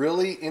some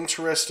really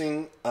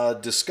interesting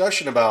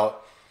discussion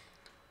about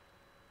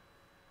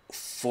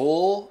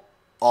full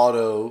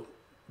auto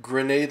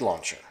grenade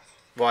launcher.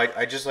 Well,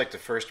 I just like to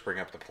first bring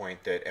up the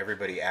point that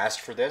everybody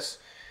asked for this,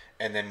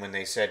 and then when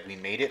they said we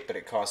made it, but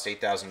it cost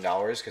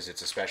 $8,000 because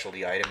it's a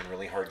specialty item and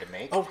really hard to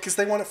make. Oh, because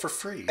they want it for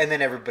free. And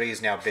then everybody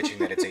is now bitching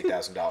that it's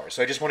 $8,000.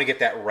 So I just want to get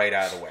that right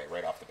out of the way,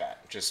 right off the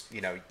bat. Just,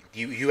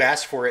 you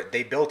asked for it,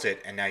 they built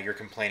it, and now you're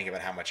complaining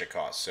about how much it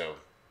costs. So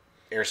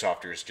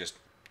airsofters, just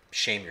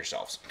shame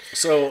yourselves.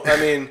 So, I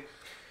mean,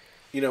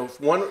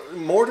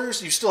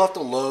 mortars, you still have to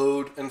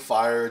load and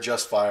fire,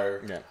 adjust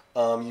fire. Yeah.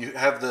 You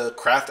have the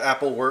Craft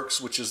Apple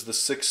Works, which is the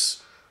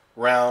 6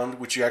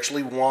 round, which you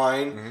actually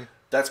wind. Mm-hmm.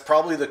 That's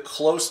probably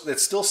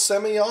it's still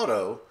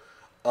semi-auto,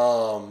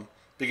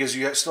 because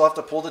you still have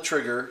to pull the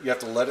trigger. You have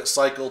to let it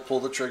cycle, pull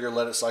the trigger,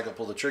 let it cycle,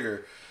 pull the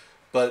trigger.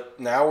 But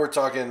now we're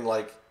talking,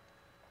 like,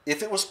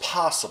 if it was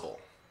possible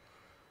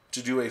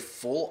to do a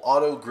full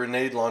auto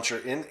grenade launcher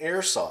in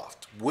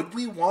airsoft, would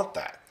we want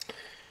that?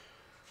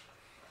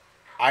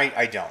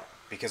 I don't,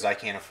 because I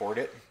can't afford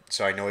it,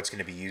 so I know it's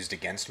going to be used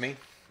against me.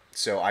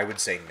 So I would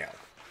say no.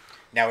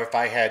 Now, if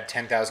I had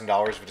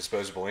 $10,000 of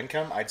disposable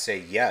income, I'd say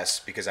yes,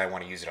 because I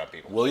want to use it on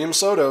people. William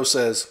Soto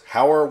says,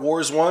 how are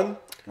wars won?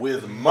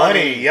 With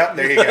money. Yep,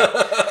 there you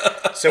go.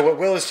 So what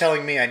Will is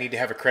telling me, I need to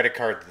have a credit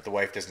card that the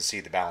wife doesn't see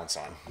the balance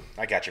on.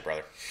 I got you,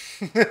 brother.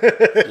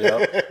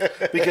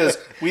 Yep. Because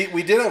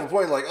we did have a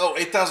point like,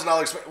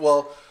 $8,000.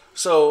 Well,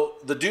 so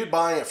the dude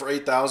buying it for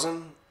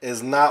 $8,000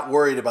 is not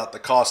worried about the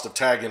cost of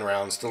tagging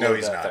rounds to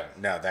load that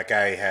thing. No, that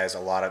guy has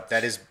a lot of...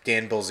 That is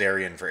Dan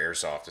Bilzerian for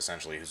airsoft,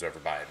 essentially, who's ever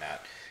buying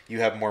that. You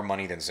have more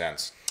money than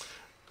sense.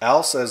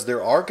 Al says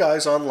there are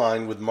guys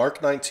online with Mark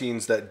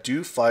 19s that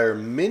do fire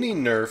mini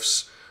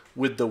Nerfs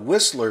with the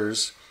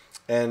whistlers,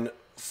 and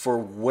for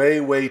way,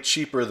 way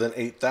cheaper than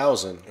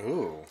 $8,000.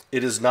 Ooh.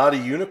 It is not a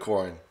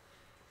unicorn.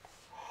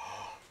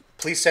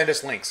 Please send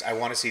us links. I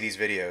want to see these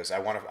videos. I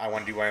want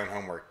to do my own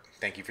homework.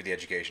 Thank you for the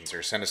education,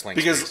 sir. Send us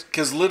links,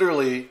 because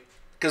literally,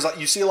 because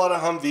you see a lot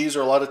of Humvees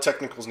or a lot of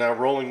technicals now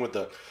rolling with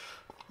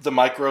the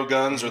micro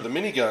guns or the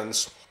mini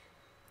guns,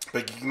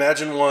 but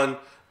imagine one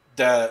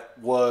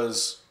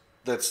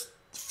that's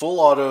full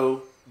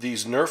auto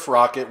these Nerf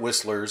rocket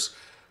whistlers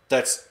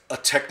that's a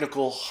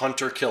technical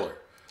hunter killer.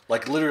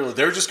 Like literally,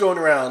 they're just going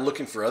around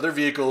looking for other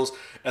vehicles,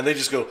 and they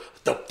just go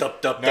dup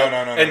dup dup dup,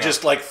 and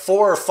just like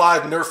 4 or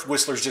 5 Nerf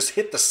whistlers just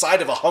hit the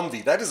side of a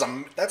Humvee.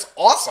 That's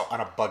awesome. On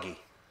a buggy,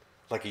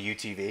 like a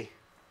UTV,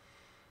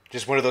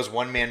 just one of those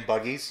one-man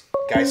buggies.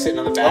 Guy sitting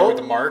on the back with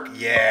the mark.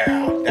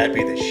 Yeah, that'd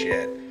be the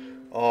shit.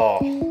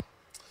 Oh.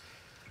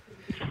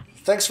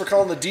 Thanks for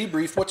calling the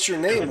debrief. What's your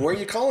name? Where are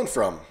you calling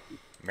from?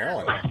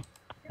 Maryland.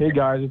 Hey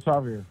guys, it's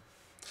Javier.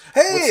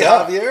 Hey, What's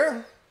up?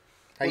 Javier.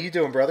 How you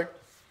doing, brother?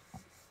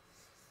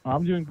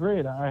 I'm doing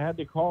great. I had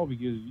to call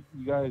because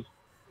you guys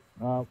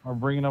are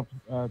bringing up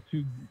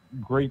 2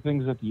 great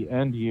things at the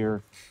end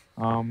here.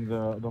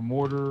 The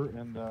mortar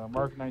and the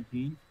Mark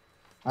 19.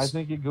 I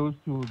think it goes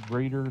to a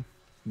greater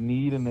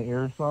need in the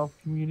airsoft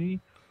community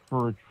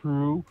for a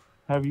true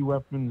heavy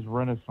weapons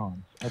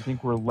renaissance. I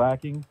think we're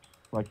lacking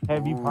like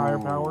heavy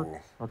firepower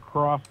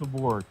across the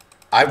board.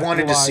 I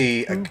wanted to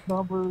see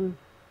numbers,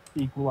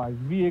 equalized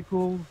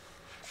vehicles.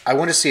 I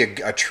want to see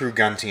a true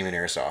gun team in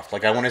airsoft.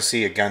 Like I want to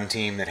see a gun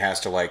team that has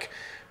to like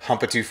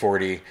hump a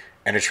 240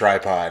 and a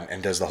tripod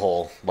and does the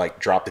whole like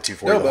drop the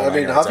 240. No, but I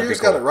mean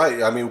Javier's got it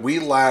right. I mean we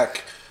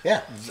lack.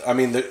 Yeah. I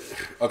mean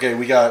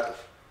we got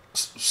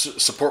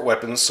support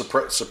weapons,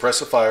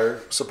 suppressive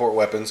fire support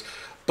weapons,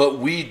 but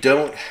we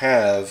don't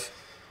have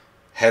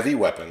heavy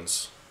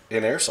weapons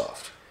in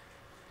airsoft.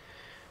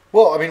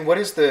 Well, I mean, what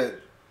is the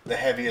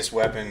heaviest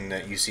weapon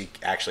that you see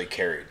actually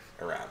carried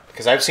around?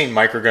 Because I've seen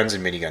microguns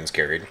and miniguns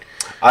carried.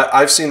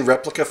 I've seen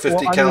replica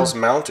 50 cals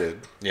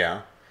mounted.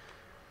 Yeah.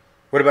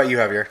 What about you,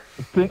 Javier?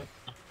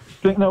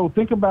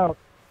 Think about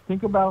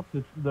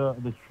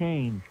the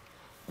change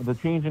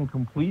in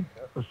complete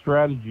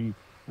strategy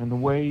and the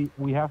way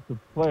we have to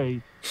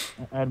play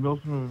at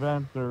Milsim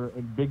events or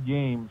at big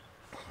games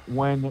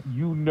when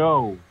you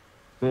know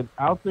that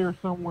out there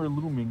somewhere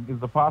looming is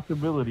the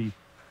possibility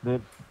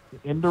that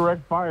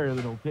indirect fire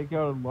that'll take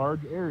out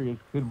large areas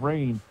could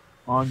rain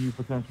on you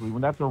potentially.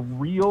 When that's a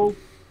real,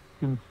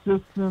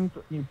 consistent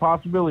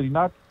possibility,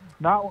 not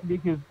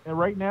because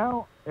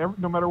now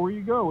no matter where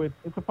you go,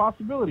 it's a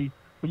possibility.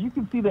 But you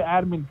can see the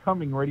admin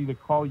coming, ready to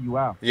call you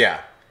out.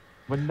 Yeah.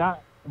 But now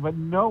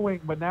knowing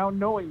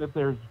that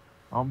there's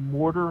a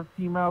mortar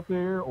team out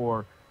there,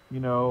 or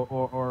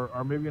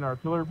or maybe an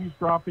artillery piece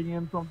dropping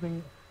in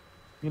something,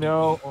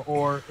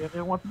 or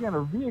once again,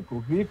 are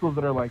vehicles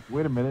that are like,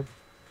 wait a minute.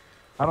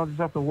 I don't just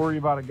have to worry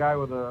about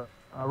a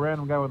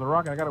random guy with a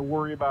rocket. I got to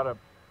worry about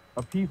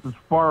a piece that's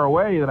far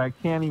away that I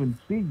can't even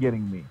see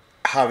getting me.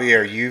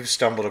 Javier, you've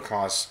stumbled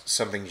across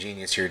something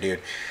genius here, dude.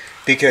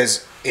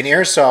 Because in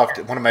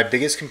airsoft, one of my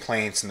biggest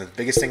complaints and the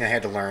biggest thing I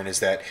had to learn is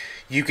that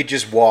you could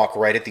just walk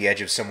right at the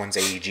edge of someone's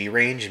AEG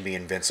range and be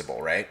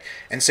invincible, right?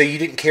 And so you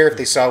didn't care if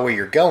they saw where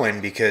you're going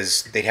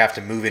because they'd have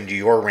to move into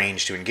your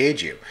range to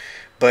engage you.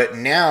 But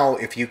now,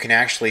 if you can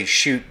actually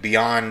shoot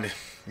beyond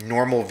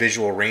normal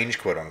visual range,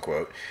 quote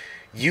unquote,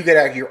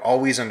 you're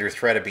always under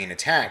threat of being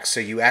attacked, so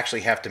you actually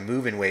have to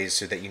move in ways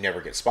so that you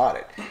never get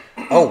spotted.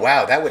 Oh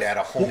wow, that would add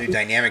a whole new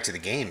dynamic to the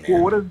game, man.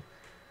 Well,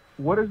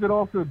 what does it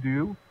also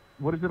do?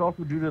 What does it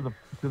also do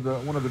to the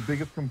one of the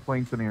biggest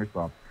complaints in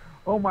airsoft?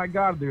 Oh my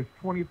God, there's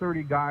 20,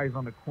 30 guys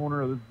on the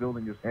corner of this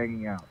building just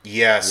hanging out.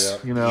 Yes,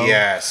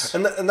 yes,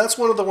 and that's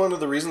one of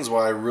the reasons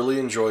why I really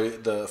enjoy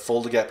the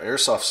fold-a-gap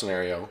airsoft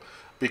scenario,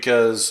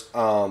 because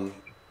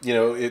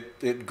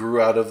it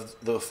grew out of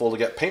the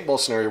fold-a-gap paintball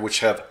scenario, which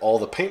have all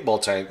the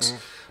paintball tanks,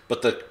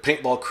 but the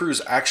paintball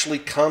crews actually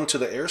come to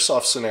the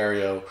airsoft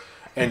scenario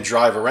and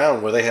drive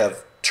around where they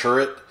have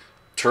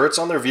turrets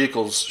on their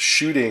vehicles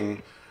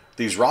shooting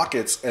these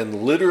rockets,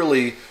 and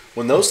literally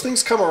when those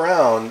things come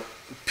around,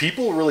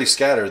 people really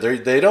scatter.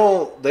 They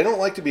don't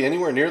like to be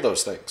anywhere near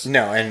those things.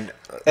 No, and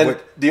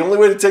the only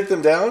way to take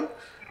them down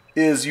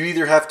is you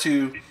either have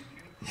to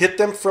hit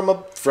them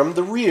from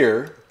the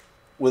rear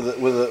with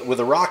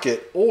a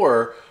rocket,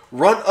 or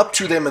run up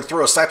to them and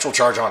throw a satchel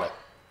charge on it.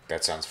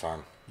 That sounds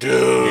fun,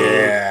 dude.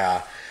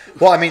 Yeah.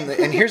 Well, I mean,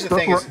 and here's the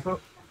thing: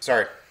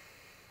 sorry.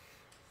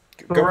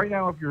 So right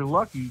now, if you're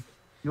lucky,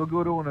 you'll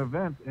go to an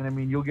event, and I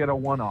mean, you'll get a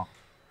one-off.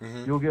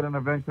 Mm-hmm. You'll get an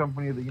event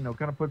company that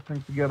kind of puts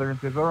things together and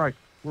says, "All right,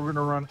 we're going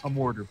to run a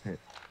mortar pit,"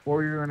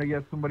 or you're going to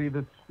get somebody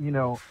that's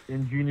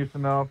ingenious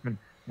enough and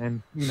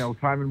time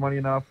and money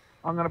enough.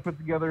 I'm going to put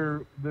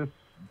together this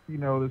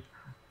this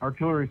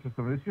artillery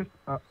system. It's just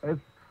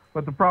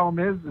but the problem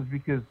is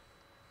because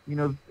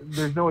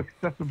there's no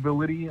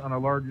accessibility on a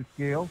larger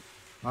scale.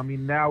 I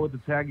mean, now with the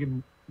tag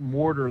and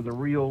mortar, the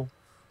real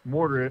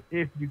mortar,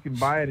 if you can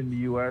buy it in the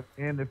U.S.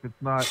 and if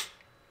it's not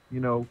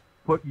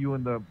put you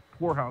in the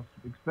poorhouse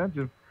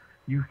expensive,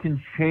 you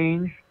can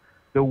change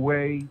the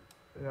way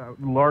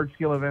large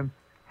scale events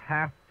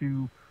have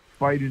to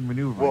fight and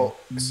maneuver. Well,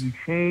 you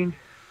change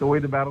the way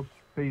the battle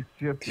space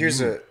shifts.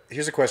 Here's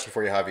a question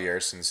for you,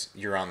 Javier, since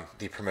you're on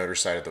the promoter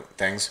side of the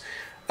things.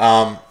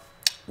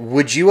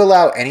 Would you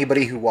allow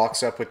anybody who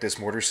walks up with this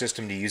mortar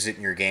system to use it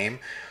in your game,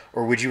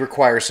 or would you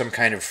require some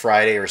kind of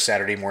Friday or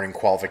Saturday morning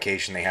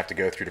qualification they have to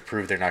go through to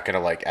prove they're not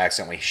going to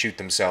accidentally shoot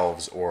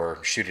themselves or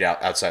shoot it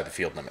outside the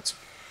field limits?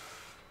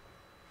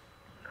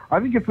 I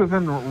think it's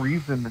within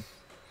reason,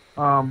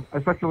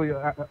 especially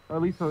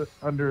at least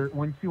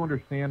once you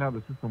understand how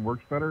the system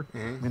works better. I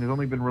mean, there's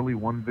only been really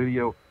one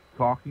video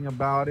talking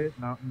about it,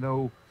 not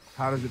know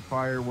how does it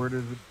fire, where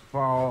does it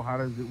fall, how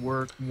does it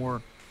work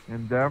more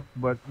in depth.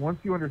 But once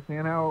you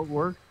understand how it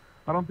works,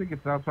 I don't think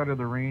it's outside of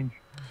the range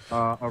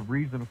of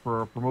reason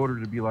for a promoter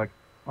to be like,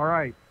 all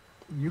right,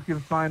 you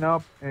can sign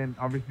up, and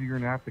obviously you're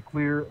going to have to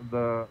clear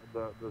the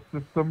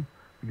system,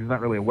 because it's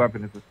not really a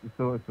weapon, it's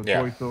a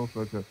toy still,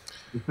 so it's the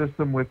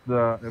system with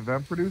the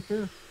event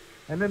producer,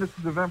 and then it's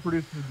the event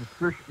producer's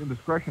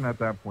discretion at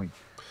that point.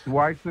 Do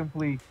I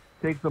simply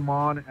take them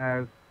on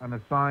as an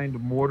assigned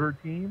mortar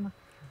team,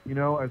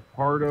 as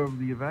part of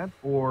the event,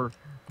 or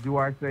do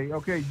I say,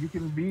 okay, you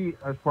can be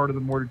as part of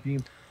the mortar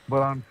team,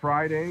 but on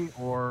Friday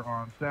or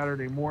on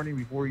Saturday morning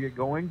before you get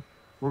going,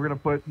 we're going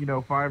to put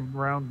 5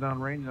 rounds down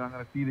range, and I'm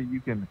going to see that you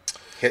can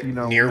hit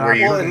near where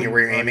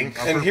you're aiming.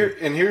 And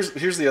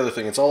here's the other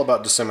thing. It's all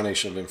about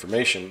dissemination of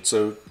information.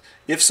 So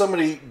if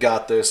somebody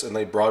got this and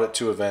they brought it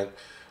to an event,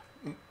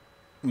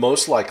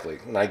 most likely,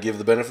 and I give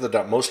the benefit of the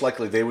doubt, most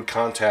likely they would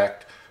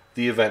contact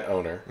the event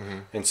owner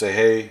and say,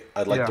 hey,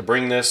 I'd like to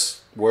bring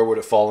this. Where would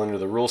it fall into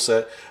the rule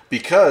set?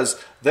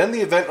 Because then the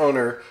event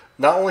owner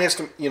not only has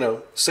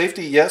to,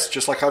 safety, yes,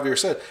 just like Javier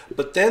said,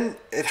 but then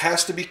it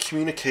has to be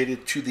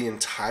communicated to the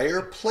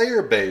entire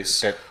player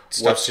base. That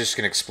stuff's just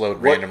going to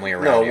explode randomly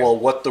around you. Well,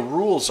 what the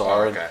rules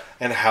are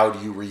and how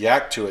do you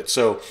react to it.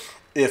 So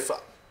if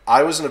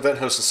I was an event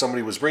host and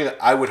somebody was bringing it,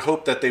 I would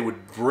hope that they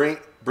would bring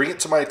it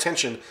to my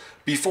attention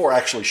before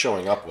actually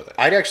showing up with it.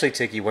 I'd actually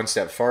take you one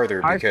step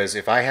farther, because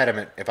if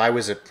I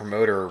was a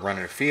promoter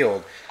running a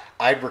field,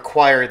 I'd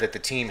require that the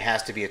team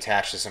has to be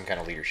attached to some kind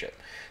of leadership.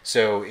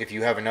 So if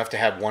you have enough to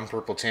have one per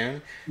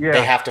platoon,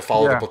 they have to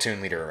follow the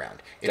platoon leader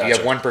around. If you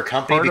have one per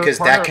company, because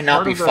that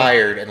cannot be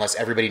fired unless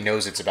everybody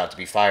knows it's about to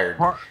be fired.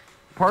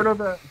 Part of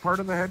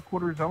the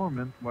headquarters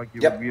element, like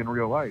it would be in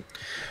real life.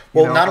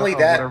 Well, not only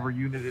that, whatever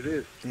unit it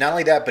is. Not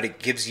only that, but it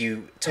gives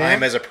you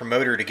time as a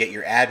promoter to get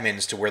your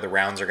admins to where the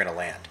rounds are going to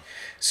land.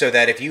 So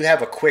that if you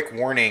have a quick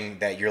warning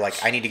that you're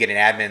like, I need to get an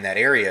admin in that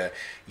area,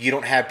 you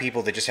don't have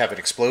people that just have an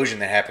explosion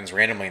that happens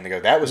randomly and they go,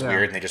 that was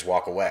weird, and they just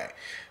walk away.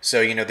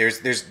 So,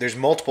 there's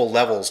multiple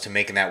levels to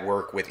making that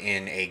work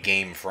within a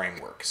game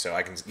framework. So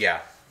I can,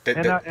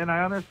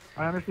 I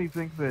honestly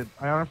think that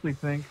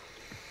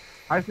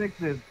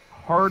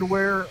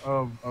hardware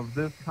of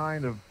this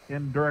kind of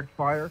indirect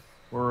fire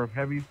or of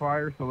heavy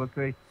fire, so let's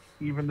say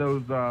even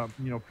those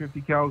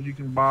 50 cals you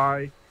can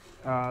buy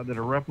that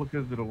are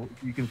replicas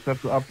you can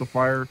set up the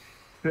fire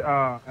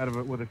out of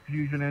it with a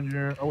fusion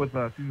engine or with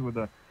a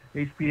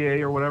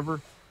HPA or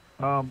whatever.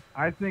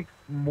 I think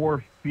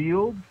more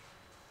fields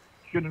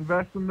should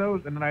invest in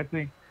those, and then I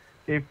think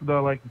if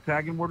the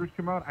tagging mortars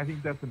come out, I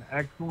think that's an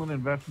excellent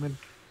investment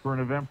for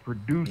an event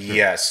producer.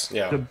 Yes,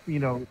 to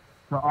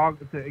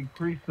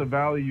increase the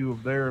value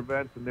of their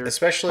events and their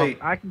especially.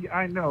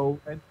 I know,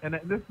 and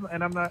this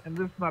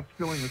is not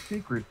spilling a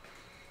secret.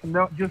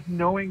 No, just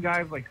knowing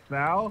guys like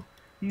Sal,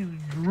 he's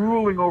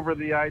drooling over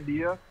the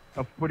idea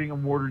of putting a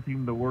mortar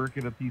team to work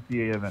at a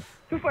TCA event.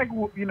 Just like,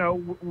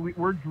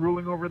 we're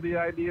drooling over the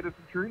idea at a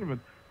Centurion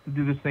event to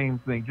do the same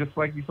thing, just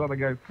like you saw the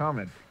guys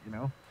comment,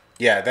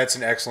 Yeah, that's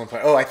an excellent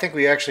point. Oh, I think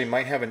we actually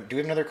might have do we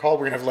have another call?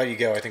 We're going to have to let you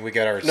go. I think we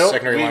got our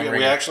secondary line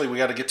ringing. We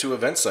got to get to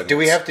event segments. Do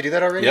we have to do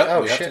that already?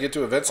 Yep, we have to get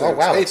to event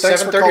segments. Oh, wow. Hey,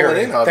 thanks for calling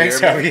in, Javier.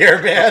 Thanks,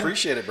 Javier, man. I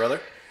appreciate it,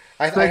 brother.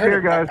 I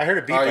heard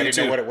a beep. I didn't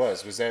know what it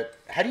was.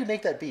 How do you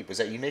make that beep? Was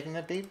that you making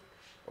that beep?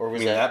 Or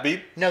was that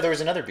beep? No, there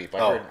was another beep.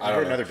 I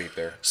heard another beep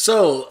there.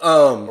 So,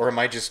 or am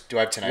I just, do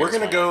I have tonight? We're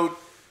going to go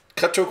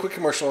cut to a quick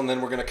commercial, and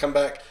then we're going to come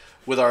back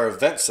with our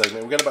event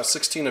segment. We've got about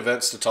 16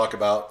 events to talk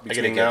about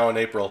between now and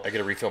April. I got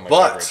to refill my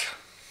beverage.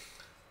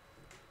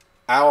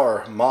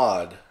 Our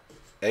mod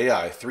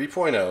AI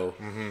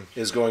 3.0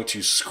 is going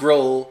to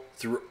scroll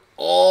through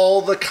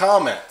all the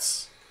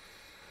comments.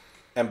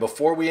 And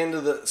before we end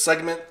the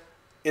segment,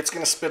 it's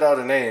going to spit out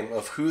a name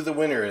of who the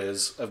winner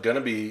is of going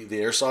to be the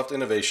Airsoft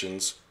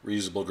Innovations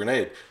reusable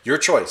grenade. Your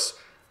choice.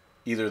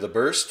 Either the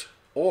Burst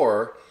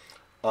or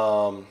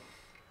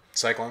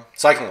Cyclone.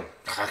 I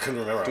couldn't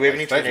remember. Do we have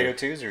any Tornado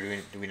 2s, or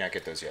do we not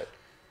get those yet?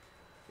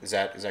 Is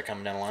that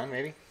coming down the line,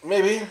 maybe?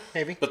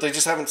 Maybe. But they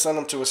just haven't sent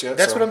them to us yet.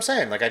 That's what I'm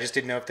saying. I just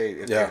didn't know if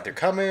they're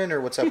coming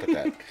or what's up with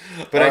that.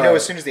 But I know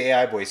as soon as the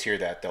AI boys hear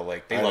that, they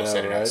love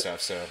sending out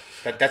stuff. So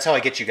that's how I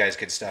get you guys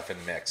good stuff in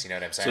the mix. You know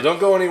what I'm saying? So don't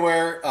go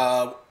anywhere.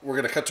 We're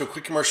going to cut to a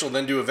quick commercial and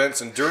then do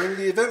events. And during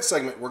the event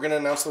segment, we're going to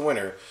announce the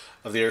winner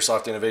of the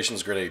Airsoft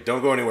Innovations Grenade.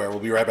 Don't go anywhere. We'll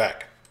be right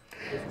back.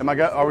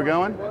 Are we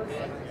going?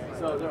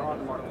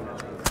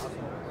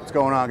 What's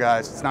going on,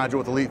 guys? It's Nigel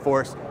with Elite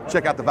Force.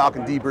 Check out the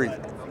Valken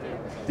Debrief.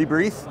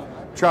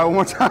 Debrief? Try one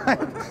more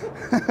time.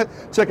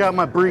 Check out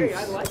my briefs.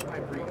 I like my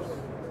briefs.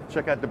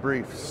 Check out the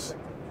briefs.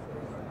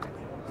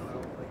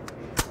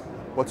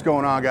 What's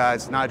going on,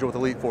 guys? Nigel with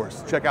Elite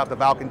Force. Check out the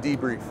Valken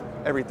Debrief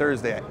every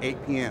Thursday at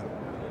 8 p.m.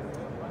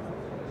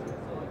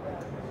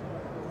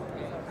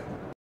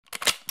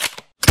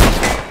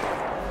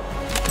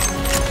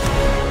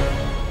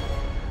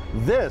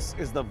 This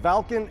is the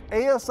Valken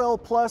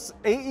ASL Plus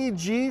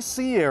AEG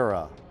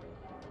Sierra.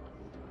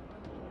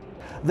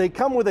 They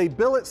come with a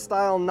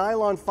billet-style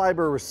nylon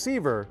fiber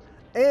receiver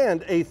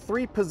and a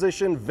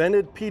 3-position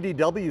vented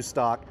PDW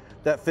stock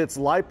that fits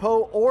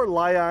LiPo or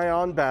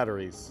Li-ion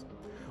batteries.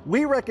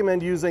 We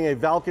recommend using a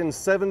Valken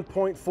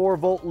 7.4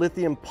 volt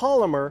lithium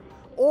polymer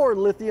or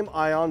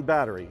lithium-ion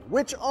battery,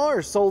 which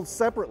are sold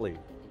separately.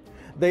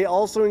 They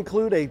also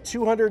include a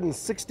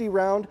 260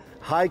 round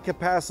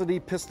high-capacity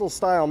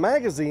pistol-style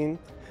magazine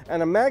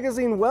and a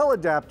magazine well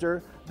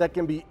adapter that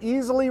can be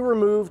easily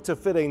removed to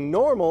fit a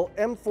normal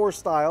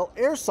M4-style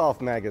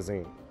airsoft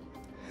magazine.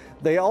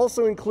 They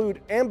also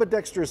include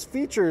ambidextrous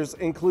features,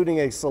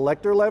 including a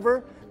selector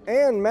lever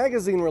and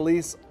magazine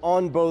release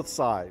on both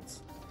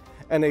sides,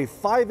 and a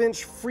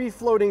 5-inch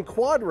free-floating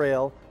quad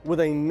rail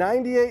with a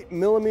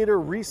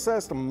 98mm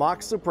recessed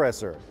mock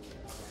suppressor.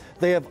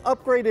 They have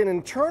upgraded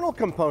internal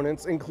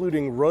components,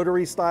 including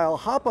rotary-style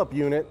hop-up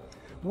unit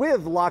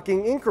with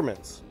locking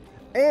increments,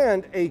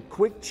 and a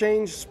quick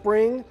change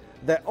spring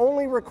that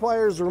only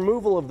requires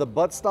removal of the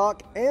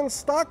buttstock and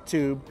stock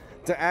tube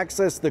to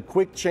access the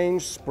quick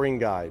change spring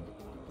guide.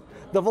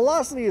 The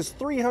velocity is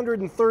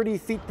 330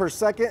 feet per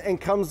second and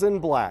comes in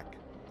black.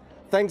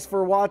 Thanks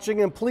for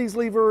watching, and please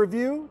leave a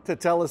review to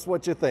tell us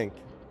what you think.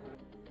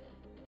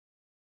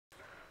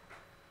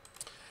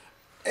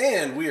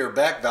 And we are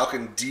back.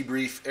 Valken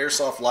Debrief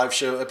Airsoft Live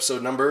Show,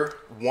 episode number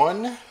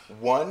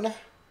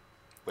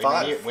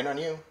 115. Win on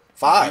you.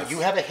 5. You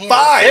have a hand.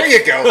 5. There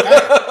you go.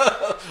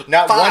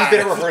 Not 5. One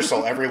bit of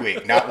rehearsal every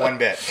week. Not one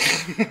bit.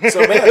 So,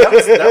 man, that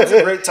was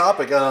a great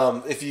topic.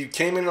 If you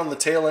came in on the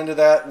tail end of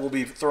that, we'll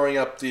be throwing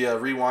up the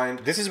rewind.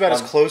 This is about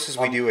as close as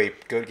we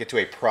get to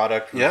a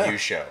product review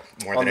show,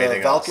 more than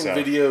anything else. On the Valken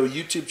Video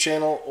YouTube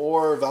channel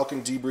or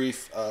Valken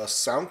Debrief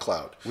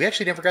SoundCloud. We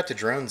actually never got to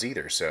drones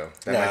either, so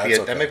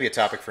that might be a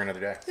topic for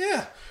another day.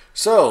 Yeah.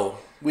 So,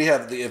 we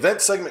have the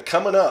event segment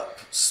coming up,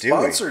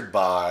 sponsored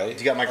by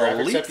you got my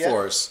Elite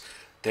Force.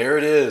 There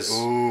it is.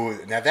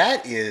 Ooh, now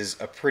that is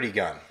a pretty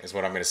gun, is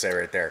what I'm going to say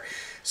right there.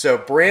 So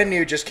brand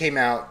new, just came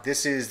out.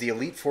 This is the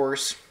Elite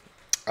Force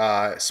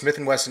Smith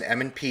 & Wesson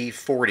M&P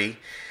 40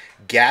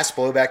 gas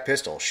blowback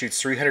pistol.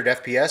 Shoots 300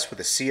 FPS with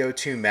a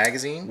CO2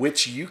 magazine.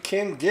 Which you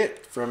can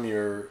get from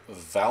your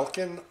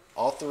Valken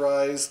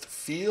authorized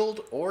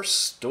field or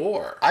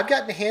store. I've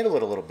gotten to handle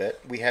it a little bit.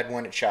 We had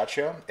one at SHOT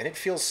Show, and it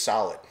feels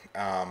solid.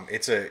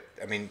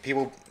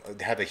 People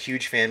have a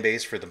huge fan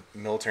base for the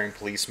military and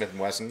police Smith &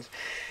 Wessons.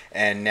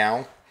 And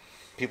now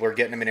people are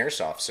getting them in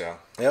airsoft, so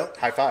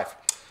high five.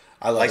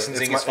 I love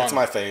licensing. It's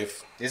my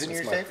fave. Isn't it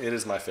your fave? It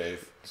is my fave.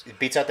 It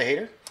beats out the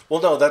hater?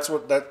 Well, no, that's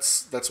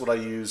what I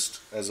used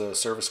as a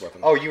service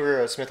weapon. Oh, you were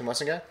a Smith &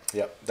 Wesson guy?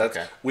 Yep.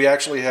 Okay. We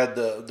actually had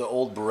the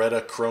old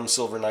Beretta Chrome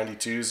Silver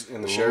 92s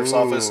in the sheriff's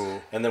office,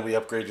 and then we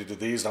upgraded to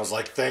these, and I was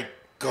like, thank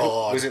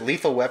God. Was it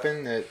Lethal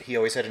Weapon that he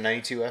always had a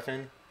 92F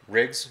in?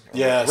 Riggs?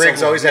 Yeah.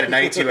 Riggs always had a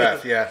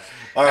 92F, yeah.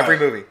 Every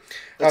movie.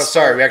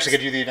 Sorry, we actually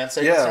could do the event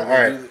segment? Yeah, all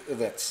right. Do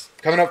events.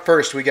 Coming up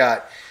first, we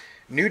got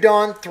New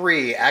Dawn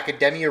 3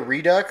 Academia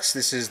Redux.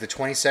 This is the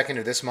 22nd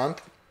of this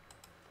month.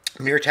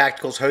 Mir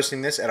Tactical's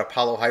hosting this at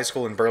Apollo High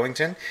School in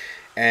Burlington.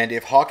 And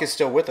if Hawk is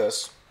still with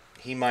us,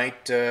 he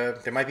might there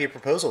might be a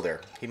proposal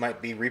there. He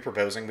might be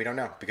reproposing. We don't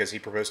know, because he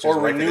proposed to his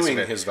wife. Or renewing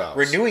his vows.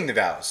 Renewing the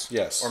vows.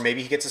 Yes. Or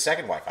maybe he gets a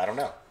second wife. I don't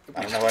know.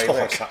 I don't know why he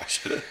lives. Oh, my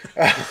gosh.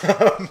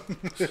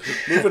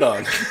 Moving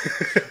on.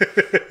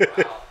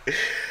 Wow.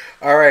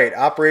 All right,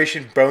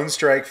 Operation Bone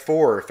Strike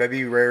 4,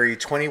 February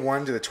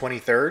 21 to the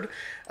 23rd.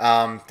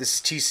 This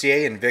is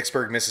TCA in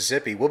Vicksburg,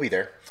 Mississippi. We'll be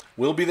there.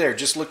 We'll be there.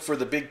 Just look for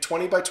the big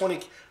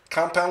 20x20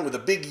 compound with a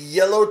big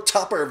yellow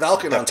topper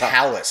Valken on top.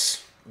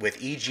 Palace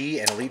with EG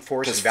and Elite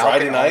Force and Valken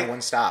Friday night, all in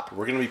one stop.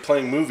 We're going to be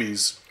playing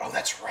movies. Oh,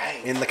 that's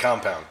right. In the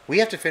compound. We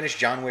have to finish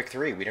John Wick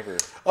 3. We never.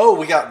 Oh,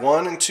 we got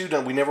 1 and 2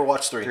 done. We never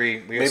watched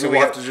 3. Maybe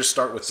we'll have to just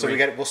start with 3.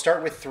 So we'll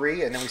start with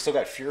 3, and then we still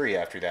got Fury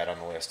after that on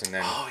the list, and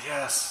then. Oh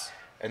yes.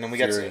 And then I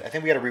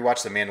think we got to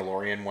rewatch The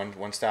Mandalorian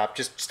one stop.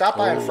 Just stop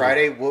by on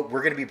Friday.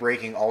 We're going to be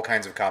breaking all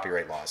kinds of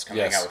copyright laws. Come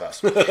hang out with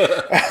us.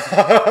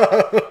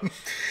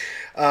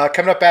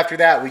 Coming up after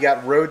that, we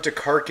got Road to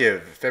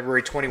Kharkiv,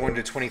 February 21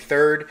 to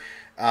 23rd.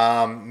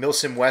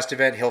 Milsim West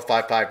event, Hill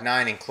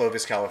 559 in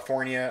Clovis,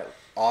 California.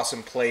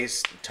 Awesome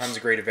place, tons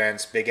of great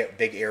events, big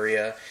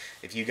area.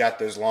 If you got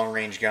those long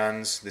range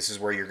guns, this is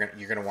where you're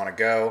gonna want to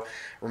go.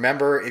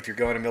 Remember, if you're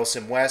going to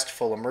Milsim West,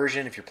 full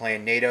immersion. If you're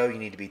playing NATO, you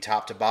need to be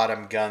top to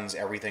bottom, guns,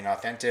 everything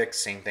authentic.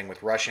 Same thing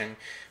with Russian.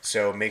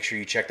 So make sure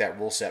you check that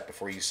rule set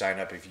before you sign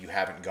up if you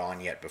haven't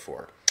gone yet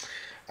before.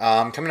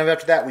 Coming up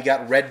after that, we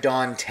got Red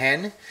Dawn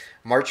 10,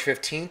 March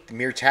 15th,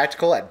 Mir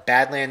Tactical at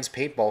Badlands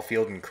Paintball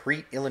Field in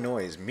Crete,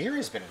 Illinois. Mir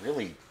has been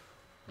really,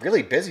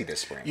 really busy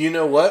this spring. You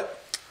know what?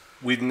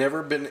 We've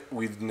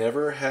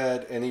never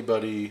had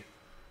anybody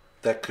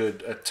that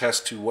could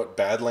attest to what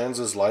Badlands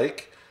is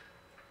like.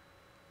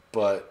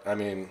 But I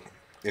mean,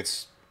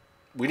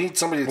 we need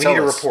somebody to tell us. We need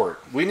a report.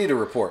 We need a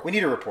report. We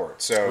need a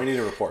report. So we need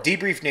a report.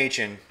 Debrief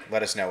Nation,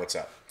 let us know what's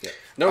up. Yeah.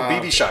 No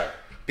BB Shire.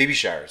 BB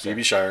Shire. Sorry.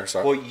 BB Shire.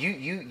 Sorry. Well,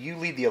 you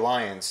lead the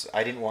alliance.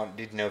 I didn't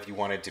know if you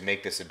wanted to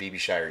make this a BB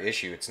Shire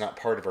issue. It's not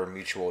part of our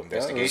mutual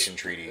investigation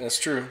treaty. That's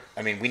true.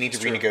 I mean, we need to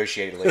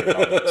renegotiate it later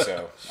on.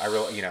 So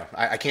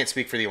I can't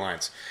speak for the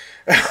alliance.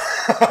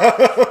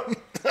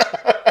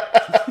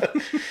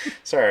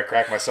 Sorry, I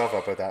cracked myself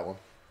up with that one.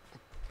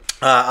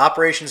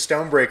 Operation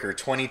Stonebreaker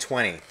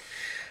 2020.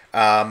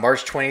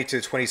 March 20th to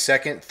the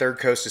 22nd. Third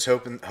Coast is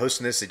hosting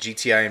this at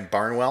GTI in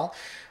Barnwell.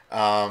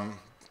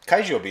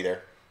 Kaiju will be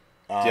there.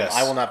 Yes.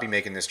 I will not be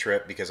making this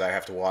trip because I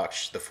have to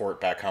watch the fort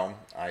back home.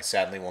 I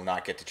sadly will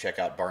not get to check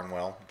out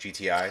Barnwell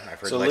GTI. I've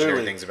heard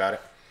legendary things about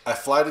it. I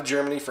fly to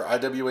Germany for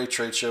IWA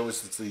Trade Show,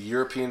 which is the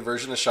European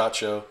version of SHOT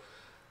Show.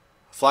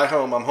 Fly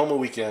home. I'm home a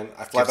weekend.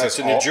 I fly back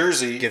to New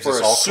Jersey for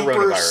a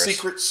super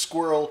secret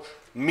squirrel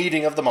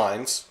meeting of the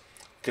minds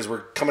because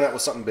we're coming out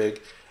with something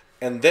big.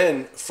 And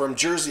then from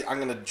Jersey, I'm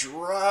going to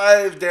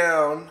drive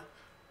down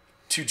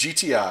to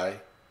GTI,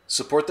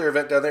 support their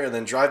event down there, and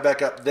then drive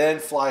back up, then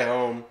fly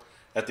home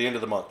at the end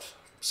of the month.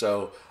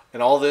 So,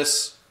 and all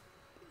this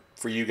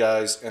for you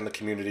guys and the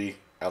community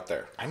out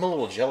there. I'm a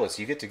little jealous.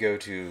 You get to go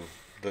to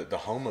the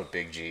home of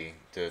Big G,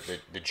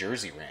 the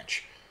Jersey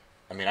Ranch.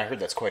 I mean, I heard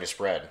that's quite a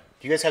spread.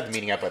 You guys have the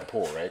meeting out by the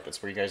pool, right?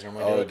 That's where you guys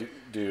normally do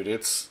it? Dude,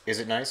 is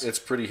it nice? It's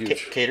pretty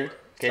huge. Catered?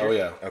 Oh,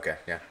 yeah. Okay,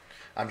 yeah.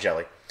 I'm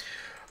jelly.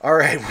 All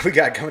right, what we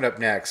got coming up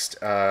next?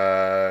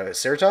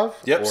 Saratov?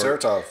 Yep,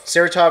 Saratov.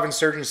 Saratov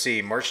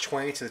Insurgency, March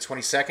 20th to the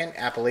 22nd,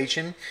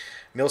 Appalachian.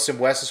 Milsim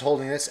West is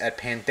holding this at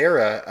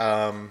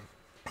Panthera.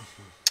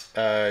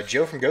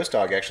 Joe from Ghost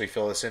Dog actually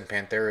filled us in.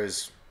 Panthera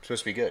is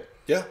supposed to be good.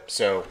 Yeah.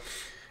 So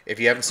if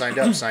you haven't signed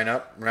up, sign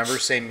up. Remember,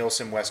 say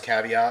Milsim West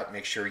caveat.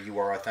 Make sure you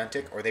are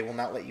authentic or they will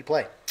not let you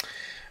play.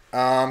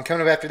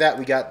 Coming up after that,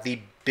 we got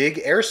the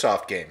Big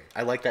Airsoft game.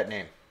 I like that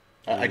name.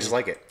 I just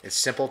like it. It's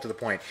simple to the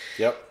point.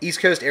 Yep. East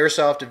Coast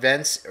Airsoft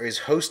Events is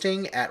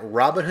hosting at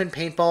Robin Hood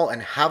Paintball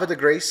and Havre de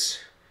Grace,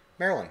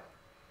 Maryland.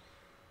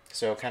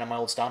 So kind of my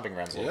old stomping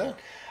grounds a little bit.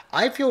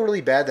 I feel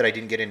really bad that I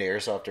didn't get into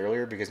airsoft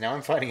earlier because now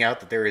I'm finding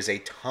out that there is a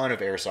ton of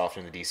airsoft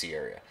in the DC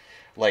area.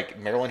 Like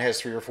Maryland has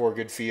 3 or 4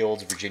 good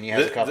fields. Virginia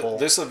has a couple.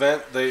 This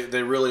event,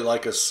 they really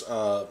like us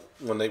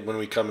when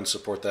we come and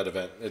support that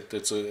event.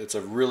 It's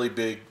a really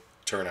big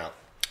turnout.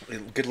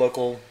 Good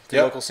local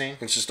scene.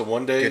 It's just a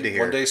one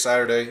day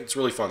Saturday. It's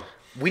really fun.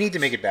 We need to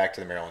make it back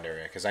to the Maryland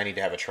area because I need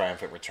to have a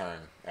triumphant return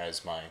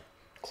as my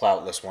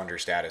cloutless wonder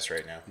status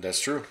right now. That's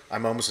true.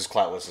 I'm almost as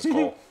cloutless as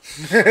Cole.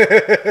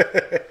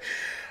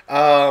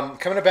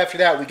 Coming up after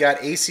that, we got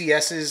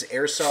ACS's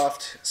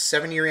Airsoft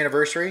 7-year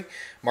anniversary,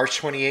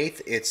 March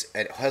 28th. It's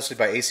hosted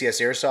by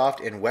ACS Airsoft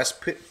in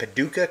West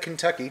Paducah,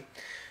 Kentucky.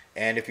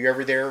 And if you're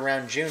ever there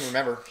around June,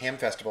 remember, Ham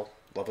Festival,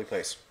 lovely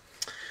place.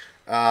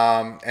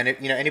 And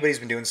if anybody's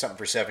been doing something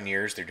for 7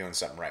 years, they're doing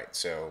something right.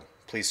 So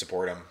please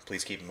support them.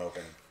 Please keep them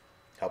open.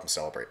 Help them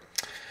celebrate.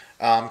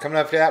 Coming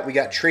up after that, we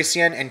got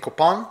Trecien and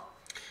Copan,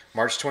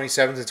 March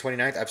 27th and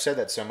 29th. I've said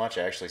that so much,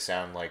 I actually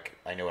sound like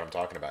I know what I'm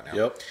talking about now.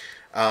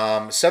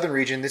 Yep. Southern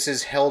region, this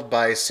is held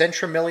by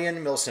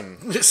Centramillion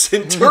Milsim.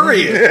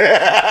 Centurion. You're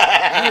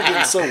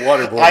getting so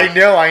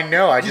waterboarded. I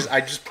know. I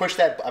just push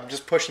that. I'm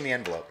just pushing the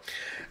envelope.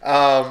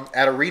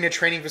 At Arena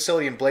Training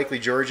Facility in Blakely,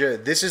 Georgia.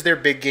 This is their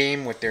big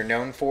game, what they're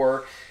known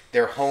for,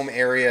 their home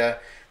area.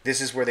 This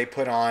is where they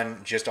put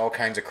on just all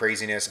kinds of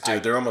craziness.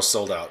 Dude, they're almost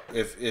sold out.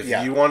 If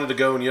you wanted to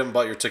go and you haven't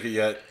bought your ticket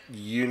yet,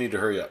 you need to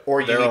hurry up.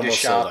 Or you need to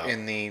shop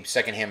in the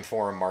secondhand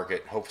forum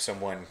market. Hope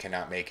someone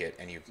cannot make it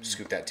and you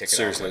scoop that ticket.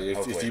 Seriously,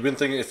 if you've been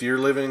thinking, if you're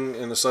living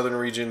in the southern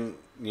region,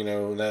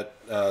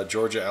 that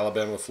Georgia,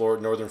 Alabama,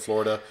 Florida, northern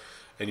Florida,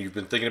 and you've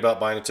been thinking about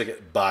buying a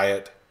ticket, buy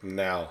it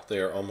now. They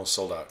are almost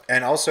sold out.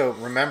 And also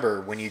remember,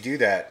 when you do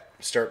that,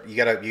 you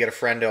gotta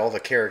friend all the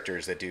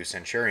characters that do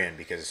Centurion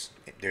because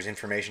there's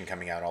information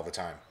coming out all the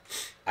time.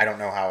 I don't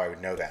know how I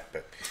would know that,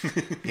 but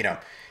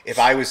if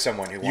I was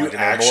someone who wanted to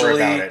know more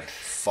about it,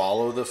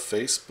 follow the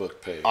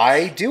Facebook page.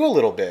 I do a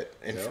little bit,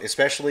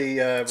 especially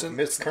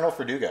Colonel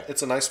Verduga.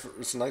 It's a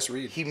nice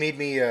read. He made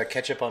me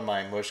catch up on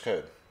my Morse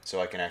code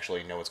so I can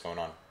actually know what's going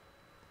on.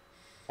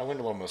 I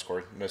learned a little Morse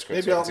code.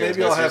 Maybe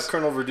I'll have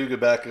Colonel Verduga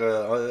back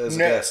as a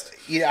guest.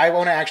 Yeah, I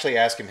want to actually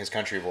ask him his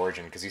country of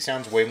origin because he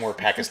sounds way more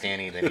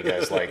Pakistani than he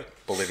does like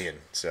Bolivian.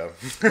 So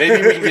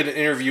maybe we can get an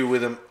interview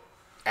with him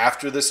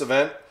after this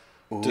event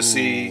to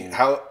see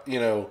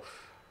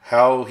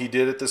how he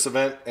did at this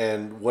event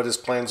and what his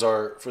plans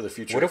are for the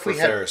future. What if we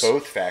Ferris. had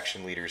both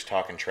faction leaders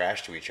talking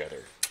trash to each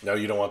other? No,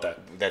 you don't want that.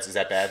 Is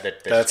that bad?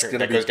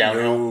 That goes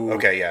downhill. No.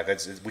 Okay, yeah.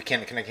 I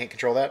can't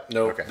control that.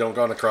 No, okay. Don't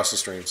go on across the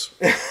streams.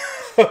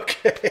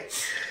 Okay.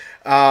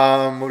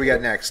 What do we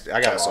got next?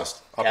 I got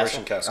lost.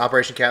 Operation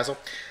Castle.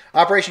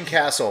 Operation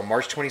Castle,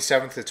 March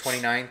 27th to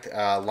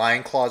 29th.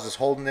 Lion Claws is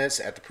holding this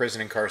at the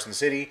prison in Carson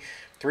City.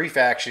 3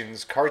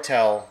 factions: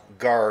 cartel,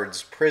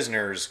 guards,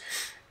 prisoners.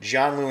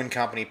 John Lewin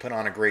Company put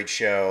on a great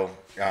show.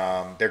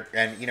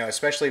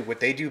 Especially what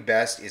they do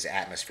best is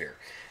atmosphere.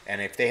 And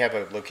if they have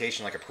a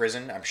location like a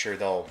prison, I'm sure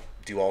they'll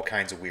do all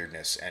kinds of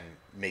weirdness and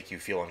make you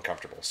feel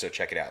uncomfortable. So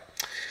check it out.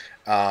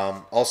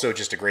 Also,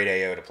 just a great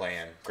AO to play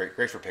in.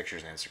 Great for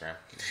pictures and Instagram.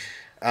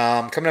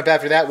 Coming up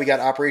after that, we got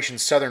Operation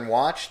Southern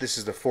Watch. This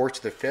is the 4th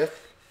to the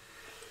 5th.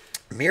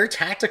 Mere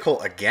Tactical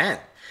again.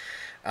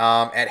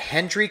 At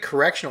Hendry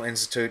Correctional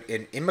Institute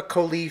in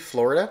Immokalee,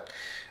 Florida.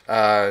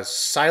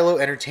 Silo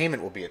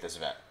Entertainment will be at this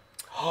event.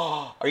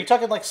 Are you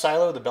talking like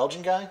Silo, the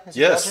Belgian guy? Is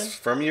he Yes, Belgian?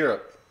 from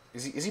Europe.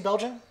 Is he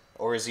Belgian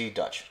or is he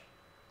Dutch?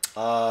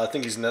 I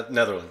think he's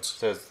Netherlands.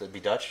 So it'd be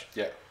Dutch?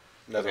 Yeah,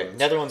 Netherlands. Okay.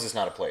 Netherlands is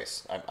not a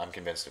place. I'm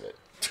convinced of it.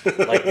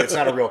 Like, it's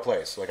not a real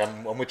place. Like,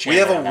 I'm with you. We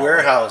have a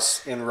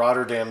warehouse in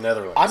Rotterdam,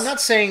 Netherlands. I'm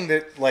not saying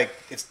that like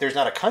there's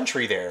not a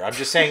country there. I'm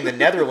just saying the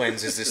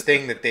Netherlands is this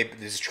thing that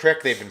this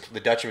trick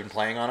the Dutch have been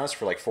playing on us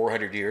for like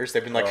 400 years.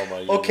 They've been like,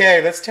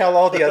 okay, let's tell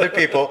all the other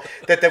people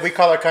that we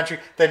call our country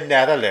the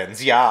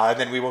Netherlands, yeah, and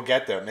then we will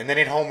get them. And then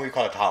at home we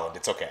call it Holland.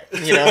 It's okay,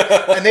 you know.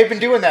 And they've been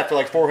doing that for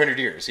like 400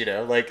 years, you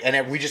know. Like,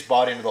 and we just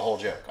bought into the whole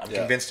joke. I'm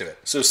convinced of it.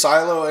 So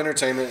Silo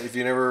Entertainment, if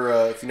you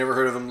never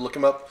heard of him, look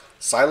him up.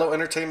 Silo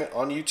Entertainment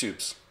on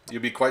YouTube's.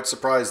 You'll be quite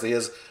surprised. He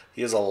has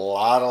a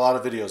lot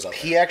of videos up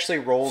there. He actually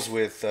rolls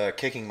with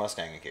Kicking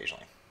Mustang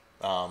occasionally.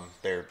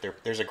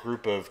 There's a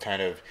group of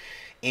kind of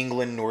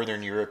England,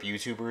 Northern Europe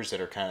YouTubers that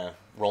are kind of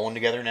rolling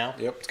together now.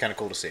 Yep. It's kind of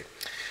cool to see.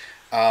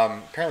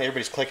 Apparently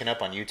everybody's clicking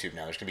up on YouTube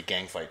now. There's going to be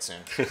gang fights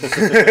soon.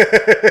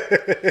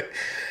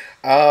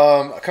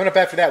 Coming up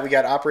after that, we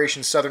got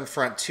Operation Southern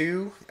Front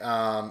 2.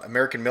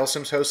 American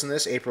Milsim's hosting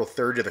this, April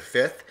 3rd to the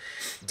 5th.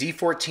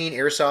 D14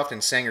 Airsoft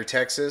in Sanger,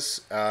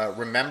 Texas.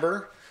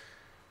 Remember,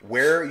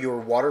 wear your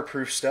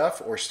waterproof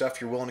stuff or stuff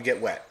you're willing to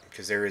get wet,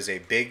 because there is a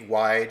big,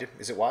 wide...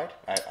 Is it wide?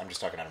 I'm just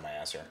talking out of my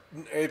ass here.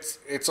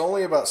 It's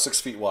only about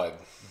 6 feet wide.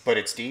 But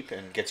it's deep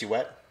and gets you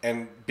wet?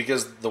 And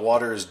because the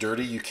water is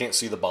dirty, you can't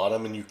see the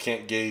bottom and you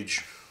can't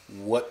gauge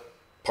what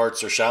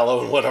parts are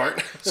shallow and what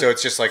aren't. So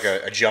it's just like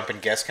a jump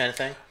and guess kind of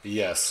thing?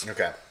 Yes.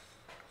 Okay.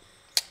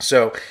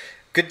 So,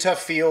 good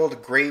tough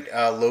field, great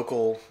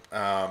local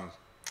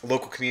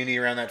community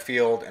around that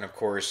field, and of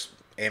course,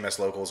 AMS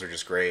locals are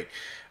just great.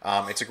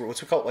 It's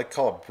what's we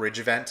call a bridge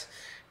event.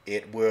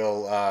 It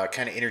will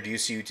kind of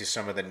introduce you to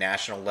some of the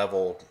national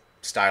level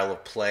style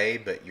of play,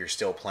 but you're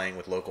still playing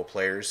with local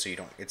players, so you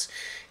don't.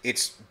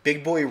 It's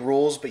big boy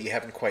rules, but you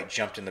haven't quite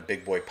jumped in the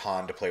big boy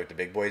pond to play with the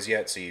big boys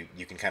yet. So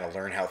you can kind of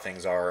learn how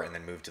things are and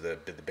then move to the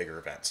bigger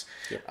events.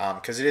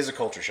 Because it is a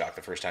culture shock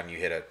the first time you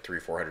hit a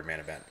 300-400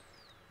 man event,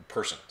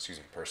 person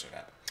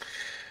event.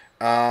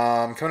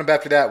 Coming up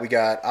after that, we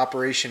got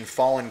Operation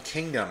Fallen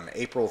Kingdom,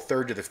 April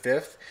 3rd to the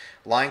 5th.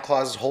 Lion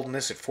Claws is holding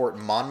this at Fort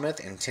Monmouth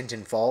in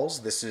Tinton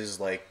Falls. This is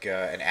like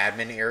an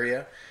admin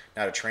area,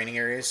 not a training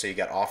area. So you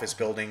got office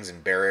buildings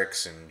and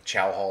barracks and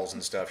chow halls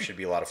and stuff. Should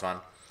be a lot of fun.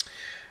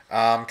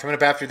 Coming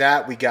up after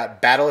that, we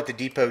got Battle at the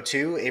Depot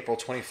 2, April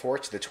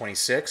 24th to the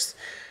 26th.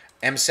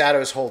 MSATO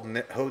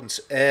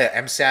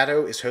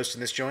is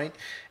hosting this joint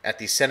at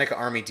the Seneca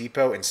Army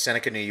Depot in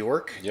Seneca, New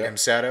York. Yep.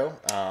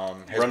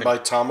 MSATO run by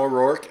Tom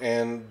O'Rourke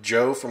and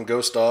Joe from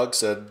Ghost Dog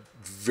said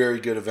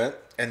very good event.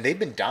 And they've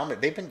been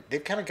dominant.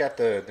 They've kind of got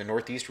the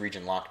Northeast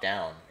region locked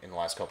down in the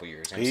last couple of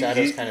years.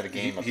 MSATO's kind of the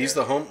game up there. He's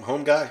the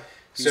home guy.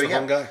 He's the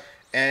home guy.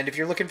 And if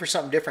you're looking for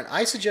something different,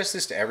 I suggest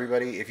this to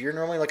everybody. If you're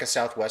normally like a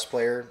Southwest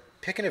player,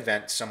 pick an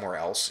event somewhere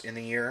else in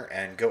the year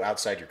and go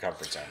outside your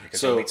comfort zone,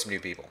 because you'll meet some new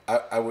people.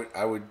 I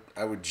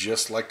would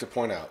just like to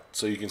point out,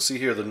 so you can see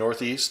here the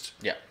Northeast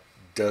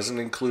doesn't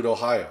include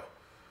Ohio.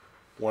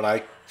 When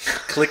I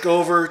click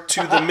over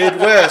to the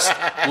Midwest,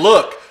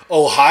 look,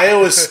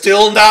 Ohio is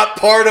still not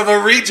part of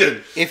a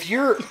region. If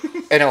you're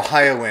an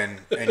Ohioan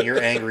and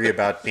you're angry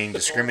about being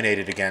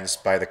discriminated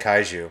against by the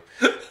Kaiju,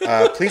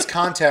 please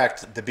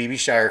contact the BB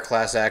Shire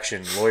class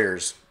action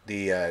lawyers.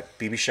 The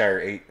BB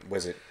Shire,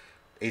 was it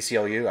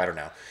ACLU? I don't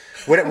know.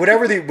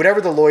 Whatever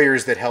the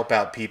lawyers that help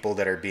out people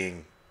that are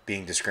being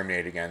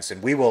discriminated against,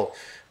 and we will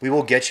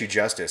get you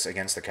justice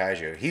against the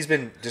Kaiju. He's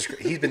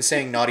been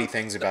saying naughty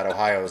things about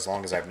Ohio as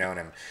long as I've known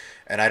him,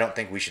 and I don't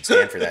think we should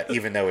stand for that,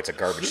 even though it's a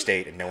garbage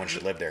state and no one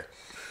should live there.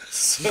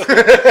 So,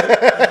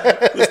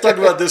 let's talk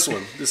about this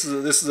one. This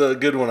is a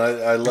good one.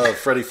 I love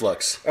Freddy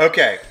Flux.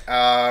 Okay,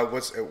 not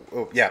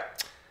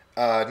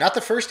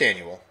the first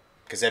annual,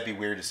 because that'd be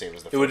weird to say it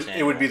was the first annual.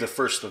 It would be the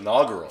first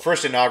inaugural.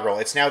 First inaugural.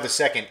 It's now the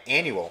second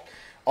annual.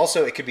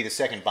 Also, it could be the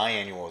second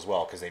biannual as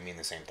well, because they mean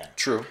the same thing.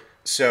 True.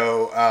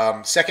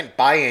 So, second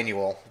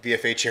biannual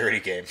VFA charity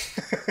game.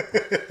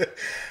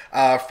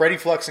 Freddy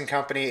Flux and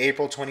Company,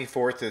 April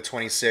 24th to the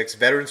 26th.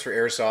 Veterans for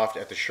Airsoft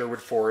at the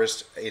Sherwood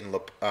Forest in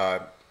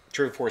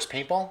Sherwood Forest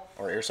Paintball,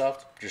 or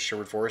Airsoft, just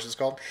Sherwood Forest is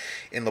called,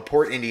 in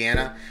LaPorte,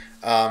 Indiana.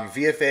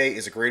 VFA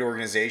is a great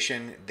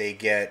organization. They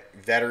get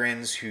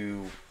veterans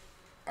who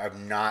have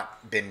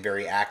not been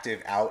very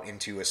active out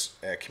into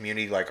a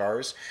community like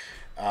ours.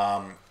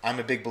 I'm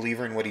a big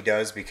believer in what he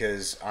does,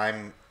 because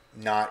I'm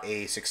not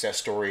a success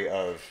story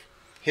of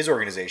his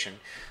organization,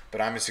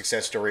 but I'm a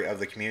success story of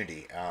the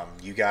community.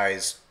 You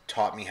guys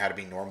taught me how to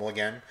be normal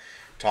again,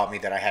 taught me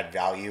that I had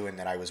value and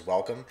that I was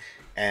welcome,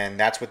 and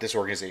that's what this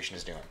organization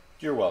is doing.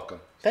 You're welcome.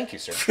 Thank you,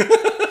 sir.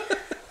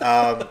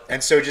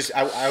 And so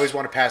I always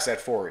want to pass that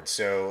forward.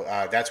 So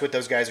that's what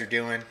those guys are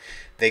doing.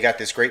 They got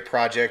this great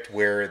project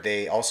where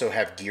they also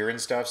have gear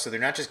and stuff. So they're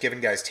not just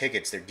giving guys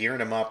tickets. They're gearing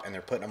them up and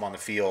they're putting them on the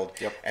field.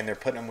 Yep. And they're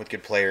putting them with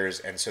good players.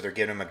 And so they're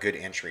giving them a good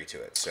entry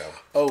to it. So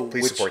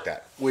please support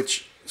that.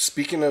 Which,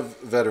 speaking of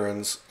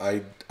veterans,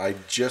 I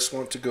just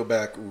want to go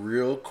back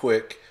real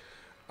quick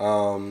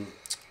to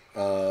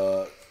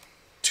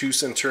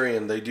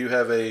Centurion. They do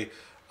have a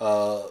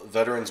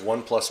Veterans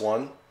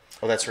 1+1.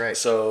 Oh, that's right.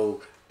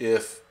 So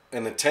if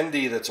an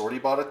attendee that's already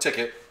bought a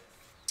ticket,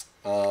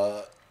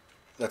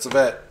 that's a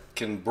vet,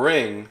 can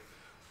bring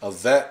a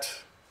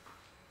vet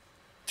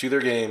to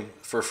their game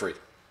for free.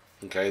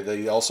 Okay,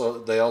 they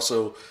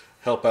also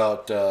help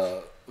out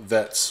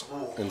vets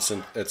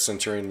at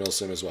Centurion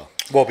Milsim as well.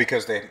 Well,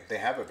 because they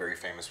have a very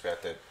famous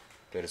vet that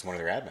is one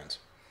of their admins.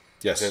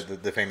 Yes,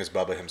 the famous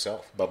Bubba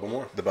himself, Bubba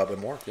Moore. The Bubba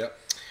Moore. Yep.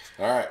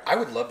 All right. I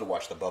would love to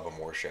watch the Bubba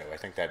Moore show. I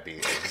think that'd be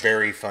a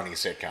very funny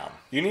sitcom.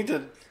 You need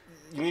to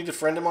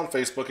friend him on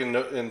Facebook and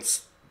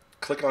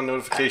click on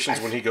notifications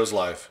when he goes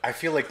live. I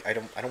feel like I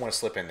don't want to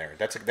slip in there.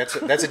 That's a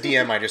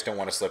DM I just don't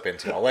want to slip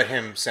into. I'll let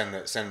him send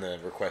the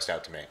request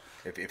out to me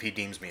if he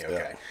deems me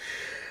okay.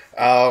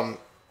 Yeah.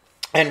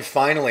 And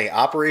finally,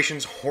 Operation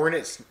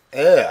Hornet's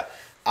Nest,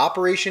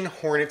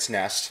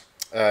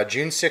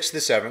 June 6th to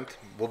 7th.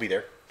 We'll be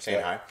there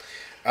saying hi.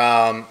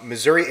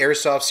 Missouri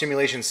Airsoft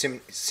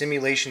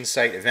Simulation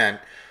Site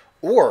event,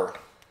 or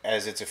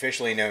as it's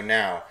officially known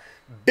now,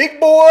 Big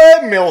Boy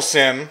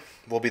Milsim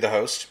will be the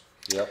host.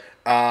 Yep.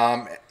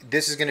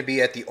 This is going to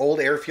be at the old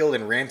airfield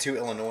in Rantoul,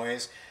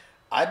 Illinois.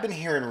 I've been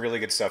hearing really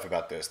good stuff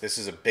about this. This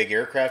is a big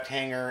aircraft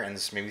hangar and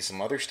maybe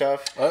some other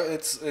stuff.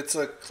 It's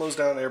a closed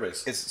down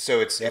airbase.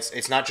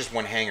 It's not just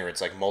one hangar.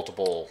 It's like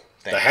multiple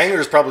things. The hangar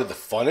is probably the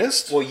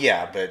funnest. Well,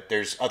 yeah, but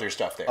there's other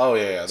stuff there. Oh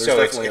yeah. There's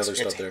definitely other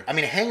stuff there. I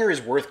mean, a hangar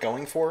is worth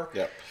going for.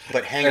 Yeah.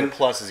 But hangar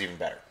plus is even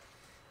better.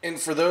 And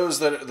for those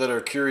that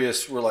are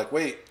curious, we're like,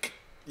 wait,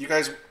 you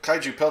guys,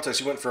 Kaiju Peltast,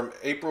 you went from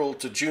April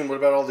to June. What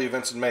about all the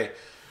events in May?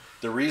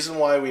 The reason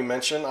why we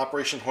mention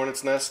Operation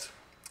Hornet's Nest,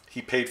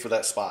 he paid for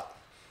that spot.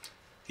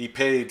 He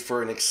paid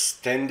for an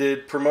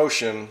extended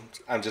promotion.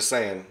 I'm just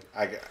saying.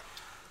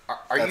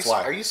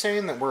 Are you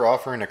saying that we're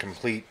offering a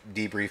complete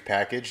debrief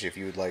package? If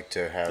you would like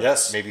to have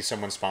maybe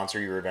someone sponsor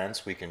your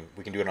events, we can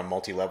do it on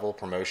multi-level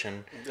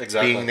promotion.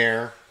 Exactly. Being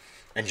there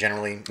and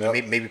generally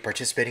maybe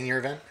participating in your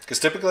event. Because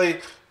typically,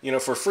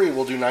 for free,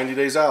 we'll do 90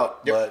 days out.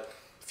 Yep. But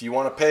if you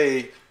want to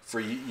pay for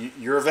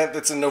your event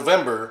that's in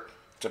November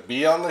to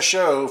be on the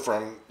show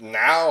from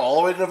now all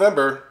the way to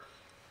November,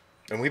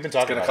 and we've been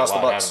talking about cost it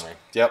a lot, $1. haven't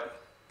we? Yep.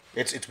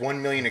 It's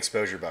 1 million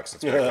exposure bucks.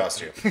 That's what it costs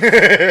you.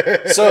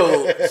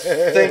 So,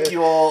 thank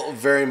you all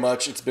very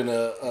much. It's been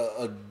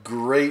a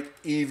great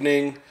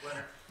evening.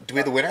 Do we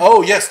have the winner?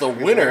 Oh, yes, the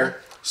winner.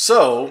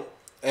 So,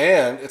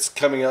 and it's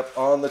coming up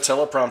on the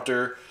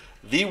teleprompter,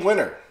 the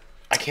winner.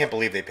 I can't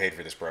believe they paid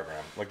for this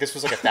program. Like, this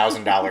was like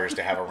 $1,000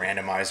 to have a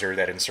randomizer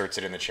that inserts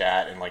it in the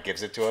chat and like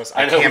gives it to us.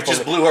 I know, we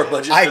just blew our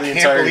budget for the entire year. I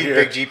can't believe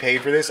Big G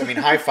paid for this. I mean,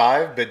 high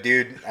five, but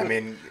dude,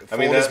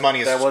 his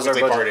money is that was what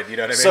they budget. parted. You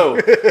know what I mean? So,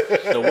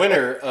 the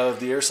winner of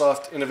the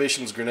Airsoft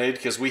Innovations Grenade,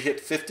 because we hit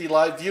 50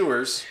 live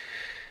viewers,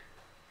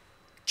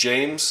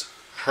 James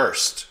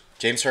Hurst.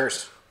 James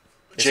Hurst,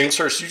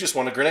 you just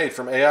won a grenade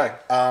from AI.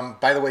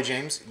 By the way,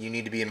 James, you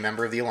need to be a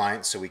member of the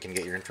Alliance so we can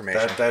get your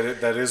information.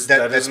 That is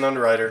an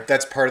underwriter.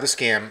 That's part of the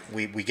scam.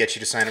 We get you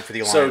to sign up for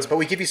the Alliance, but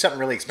we give you something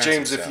really expensive.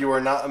 James, if you are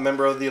not a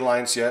member of the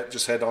Alliance yet,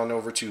 just head on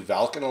over to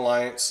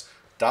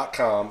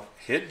ValkenAlliance.com,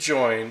 hit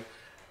join,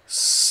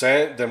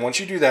 then once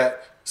you do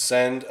that,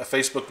 send a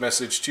Facebook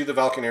message to the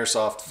Valken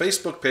Airsoft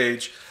Facebook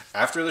page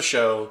after the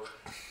show,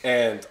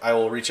 and I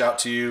will reach out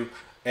to you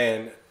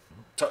and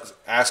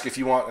ask if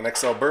you want an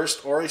XL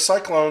Burst or a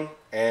Cyclone,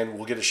 and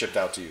we'll get it shipped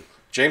out to you.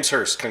 James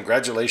Hurst,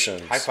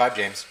 congratulations. High five,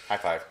 James. High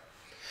five.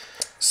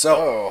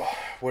 So,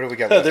 what do we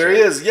got? There he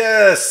is.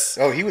 Yes.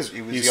 Oh, he's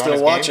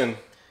still watching.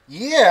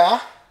 Yeah.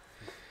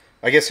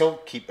 I guess he'll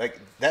keep like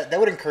that. That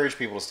would encourage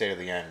people to stay to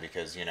the end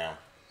because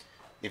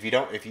if you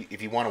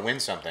want to win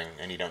something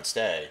and you don't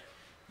stay,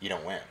 you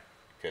don't win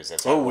because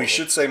that's. We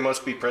should say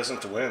must be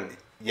present to win.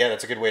 Yeah,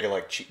 that's a good way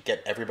to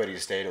get everybody to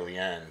stay till the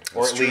end,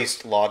 or at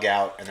least log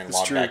out and then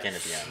log back in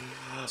at the end.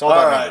 It's all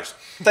about numbers.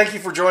 Thank you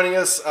for joining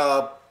us.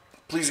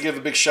 Please give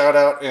a big shout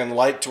out and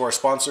like to our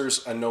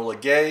sponsors, Enola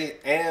Gay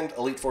and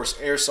Elite Force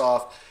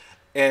Airsoft,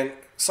 and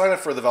sign up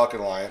for the Valken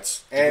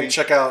Alliance and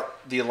check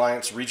out the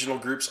Alliance regional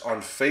groups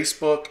on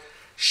Facebook.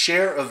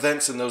 Share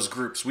events in those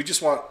groups. We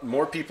just want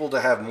more people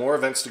to have more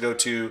events to go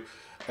to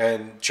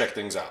and check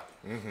things out.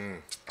 Mm-hmm.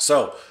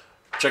 So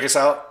check us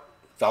out.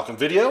 Valken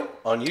Video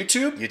on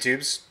YouTube.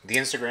 The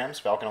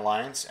Instagrams, Valken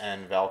Alliance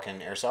and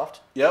Valken Airsoft.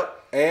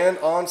 Yep. And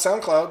on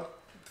SoundCloud,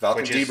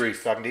 Valken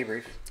Debrief. Valken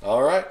Debrief.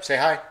 All right. Say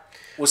hi.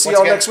 We'll see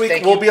y'all next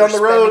week. We'll be on the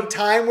road.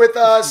 Time with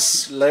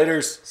us.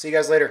 Laters. See you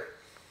guys later.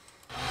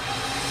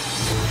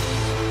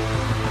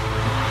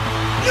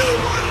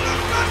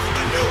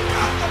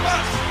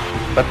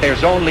 But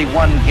there's only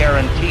one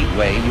guaranteed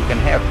way you can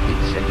have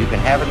peace, and you can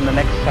have it in the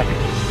next second.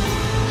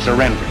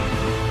 Surrender.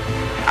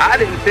 I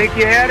didn't think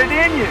you had it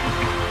in you.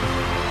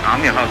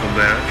 I'm your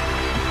huckleberry.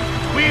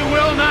 We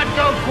will not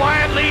go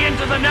quietly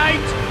into the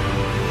night.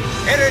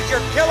 It is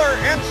your killer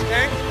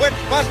instinct which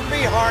must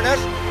be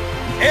harnessed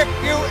if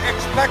you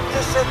expect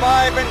to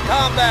survive in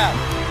combat.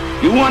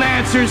 You want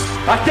answers?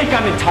 I think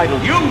I'm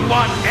entitled. You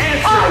want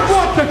answers? I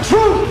want the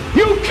truth!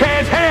 You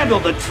can't handle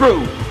the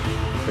truth!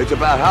 It's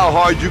about how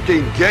hard you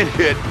can get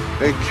hit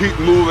and keep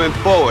moving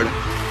forward.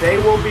 They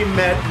will be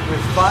met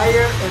with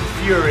fire and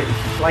fury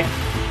like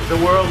the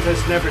world has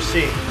never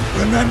seen.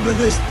 Remember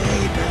this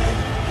day, man,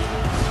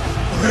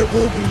 or it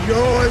will be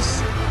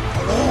yours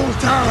for all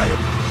time.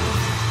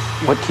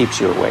 What keeps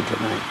you awake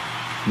at night?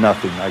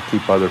 Nothing. I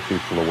keep other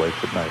people awake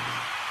at night.